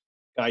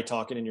guy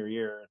talking in your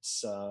ear,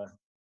 it's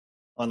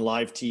on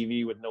live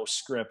TV with no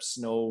scripts,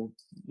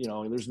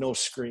 there's no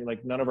screen.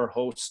 Like, none of our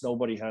hosts,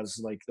 nobody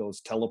has like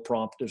those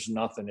teleprompters,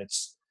 nothing.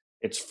 It's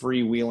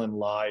freewheeling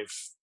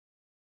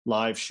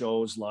live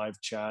shows,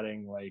 live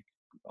chatting, like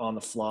on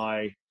the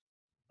fly.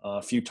 A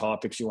few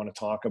topics you want to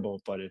talk about,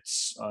 but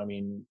it's,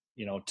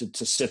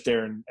 to sit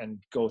there and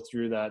go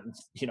through that,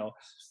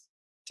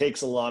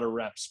 takes a lot of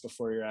reps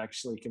before you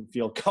actually can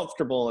feel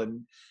comfortable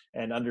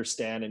and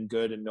understand and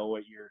good and know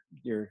what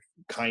you're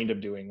kind of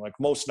doing. Like,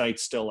 most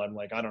nights still, I'm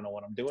like, I don't know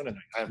what I'm doing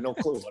tonight. I have no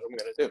clue what I'm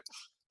going to do.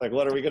 Like,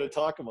 what are we going to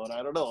talk about?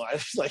 I don't know. I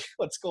was like,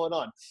 what's going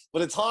on?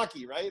 But it's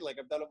hockey, right? Like,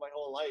 I've done it my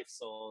whole life.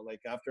 So, like,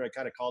 after I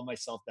kind of calmed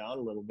myself down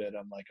a little bit,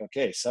 I'm like,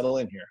 okay, settle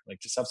in here. Like,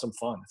 just have some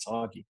fun. It's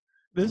hockey.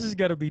 This has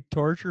got to be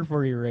torture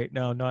for you right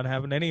now, not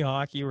having any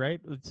hockey, right?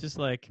 It's just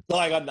like... No,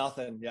 I got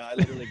nothing. Yeah, I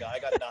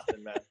got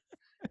nothing, man.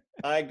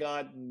 I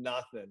got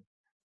nothing.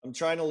 I'm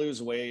trying to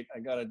lose weight.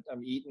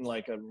 I'm eating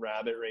like a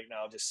rabbit right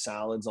now, just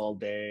salads all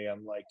day.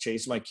 I'm like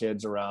chasing my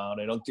kids around.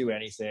 I don't do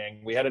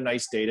anything. We had a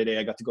nice day today.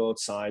 I got to go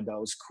outside. That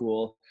was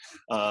cool.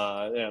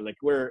 Yeah, like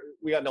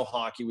we got no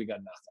hockey. We got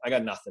nothing. I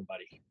got nothing,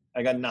 buddy.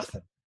 I got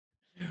nothing.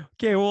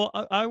 Okay, well,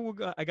 I will.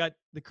 I got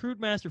the Crude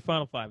Master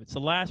Final Five. It's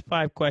the last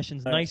 5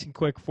 questions, nice and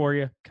quick for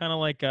you, kind of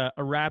like a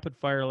rapid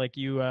fire, like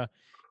you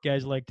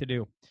guys like to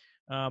do.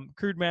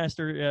 Crude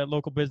Master,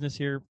 local business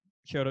here.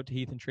 Shout out to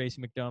Heath and Tracy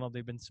McDonald.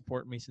 They've been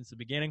supporting me since the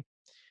beginning.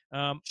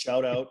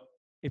 Shout out.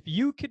 If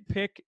you could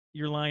pick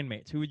your line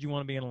mates, who would you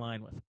want to be in a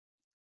line with?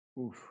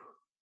 Oof.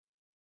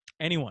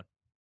 Anyone,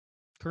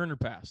 current or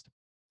past?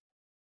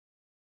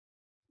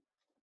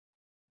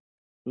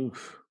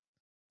 Oof.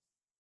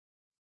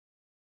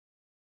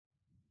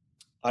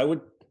 I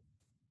would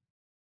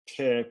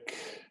pick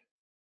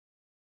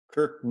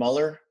Kirk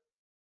Muller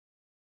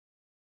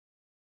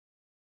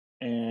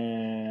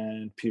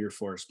and Peter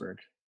Forsberg.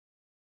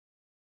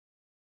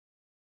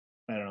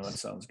 I don't know. That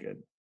sounds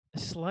good.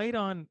 Slight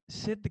on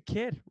Sid the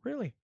Kid,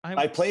 really?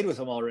 I played with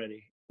him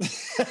already.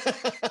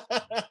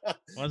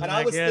 And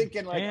I was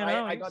thinking, like,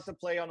 I got to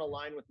play on a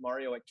line with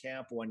Mario at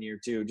camp one year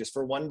too, just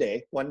for one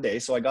day.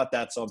 So I got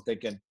that. So I'm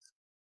thinking,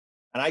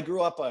 and I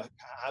grew up a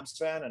Habs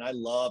fan, and I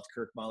loved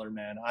Kirk Muller,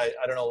 man. I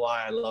don't know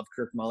why I love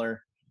Kirk Muller.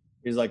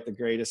 He's like the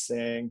greatest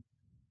thing.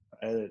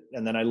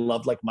 And then I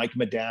loved like Mike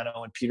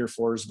Modano and Peter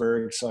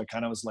Forsberg. So I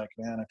kind of was like,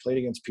 man, I played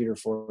against Peter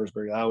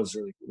Forsberg. That was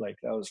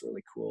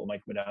really cool.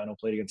 Mike Modano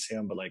played against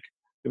him, but like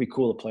it'd be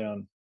cool to play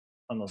on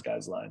those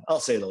guys' line.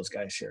 I'll say those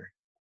guys, sure.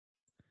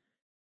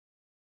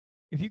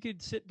 If you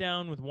could sit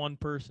down with one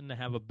person to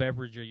have a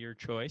beverage of your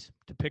choice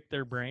to pick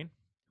their brain,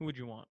 who would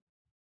you want?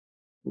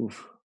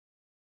 Oof.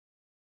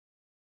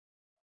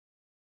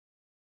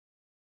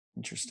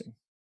 Interesting.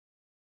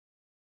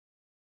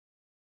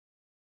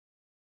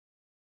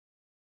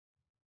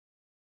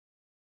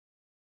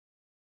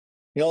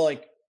 You know,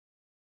 like,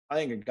 I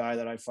think a guy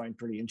that I find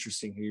pretty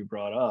interesting who you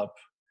brought up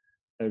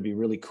that would be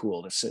really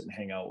cool to sit and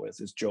hang out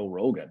with is Joe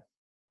Rogan.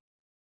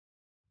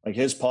 Like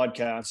his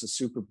podcast is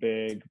super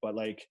big, but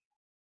like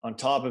on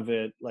top of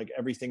it, like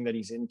everything that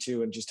he's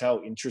into and just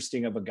how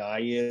interesting of a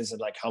guy he is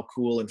and like how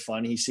cool and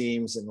fun he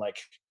seems and like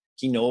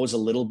he knows a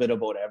little bit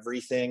about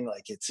everything.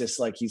 Like it's just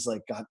like he's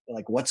like got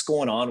like what's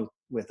going on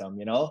with him,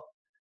 you know?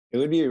 It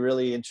would be a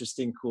really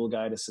interesting, cool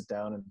guy to sit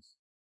down and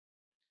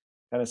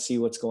kind of see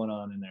what's going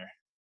on in there.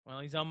 Well,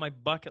 he's on my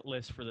bucket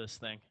list for this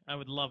thing. I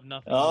would love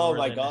nothing. Oh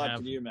my God,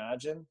 can you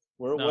imagine?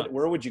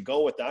 Where would you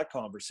go with that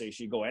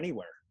conversation? You go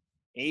anywhere.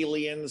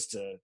 Aliens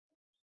to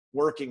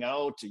working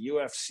out to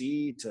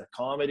UFC to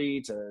comedy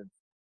to,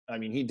 I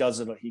mean, he does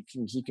it.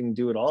 He can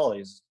do it all.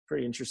 He's a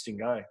pretty interesting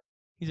guy.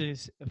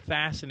 He's a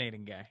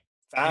fascinating guy.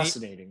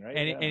 Fascinating, right?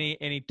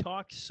 And he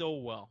talks so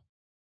well.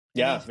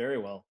 Yeah, very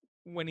well.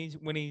 When he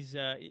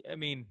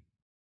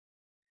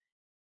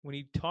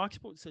talks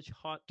about such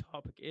hot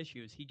topic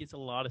issues, he gets a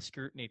lot of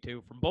scrutiny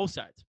too from both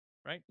sides,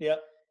 right? Yeah.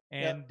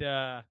 And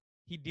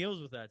he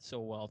deals with that so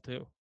well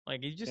too.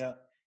 Like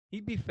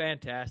he'd be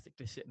fantastic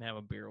to sit and have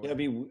a beer with. Yeah, it'd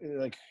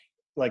be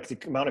like the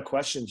amount of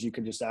questions you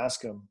could just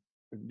ask him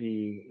would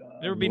be.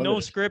 There would be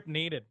no script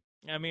needed.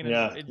 I mean,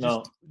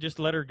 just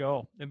let her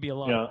go. It'd be a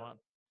lot of fun.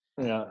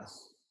 Yeah.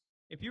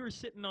 If you were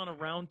sitting on a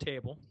round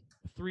table,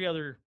 3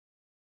 other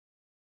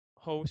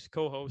hosts,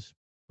 co-hosts,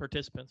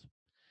 participants,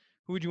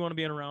 who would you want to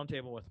be on a round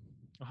table with?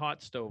 A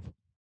hot stove.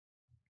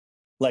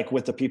 Like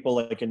with the people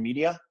like in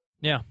media?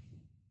 Yeah.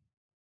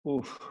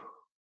 Oof.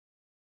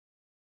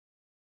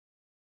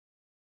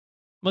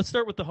 Let's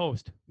start with the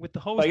host.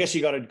 I guess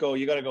you got to go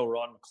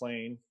Ron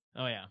MacLean.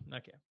 Oh yeah.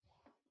 Okay.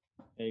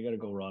 Yeah, you got to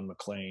go Ron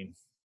MacLean.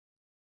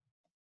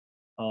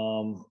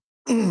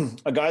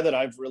 A guy that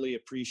I've really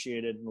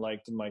appreciated and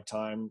liked in my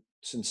time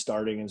since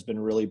starting has been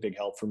a really big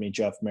help for me,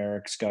 Jeff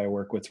Merrick's guy I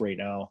work with right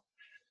now.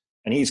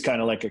 And he's kind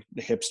of like a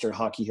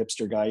hockey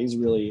hipster guy. He's a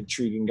really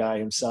intriguing guy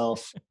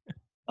himself.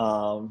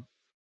 And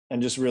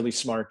just really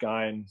smart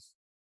guy. And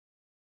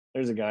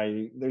there's a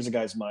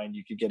guy's mind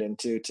you could get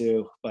into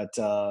too. But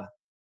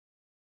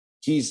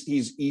he's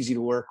easy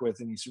to work with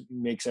and he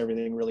makes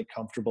everything really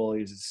comfortable.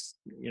 He's,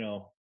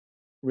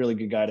 really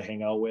good guy to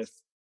hang out with.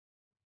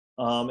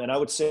 And I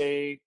would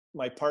say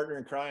my partner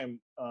in crime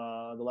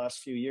the last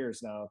few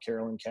years now,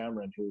 Carolyn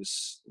Cameron,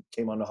 who's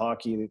came on to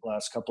hockey the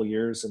last couple of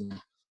years and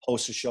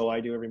hosts a show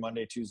I do every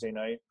Monday, Tuesday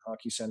night,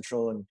 Hockey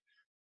Central, and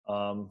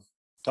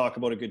talk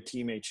about a good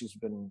teammate. She's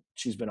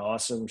been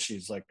awesome.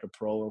 She's like a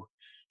pro.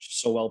 She's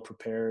so well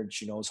prepared.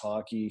 She knows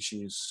hockey.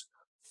 She's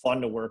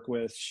fun to work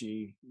with.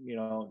 We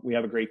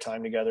have a great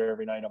time together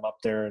every night. I'm up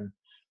there and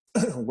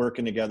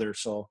working together.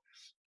 So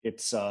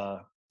it's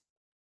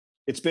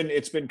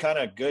been kind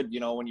of good,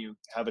 when you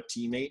have a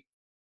teammate.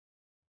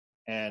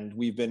 And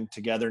we've been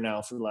together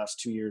now for the last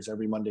 2 years,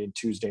 every Monday and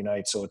Tuesday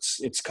night. So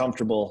it's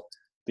comfortable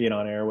being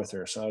on air with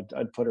her. So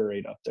I'd put her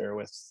right up there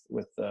with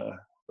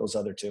those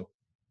other two.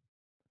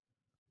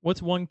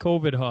 What's one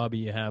COVID hobby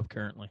you have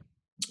currently?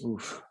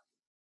 Oof.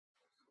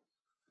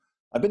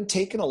 I've been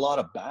taking a lot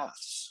of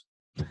baths.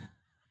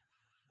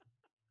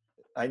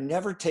 I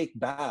never take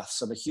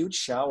baths. I'm a huge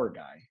shower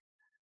guy,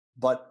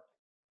 but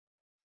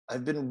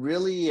I've been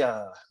really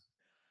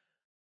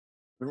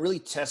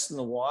testing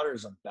the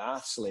waters of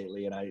baths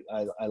lately, and I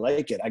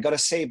like it. I got to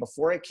say,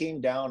 before I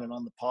came down and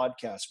on the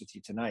podcast with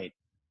you tonight,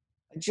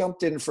 I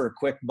jumped in for a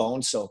quick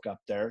bone soak up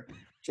there,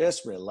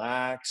 just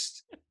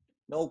relaxed,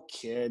 no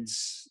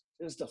kids,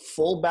 just a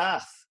full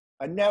bath.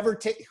 I never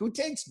take. Who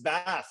takes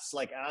baths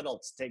like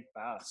adults take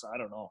baths? I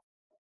don't know.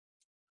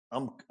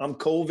 I'm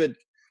COVID.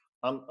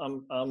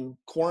 I'm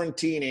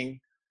quarantining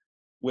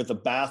with a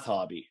bath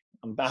hobby.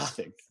 I'm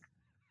bathing,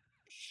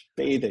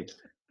 bathing.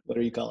 What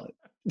do you call it?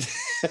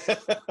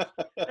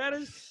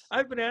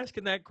 I've been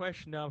asking that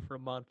question now for a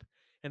month,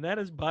 and that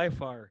is by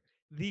far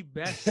the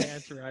best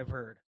answer I've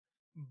heard,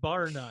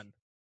 bar none.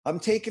 I'm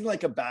taking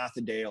like a bath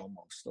a day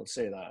almost. I'll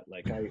say that.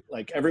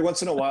 Like every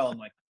once in a while, I'm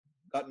like,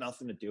 got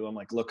nothing to do. I'm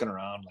like looking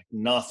around, like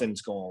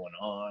nothing's going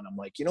on. I'm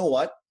like, you know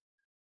what?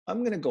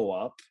 I'm gonna go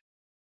up.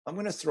 I'm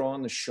gonna throw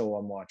on the show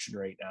I'm watching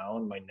right now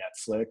on my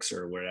Netflix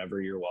or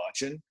wherever you're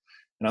watching,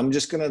 and I'm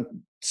just gonna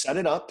set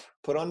it up,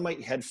 put on my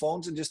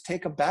headphones, and just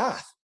take a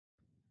bath.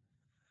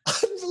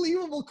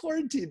 Unbelievable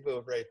quarantine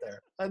move right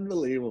there.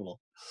 Unbelievable.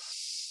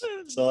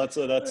 So that's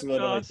one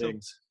of my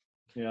things.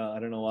 Yeah, I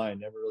don't know why I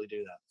never really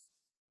do that.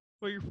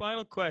 Well, your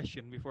final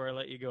question before I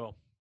let you go.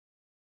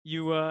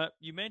 You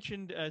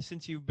mentioned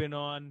since you've been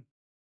on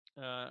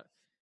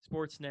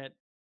Sportsnet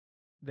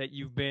that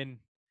you've been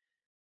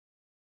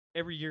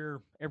every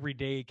year, every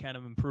day, kind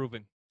of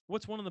improving.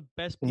 What's one of the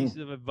best pieces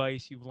of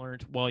advice you've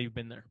learned while you've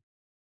been there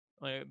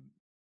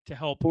to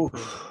help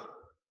improve?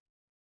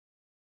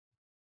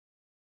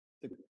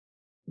 The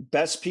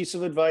best piece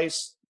of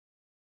advice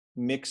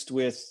mixed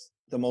with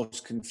the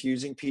most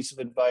confusing piece of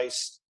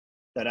advice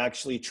that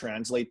actually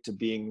translate to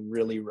being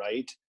really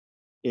right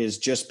is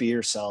just be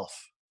yourself.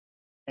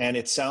 And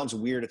it sounds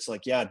weird. It's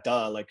like, yeah,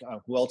 duh. Like,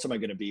 who else am I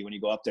going to be when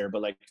you go up there?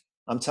 But like,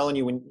 I'm telling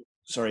you, when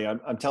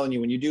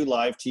you do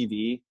live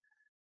TV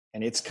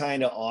and it's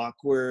kind of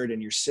awkward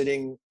and you're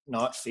sitting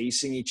not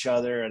facing each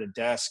other at a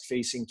desk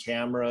facing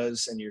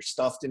cameras and you're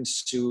stuffed in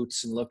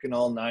suits and looking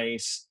all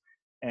nice.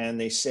 And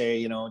they say,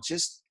 you know,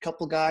 just a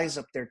couple guys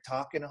up there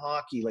talking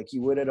hockey like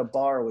you would at a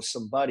bar with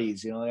some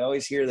buddies. You know, I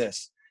always hear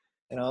this.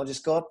 You know,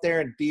 just go up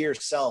there and be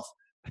yourself.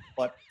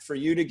 But for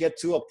you to get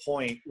to a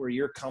point where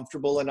you're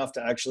comfortable enough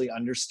to actually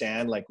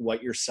understand like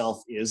what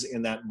yourself is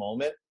in that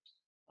moment,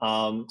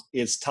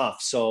 it's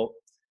tough. So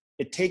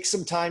it takes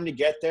some time to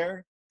get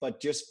there,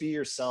 but just be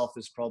yourself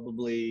is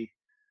probably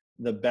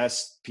the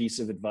best piece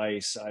of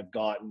advice I've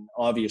gotten.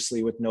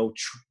 Obviously, with no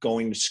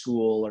going to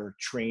school or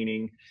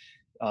training,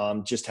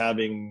 just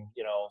having,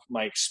 you know,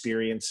 my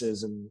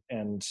experiences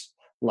and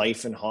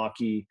life in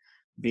hockey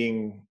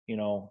being, you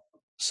know,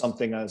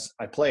 something as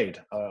I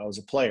played. I was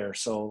a player,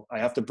 so I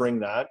have to bring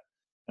that,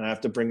 and I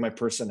have to bring my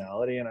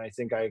personality, and I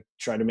think I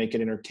try to make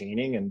it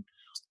entertaining, and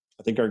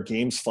I think our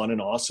game's fun and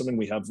awesome, and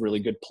we have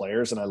really good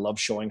players, and I love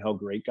showing how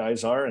great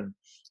guys are. And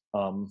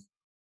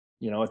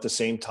you know, at the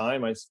same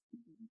time,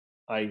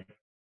 I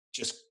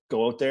just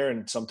go out there,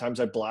 and sometimes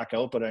I black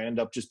out, but I end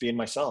up just being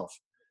myself.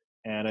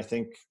 And I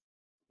think,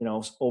 you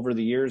know, over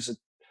the years,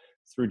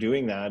 through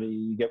doing that,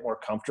 you get more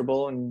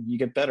comfortable and you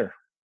get better.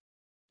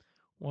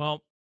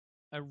 Well,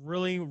 I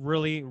really,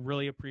 really,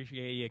 really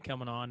appreciate you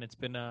coming on. It's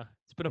been a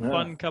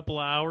fun couple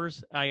of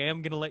hours. I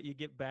am going to let you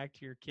get back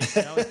to your kids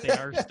now if they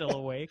are still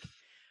awake.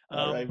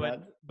 All right,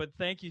 but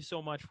thank you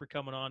so much for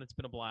coming on. It's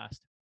been a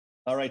blast.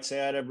 All right, say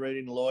hi to everybody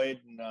in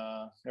Lloyd and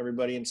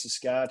everybody in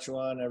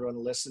Saskatchewan,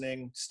 everyone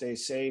listening. Stay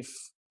safe.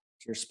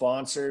 Your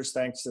sponsors,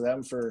 thanks to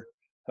them for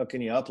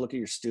hooking you up. Look at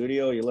your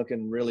studio. You're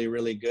looking really,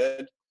 really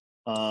good.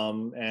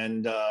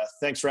 And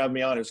thanks for having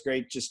me on. It was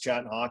great just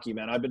chatting hockey,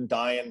 man. I've been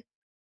dying.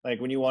 Like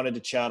when you wanted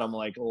to chat, I'm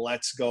like,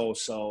 let's go.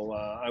 So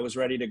I was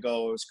ready to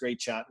go. It was great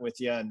chatting with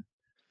you, and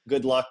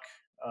good luck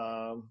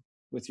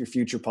with your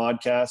future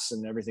podcasts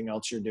and everything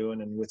else you're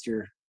doing, and with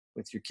your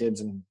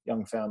kids and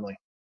young family.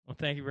 Well,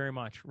 thank you very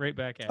much. Right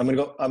back at I'm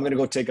gonna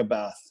go take a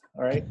bath.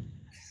 All right.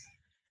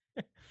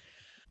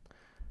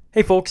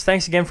 Hey folks,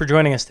 thanks again for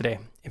joining us today.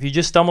 If you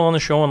just stumbled on the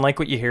show and like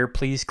what you hear,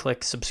 please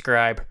click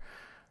subscribe.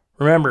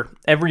 Remember,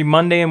 every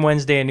Monday and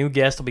Wednesday, a new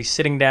guest will be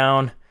sitting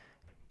down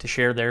to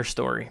share their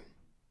story.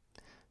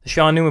 The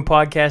Sean Newman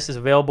Podcast is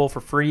available for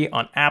free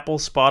on Apple,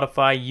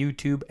 Spotify,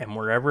 YouTube, and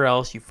wherever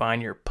else you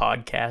find your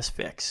podcast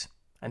fix.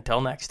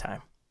 Until next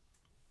time.